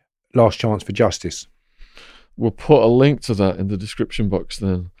 Last Chance for Justice. We'll put a link to that in the description box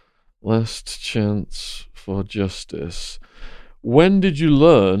then. Last Chance for Justice. When did you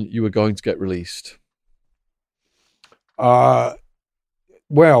learn you were going to get released? Well,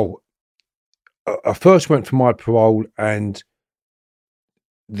 I first went for my parole and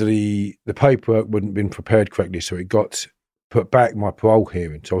the paperwork wouldn't have been prepared correctly, so it got put back, my parole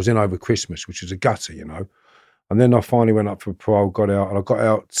hearing. So I was in over Christmas, which was a gutter, you know. And then I finally went up for parole, got out, and I got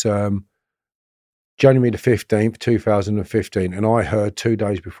out January the 15th, 2015, and I heard 2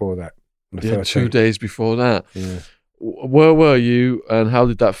 days before that. Yeah, 2 days before that. Yeah. Where were you, and how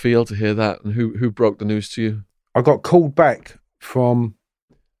did that feel to hear that, and who broke the news to you? I got called back from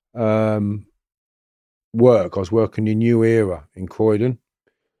work. I was working in New Era in Croydon,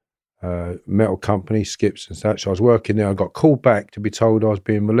 metal company, skips and such. I was working there. I got called back to be told I was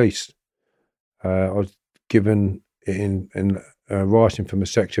being released. I was given it in writing from the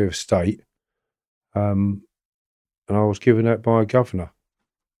Secretary of State, and I was given that by a governor.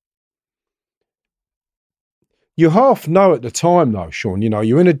 You half know at the time, though, Sean. You know,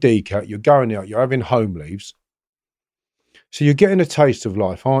 you're in a DCAT, you're going out, you're having home leaves. So you're getting a taste of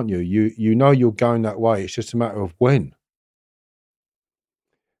life, aren't you? You know you're going that way. It's just a matter of when.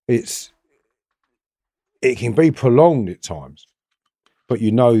 It can be prolonged at times, but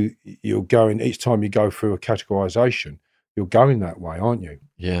you know you're going, each time you go through a categorisation, you're going that way, aren't you?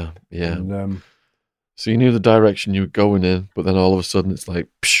 Yeah, yeah. And, so you knew the direction you were going in, but then all of a sudden it's like,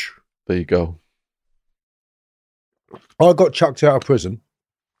 psh, there you go. I got chucked out of prison.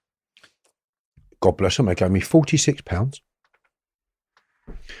 God bless them, they gave me £46.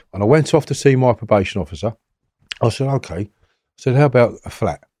 And I went off to see my probation officer. I said, okay. I said, how about a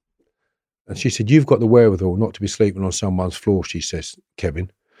flat? And she said, you've got the wherewithal not to be sleeping on someone's floor, she says,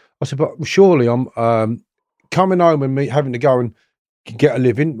 Kevin. I said, but surely I'm coming home and me having to go and get a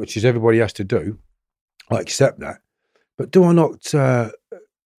living, which is everybody has to do. I accept that. But do I not,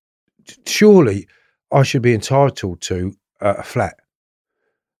 surely I should be entitled to a flat,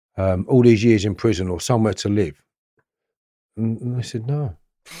 all these years in prison or somewhere to live? And I said, no.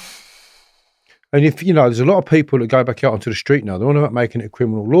 And if, you know, there's a lot of people that go back out onto the street now, they're all about making it a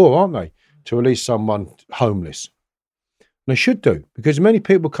criminal law, aren't they? To release someone homeless. And they should do, because many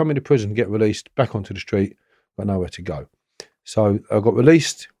people come into prison and get released back onto the street, but nowhere to go. So I got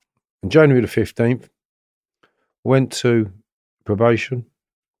released on January the 15th, went to probation,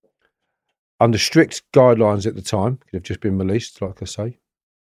 under strict guidelines at the time, could have just been released, like I say,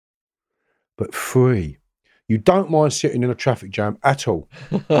 but free. You don't mind sitting in a traffic jam at all.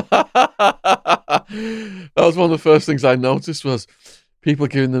 That was one of the first things I noticed was people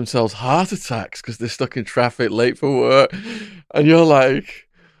giving themselves heart attacks because they're stuck in traffic, late for work. And you're like,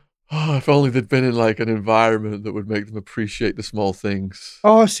 oh, if only they'd been in like an environment that would make them appreciate the small things.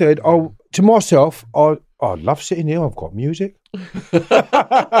 I said, to myself, I love sitting here. I've got music.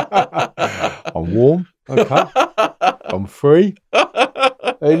 I'm warm. Okay. I'm free.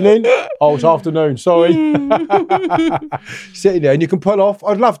 Evening. Oh, it's afternoon. Sorry. Sitting there, and you can pull off.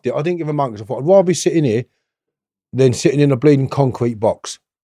 I loved it. I didn't give a monk. I thought I'd rather be sitting here than sitting in a bleeding concrete box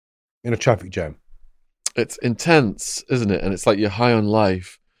in a traffic jam. It's intense, isn't it? And it's like you're high on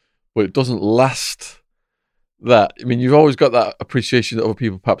life, but it doesn't last that. I mean, you've always got that appreciation that other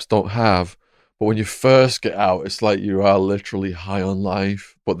people perhaps don't have. But when you first get out, it's like you are literally high on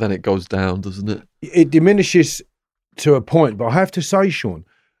life, but then it goes down, doesn't it? It diminishes to a point. But I have to say, Sean,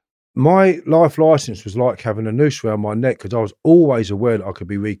 my life licence was like having a noose around my neck, because I was always aware that I could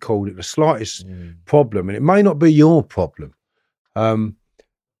be recalled at the slightest problem. And it may not be your problem. You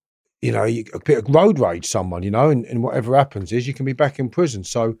know, a bit of road rage someone, you know, and whatever happens is you can be back in prison.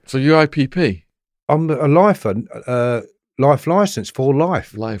 So you're IPP? I'm a lifer. Life license for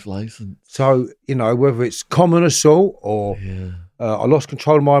life. Life license. So, you know, whether it's common assault or I lost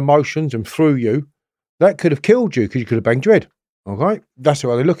control of my emotions and threw you, that could have killed you because you could have banged your head. Okay? That's the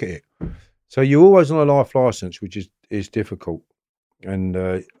way they look at it. So you're always on a life license, which is difficult. And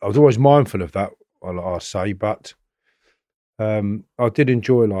I was always mindful of that, I say, but I did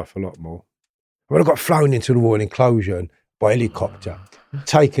enjoy life a lot more. When I got flown into the Royal Enclosure and by helicopter,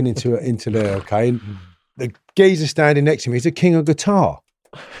 taken into there, okay? And the geezer standing next to me is the king of guitar.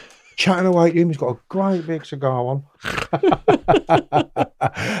 chatting away to him. He's got a great big cigar on.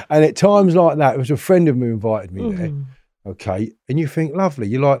 And at times like that, it was a friend of mine who invited me there. Okay. And you think, lovely.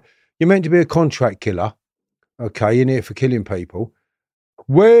 You're meant to be a contract killer. Okay. You're in here for killing people.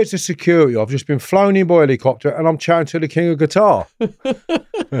 Where's the security? I've just been flown in by helicopter and I'm chatting to the king of guitar.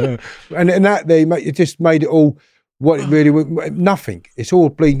 and that it just made it all what it really was. Nothing. It's all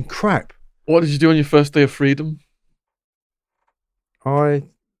bleeding crap. What did you do on your first day of freedom? What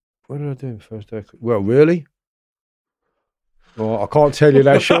did I do on the first day? Well, really? Well, I can't tell you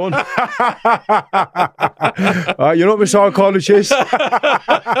that, Sean. You're not my psychologist.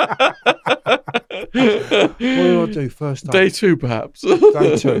 What did I do first day? Day 2, perhaps.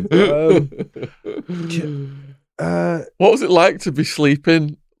 Day 2. What was it like to be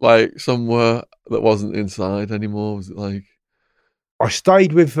sleeping like somewhere that wasn't inside anymore? Was it like? I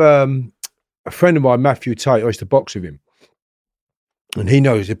stayed with a friend of mine, Matthew Tate. I used to box with him. And he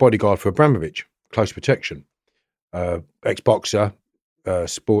knows the bodyguard for Abramovich, close protection, ex-boxer,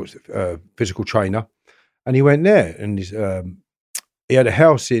 sports, physical trainer. And he went there and he had a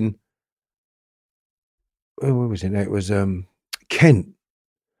house in, where was it? It was Kent.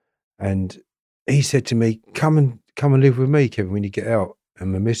 And he said to me, come and live with me, Kevin, when you get out,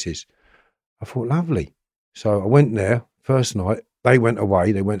 and my missus. I thought, lovely. So I went there first night. They went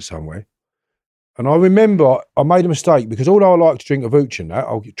away. They went somewhere. And I remember I made a mistake because although I like to drink a vouch and that,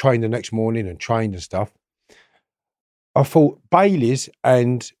 I'll get trained the next morning and trained and stuff. I thought Baileys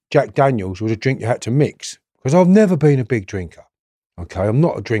and Jack Daniels was a drink you had to mix because I've never been a big drinker. Okay, I'm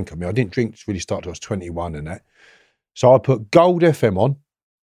not a drinker. I mean, I didn't drink really start till I was 21 and that. So I put Gold FM on.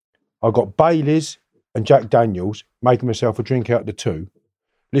 I got Baileys and Jack Daniels, making myself a drink out of the two,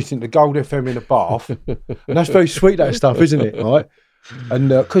 listening to Gold FM in a bath. And that's very sweet, that stuff, isn't it? Right? And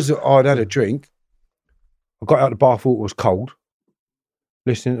because I'd had a drink, I got out of the bath, thought it was cold,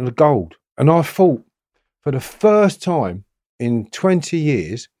 listening to the Gold. And I thought, for the first time in 20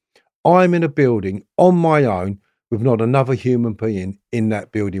 years, I'm in a building on my own with not another human being in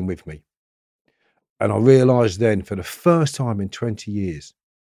that building with me. And I realised then, for the first time in 20 years,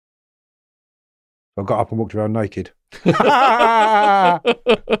 I got up and walked around naked.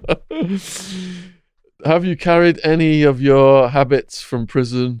 Have you carried any of your habits from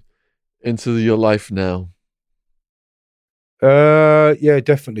prison into your life now? Yeah,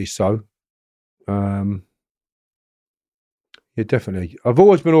 definitely so. Yeah, definitely. I've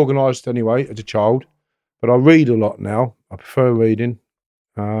always been organised anyway as a child, but I read a lot now. I prefer reading.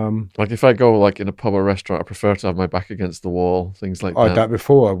 Like if I go like in a pub or restaurant, I prefer to have my back against the wall, things like I that. had that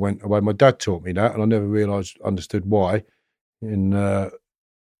before I went away. My dad taught me that, and I never understood why. In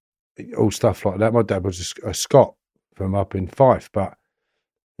all stuff like that. My dad was a Scot from up in Fife, but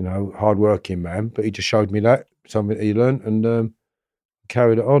hard-working man. But he just showed me that, something he learned, and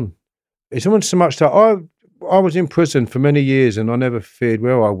carried it on. It's not so much that I was in prison for many years, and I never feared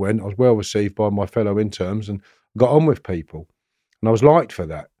where I went. I was well received by my fellow interns, and got on with people, and I was liked for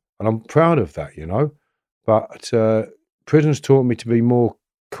that, and I'm proud of that, But prison's taught me to be more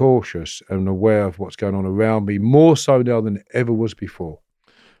cautious and aware of what's going on around me, more so now than it ever was before.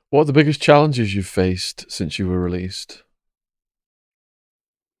 What are the biggest challenges you've faced since you were released?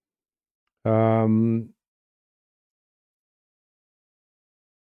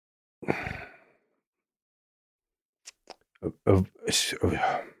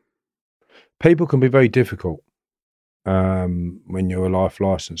 People can be very difficult when you're a life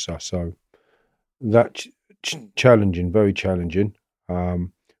licensor, so that's challenging, very challenging.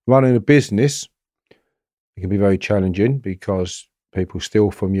 Running a business, it can be very challenging because people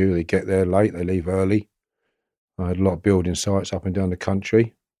steal from you, they get there late, they leave early. I had a lot of building sites up and down the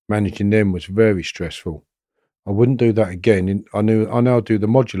country. Managing them was very stressful. I wouldn't do that again. I now do the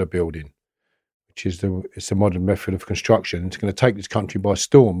modular building, which is it's a modern method of construction. It's going to take this country by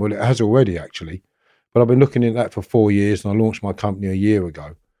storm. Well, it has already, actually. But I've been looking at that for 4 years, and I launched my company a year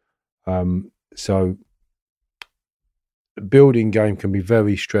ago. So the building game can be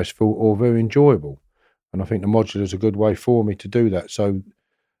very stressful or very enjoyable. And I think the modular is a good way for me to do that. So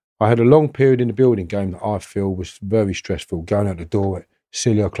I had a long period in the building game that I feel was very stressful, going out the door at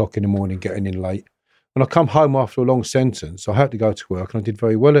silly o'clock in the morning, getting in late. When I come home after a long sentence, I had to go to work, and I did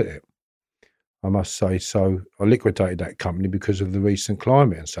very well at it, I must say. So I liquidated that company because of the recent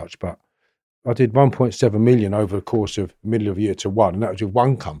climate and such. But I did 1.7 million over the course of middle of year to one, and that was with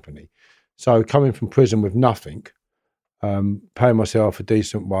one company. So coming from prison with nothing, paying myself a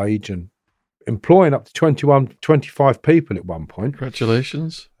decent wage and employing up to 25 people at one point.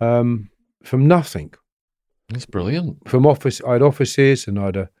 Congratulations. From nothing. That's brilliant. From office, I had offices, and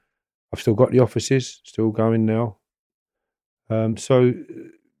I've still got the offices, still going now. So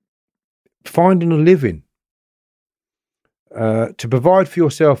finding a living to provide for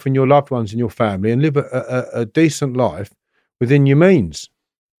yourself and your loved ones and your family and live a decent life within your means.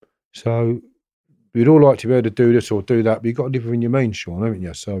 So we'd all like to be able to do this or do that, but you've got to live within your means, Sean, haven't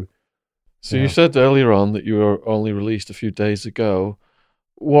you? So you said earlier on that you were only released a few days ago.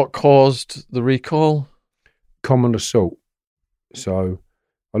 What caused the recall? Common assault. So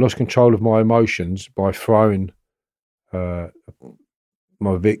I lost control of my emotions by throwing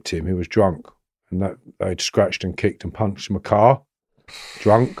my victim, who was drunk, and that they'd scratched and kicked and punched my car,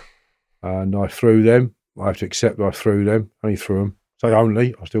 drunk, and I threw them. I have to accept that I threw them. Only threw them. Say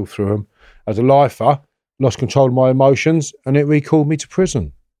only, I still threw them. As a lifer, lost control of my emotions, and it recalled me to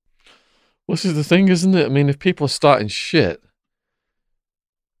prison. Well, this is the thing, isn't it? I mean, if people are starting shit,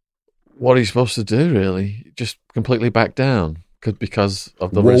 what are you supposed to do, really? Just completely back down because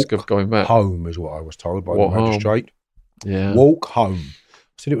of the risk of going back? Home is what I was told by the magistrate. Yeah. Walk home.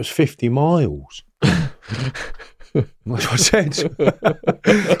 I said it was 50 miles. That's what I said.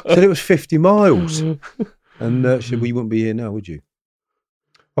 I said it was 50 miles. And she said, well, you wouldn't be here now, would you?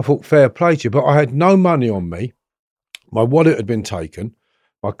 I thought, fair play to you, but I had no money on me. My wallet had been taken,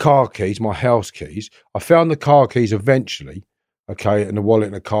 my car keys, my house keys. I found the car keys eventually, okay, and the wallet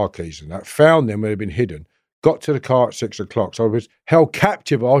and the car keys and that. Found them where they'd been hidden. Got to the car at 6 o'clock. So I was held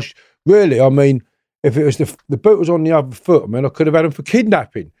captive. Really, I mean, if it was the boot was on the other foot, I mean, I could have had them for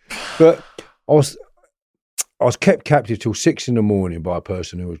kidnapping. But I was kept captive till 6 a.m. by a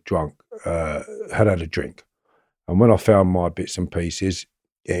person who was drunk, had a drink. And when I found my bits and pieces,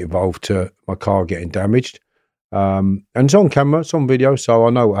 it involved my car getting damaged. And it's on camera, it's on video, so I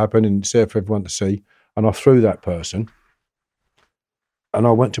know what happened and it's there for everyone to see. And I threw that person and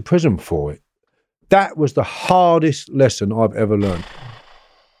I went to prison for it. That was the hardest lesson I've ever learned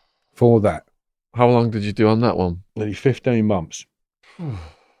for that. How long did you do on that one? Nearly 15 months. All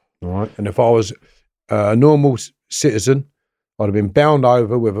right. And if I was a normal citizen, I'd have been bound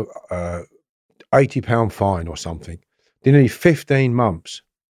over with a £80 fine or something. Did nearly 15 months.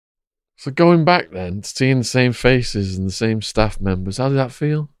 So going back then, seeing the same faces and the same staff members, how did that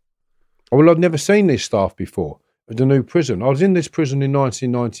feel? Well, I'd never seen this staff before at the new prison. I was in this prison in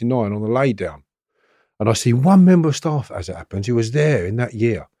 1999 on the laydown. And I see one member of staff, as it happens, who was there in that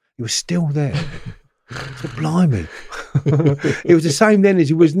year. He was still there. So blimey. He was the same then as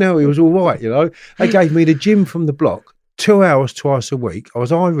he was now. He was all right, you know. They gave me the gym from the block, 2 hours twice a week. I was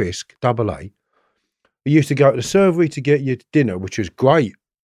high risk, AA. We used to go to the servery to get your dinner, which was great.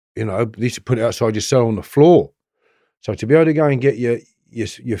 You know, they used to put it outside your cell on the floor. So to be able to go and get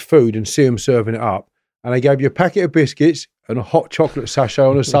your food and see them serving it up, and they gave you a packet of biscuits and a hot chocolate sachet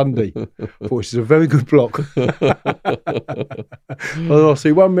on a Sunday. Which is a very good block. And I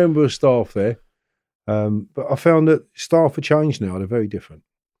see one member of staff there. But I found that staff have changed now. They're very different.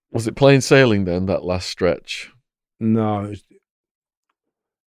 Was it plain sailing then, that last stretch? No.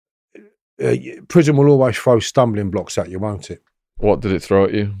 Prison will always throw stumbling blocks at you, won't it? What did it throw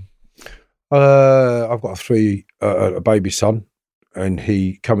at you? I've got a baby son, and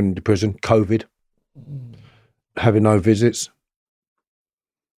he coming into prison, COVID, having no visits,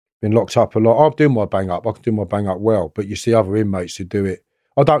 been locked up a lot. I'm doing my bang up. I can do my bang up well, but you see other inmates who do it.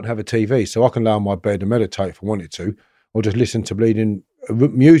 I don't have a TV, so I can lay on my bed and meditate if I wanted to, or just listen to bleeding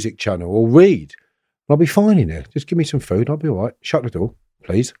music channel or read. And I'll be fine in there. Just give me some food. I'll be all right. Shut the door,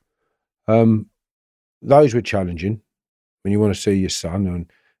 please. Those were challenging when you want to see your son,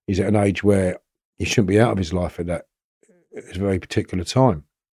 and he's at an age where he shouldn't be out of his life at that a very particular time.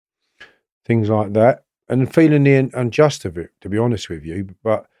 Things like that, and feeling the unjust of it, to be honest with you.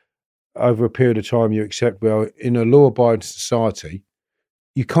 But over a period of time, you accept, well, in a law-abiding society,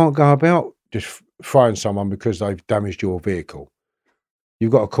 you can't go about just throwing someone because they've damaged your vehicle.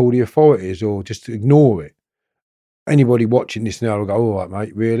 You've got to call the authorities or just ignore it. Anybody watching this now will go, all right,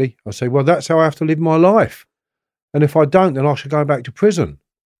 mate, really? I say, well, that's how I have to live my life. And if I don't, then I should go back to prison.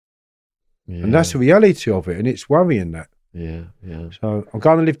 Yeah. And that's the reality of it, and it's worrying that. Yeah, yeah. So I'm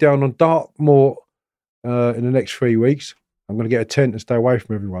going to live down on Dartmoor in the next 3 weeks. I'm going to get a tent and stay away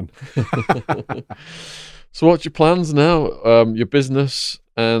from everyone. So what's your plans now? Your business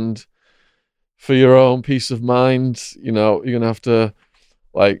and for your own peace of mind, you know, you're going to have to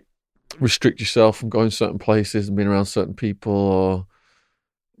like restrict yourself from going certain places and being around certain people, or,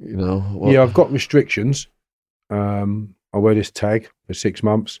 you know. What? Yeah, I've got restrictions. I wear this tag for 6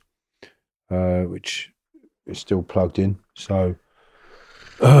 months, which is still plugged in. So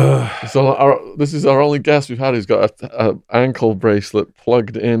this is our only guest we've had who's got an ankle bracelet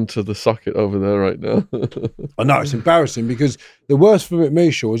plugged into the socket over there right now. I know, it's embarrassing, because the worst for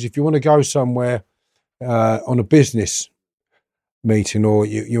me, Shaw, is if you want to go somewhere on a business meeting, or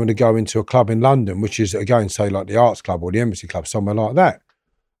you want to go into a club in London, which is, again, say like the Arts Club or the Embassy Club, somewhere like that.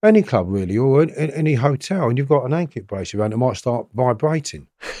 Any club really, or any hotel, and you've got an anklet bracelet around, it might start vibrating.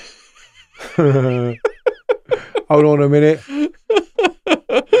 Hold on a minute.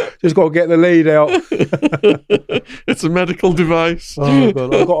 Just got to get the lead out. It's a medical device. Oh,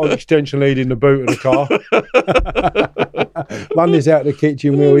 God. I've got an extension lead in the boot of the car. Run this out the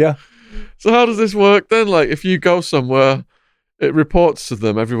kitchen, will you? So how does this work then? Like, if you go somewhere, it reports to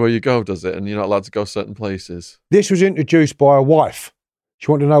them everywhere you go, does it? And you're not allowed to go certain places? This was introduced by a wife.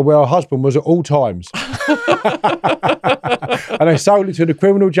 She wanted to know where her husband was at all times. And they sold it to the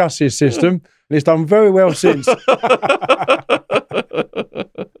criminal justice system, and it's done very well since.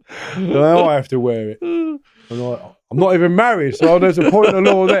 Now I have to wear it. I'm not even married, so there's a point in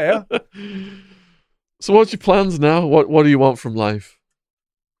the law there. So what's your plans now? What do you want from life?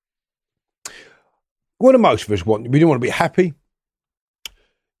 What do most of us want? We don't want to be happy.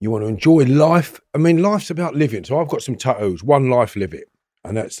 You want to enjoy life. I mean, life's about living. So I've got some tattoos. One life, live it.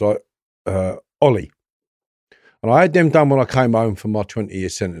 And that's like Ollie. And I had them done when I came home from my 20-year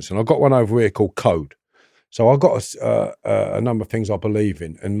sentence. And I got one over here called Code. So I got a number of things I believe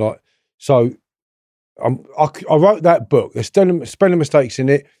in. And like, so I wrote that book. There's spelling mistakes in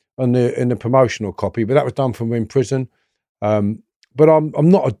it in the promotional copy, but that was done from in prison. But I'm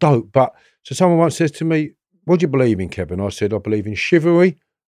not a dope. But so someone once says to me, "What do you believe in, Kevin?" I said, "I believe in chivalry,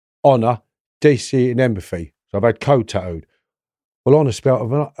 honour, decency, and empathy." So I've had Code tattooed. Well, honour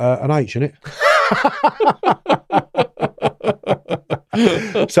spelled of an H in it.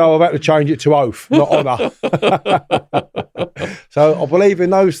 So I've had to change it to oath, not honour. So I believe in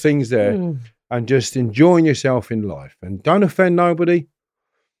those things there, and just enjoying yourself in life, and don't offend nobody.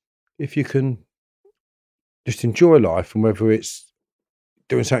 If you can, just enjoy life, and whether it's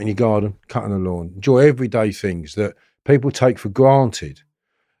doing something in your garden, cutting a lawn, enjoy everyday things that people take for granted.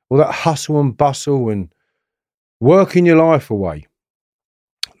 All that hustle and bustle and working your life away.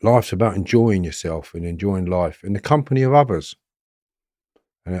 Life's about enjoying yourself and enjoying life in the company of others.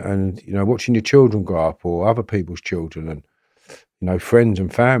 And you know, watching your children grow up, or other people's children, and, you know, friends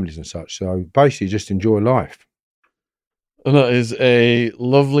and families and such. So basically just enjoy life. And that is a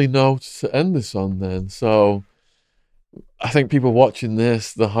lovely note to end this on then. So I think people watching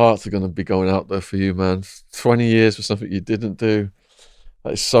this, the hearts are going to be going out there for you, man. 20 years for something you didn't do.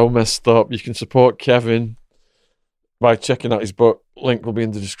 That is so messed up. You can support Kevin by checking out his book. Link will be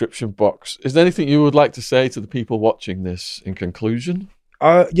in the description box. Is there anything you would like to say to the people watching this in conclusion?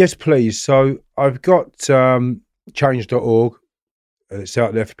 Yes, please. So I've got change.org. It's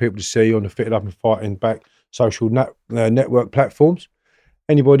out there for people to see on the Fitted Up and Fighting Back social network platforms.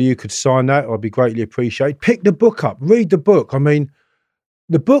 Anybody who could sign that, I'd be greatly appreciated. Pick the book up. Read the book. I mean,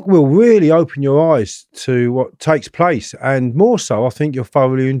 the book will really open your eyes to what takes place. And more so, I think you'll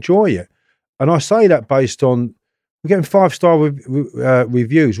thoroughly enjoy it. And I say that based on, we're getting 5-star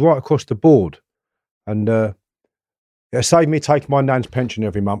reviews right across the board. And it saved me taking my nan's pension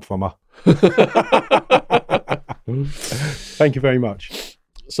every month from her. Thank you very much.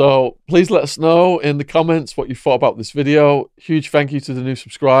 So please let us know in the comments what you thought about this video. Huge thank you to the new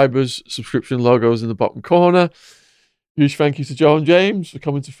subscribers. Subscription logos in the bottom corner. Huge thank you to Joe and James for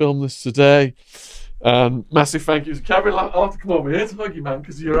coming to film this today. And massive thank you to Kevin. I'll have to come over here to hug you, man,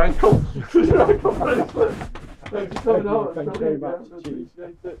 because of your ankle. Thanks for coming out. Thank you very much.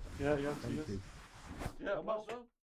 Yeah, well done.